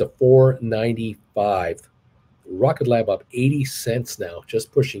 26 to 495. Rocket Lab up 80 cents now,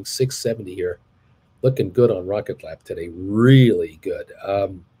 just pushing 670 here. Looking good on Rocket Lab today, really good.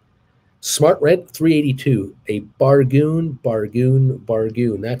 Smart Rent 382, a bargain.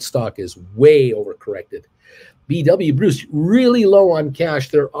 That stock is way overcorrected. BW Bruce, really low on cash.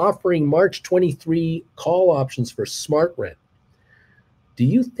 They're offering March 23 call options for Smart Rent. Do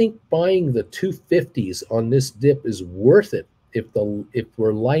you think buying the 250s on this dip is worth it if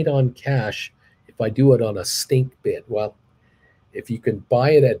we're light on cash, if I do it on a stink bid? Well, if you can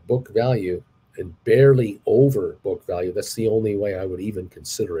buy it at book value and barely over book value, that's the only way I would even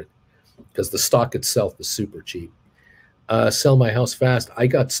consider it, because the stock itself is super cheap. Sell my house fast. I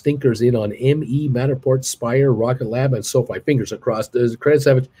got stinkers in on ME, Matterport, Spire, Rocket Lab, and SoFi. Fingers across. There's Credit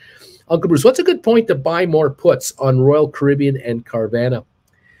Savage. Uncle Bruce, what's a good point to buy more puts on Royal Caribbean and Carvana?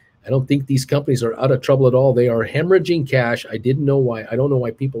 I don't think these companies are out of trouble at all. They are hemorrhaging cash. I don't know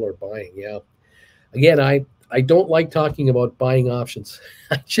why people are buying. Yeah. Again, I don't like talking about buying options.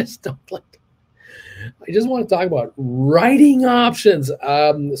 I just don't like. I just want to talk about writing options.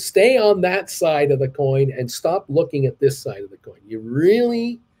 Stay on that side of the coin and stop looking at this side of the coin. It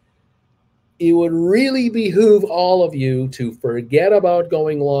would really behoove all of you to forget about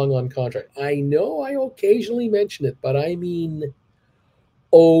going long on contract. I know I occasionally mention it, but I mean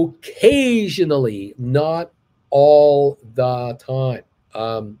occasionally, not all the time.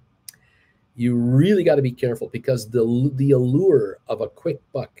 You really got to be careful, because the allure of a quick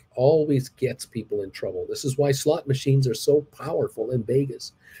buck always gets people in trouble. This is why slot machines are so powerful in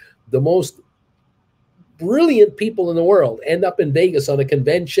Vegas. The most brilliant people in the world end up in Vegas on a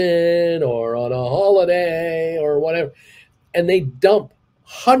convention or on a holiday or whatever, and they dump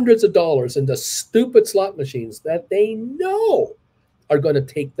hundreds of dollars into stupid slot machines that they know are going to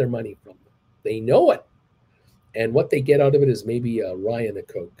take their money from them. They know it. And what they get out of it is maybe a rye and a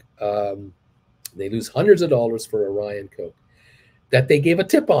Coke. They lose hundreds of dollars for a rye and Coke that they gave a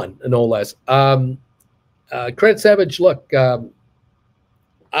tip on, no less. Credit Savage, look, I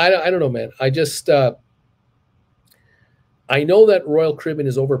don't know, man. I know that Royal Caribbean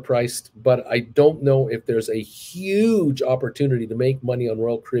is overpriced, but I don't know if there's a huge opportunity to make money on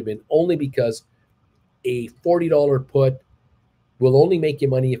Royal Caribbean, only because a $40 put will only make you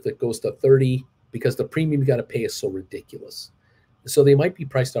money if it goes to 30, because the premium you got to pay is so ridiculous. So they might be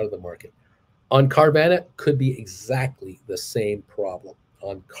priced out of the market. On Carvana, could be exactly the same problem.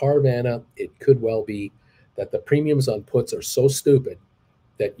 On Carvana, it could well be that the premiums on puts are so stupid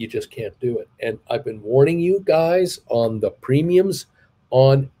that you just can't do it. And I've been warning you guys on the premiums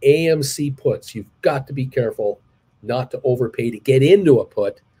on AMC puts. You've got to be careful not to overpay to get into a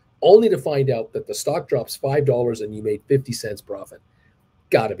put, only to find out that the stock drops $5 and you made 50 cents profit.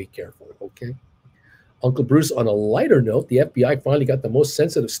 Got to be careful, okay? Uncle Bruce, on a lighter note, the FBI finally got the most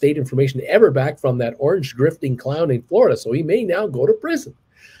sensitive state information ever back from that orange drifting clown in Florida, so he may now go to prison.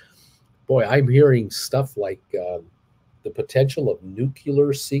 Boy, I'm hearing stuff like the potential of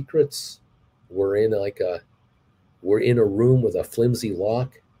nuclear secrets. We're in a room with a flimsy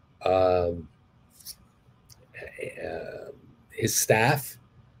lock. His staff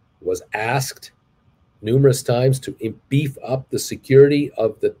was asked numerous times to beef up the security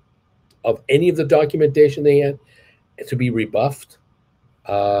of any of the documentation they had, to be rebuffed.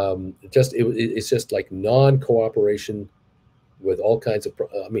 It's just like non-cooperation with all kinds of.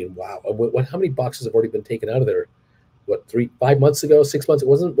 I mean, wow! How many boxes have already been taken out of there? What, 5 months ago, 6 months?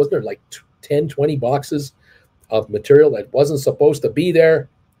 Wasn't there like 10, 20 boxes of material that wasn't supposed to be there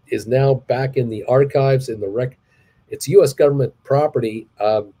is now back in the archives in the rec? It's U.S. government property,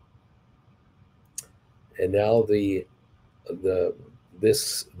 and now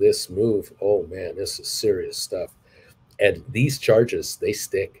this move, oh man, this is serious stuff. And these charges, they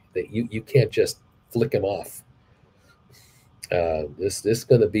stick. That you can't just flick them off. This is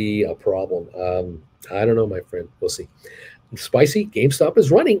going to be a problem. I don't know, my friend. We'll see. Spicy, GameStop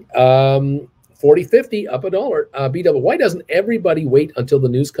is running 40.50 up $1. BW, why doesn't everybody wait until the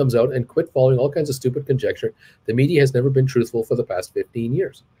news comes out and quit following all kinds of stupid conjecture? The media has never been truthful for the past 15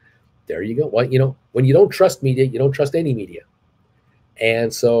 years. There you go. Well, when you don't trust media, you don't trust any media.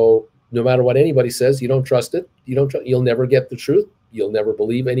 And so no matter what anybody says, you don't trust it. You'll never get the truth. You'll never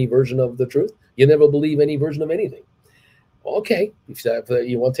believe any version of the truth. You'll never believe any version of anything. Okay, if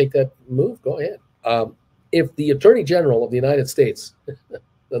you want to take that move, go ahead. If the Attorney General of the United States,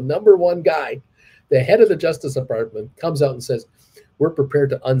 the number one guy, the head of the Justice Department, comes out and says, we're prepared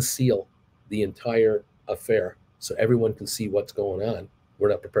to unseal the entire affair so everyone can see what's going on. We're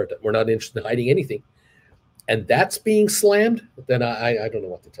not interested in hiding anything. And that's being slammed, then I don't know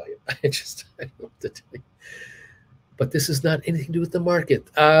what to tell you. I don't know what to tell you. But this is not anything to do with the market.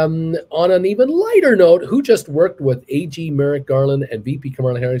 On an even lighter note, who just worked with AG Merrick Garland and VP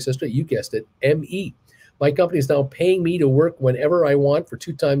Kamala Harris' sister? You guessed it, ME. My company is now paying me to work whenever I want for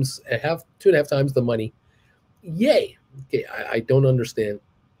 2.5 times the money. Yay. Okay, I don't understand.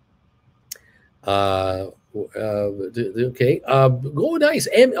 Okay. Go nice.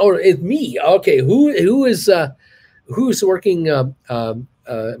 It's me. Okay. Who's working?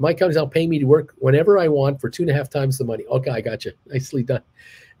 My company's now paying me to work whenever I want for 2.5 times the money. Okay, I got you. Nicely done.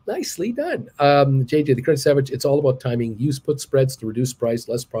 Nicely done. JJ, the Credit Savage, it's all about timing. Use put spreads to reduce price,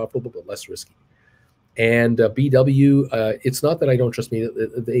 less profitable, but less risky. And BW, it's not that I don't trust media.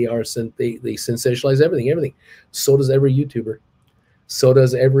 They sensationalize everything. So does every YouTuber. So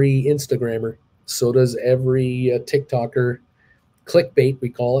does every Instagrammer. So does every TikToker. Clickbait, we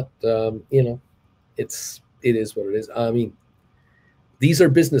call it. It is what it is. I mean, these are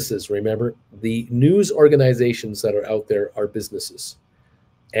businesses, remember? The news organizations that are out there are businesses.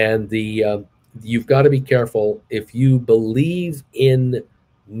 And you've got to be careful. If you believe in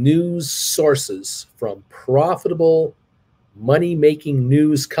news sources from profitable, money-making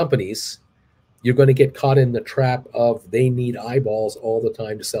news companies, you're going to get caught in the trap of they need eyeballs all the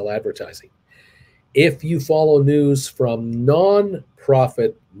time to sell advertising. If you follow news from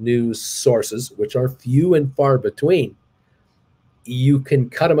non-profit news sources, which are few and far between, you can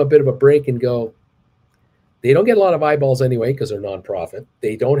cut them a bit of a break and go, they don't get a lot of eyeballs anyway because they're nonprofit.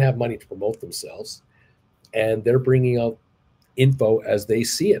 They don't have money to promote themselves, and they're bringing out info as they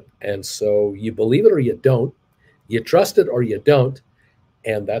see it. And so you believe it or you don't. You trust it or you don't,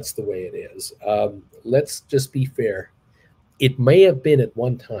 and that's the way it is. Let's just be fair. It may have been at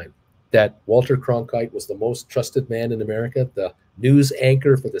one time that Walter Cronkite was the most trusted man in America, the news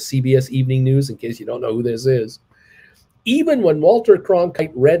anchor for the CBS Evening News, in case you don't know who this is. Even when Walter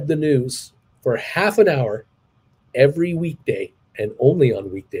Cronkite read the news for half an hour every weekday, and only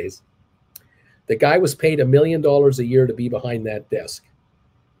on weekdays, the guy was paid $1 million a year to be behind that desk.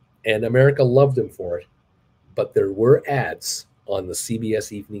 And America loved him for it. But there were ads on the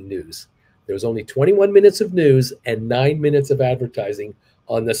CBS Evening News. There was only 21 minutes of news and 9 minutes of advertising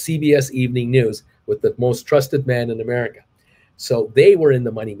on the CBS Evening News with the most trusted man in America. So they were in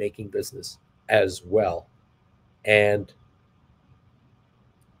the money-making business as well. And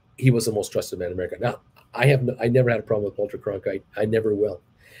he was the most trusted man in America. Now, I never had a problem with Walter Cronkite. I never will.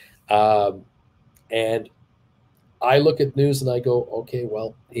 And I look at news and I go, okay,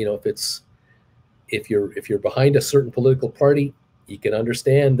 well, if you're behind a certain political party, you can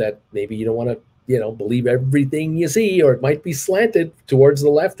understand that maybe you don't want to, believe everything you see, or it might be slanted towards the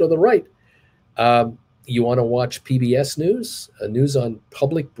left or the right. You want to watch PBS News, news on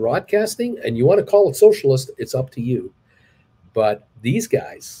public broadcasting, and you want to call it socialist, it's up to you. But these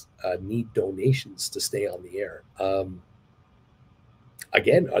guys need donations to stay on the air.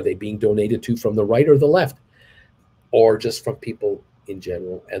 Again, are they being donated to from the right or the left, or just from people in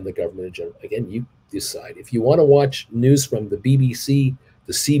general and the government in general? Again, you decide. If you want to watch news from the BBC,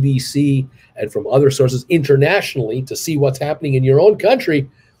 the CBC, and from other sources internationally to see what's happening in your own country,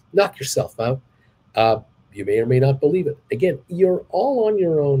 knock yourself out. You may or may not believe it. Again, you're all on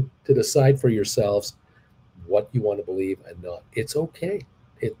your own to decide for yourselves what you want to believe and not. It's okay.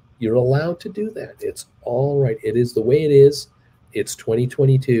 You're allowed to do that. It's all right. It is the way it is. It's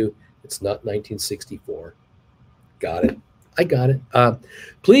 2022. It's not 1964. Got it. I got it.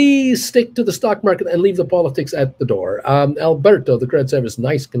 Please stick to the stock market and leave the politics at the door. Alberto, the credit service,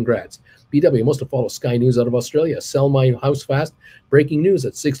 nice. Congrats. BW, must have followed Sky News out of Australia. Sell my house fast. Breaking news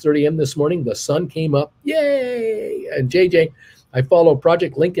at 6:30 a.m. this morning. The sun came up. Yay! And JJ, I follow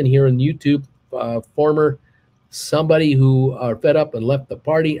Project Lincoln here on YouTube. Former somebody who are fed up and left the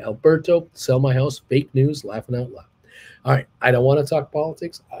party. Alberto, sell my house. Fake news. Laughing out loud. All right. I don't want to talk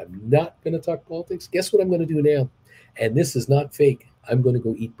politics. I'm not going to talk politics. Guess what I'm going to do now? And this is not fake. I'm going to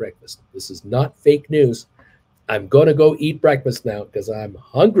go eat breakfast. This is not fake news. I'm going to go eat breakfast now because I'm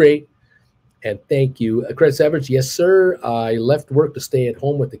hungry. And thank you. Chris Evers, yes, sir. I left work to stay at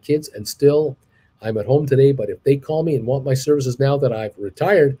home with the kids, and still I'm at home today. But if they call me and want my services now that I've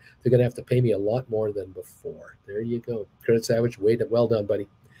retired, they're going to have to pay me a lot more than before. There you go. Chris Savage, well done, buddy.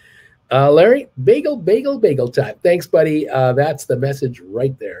 Larry, bagel time. Thanks, buddy. That's the message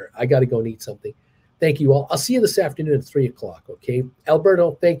right there. I got to go and eat something. Thank you all. I'll see you this afternoon at 3 o'clock, okay?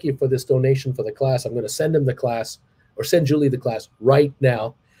 Alberto, thank you for this donation for the class. I'm going to send him the class, or send Julie the class right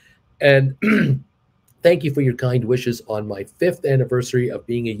now. And thank you for your kind wishes on my 5th anniversary of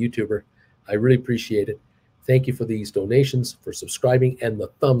being a YouTuber. I really appreciate it. Thank you for these donations, for subscribing, and the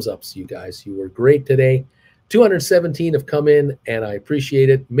thumbs ups, you guys. You were great today. 217 have come in, and I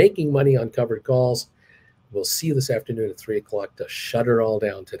appreciate it. Making money on covered calls. We'll see you this afternoon at 3 o'clock to shut it all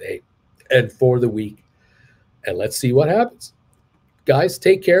down today and for the week. And let's see what happens. Guys,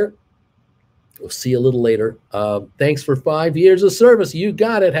 take care. We'll see you a little later. Thanks for 5 years of service. You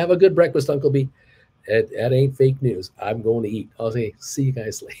got it. Have a good breakfast, Uncle B. That ain't fake news. I'm going to eat. I'll say, see you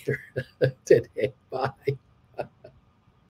guys later today. Bye.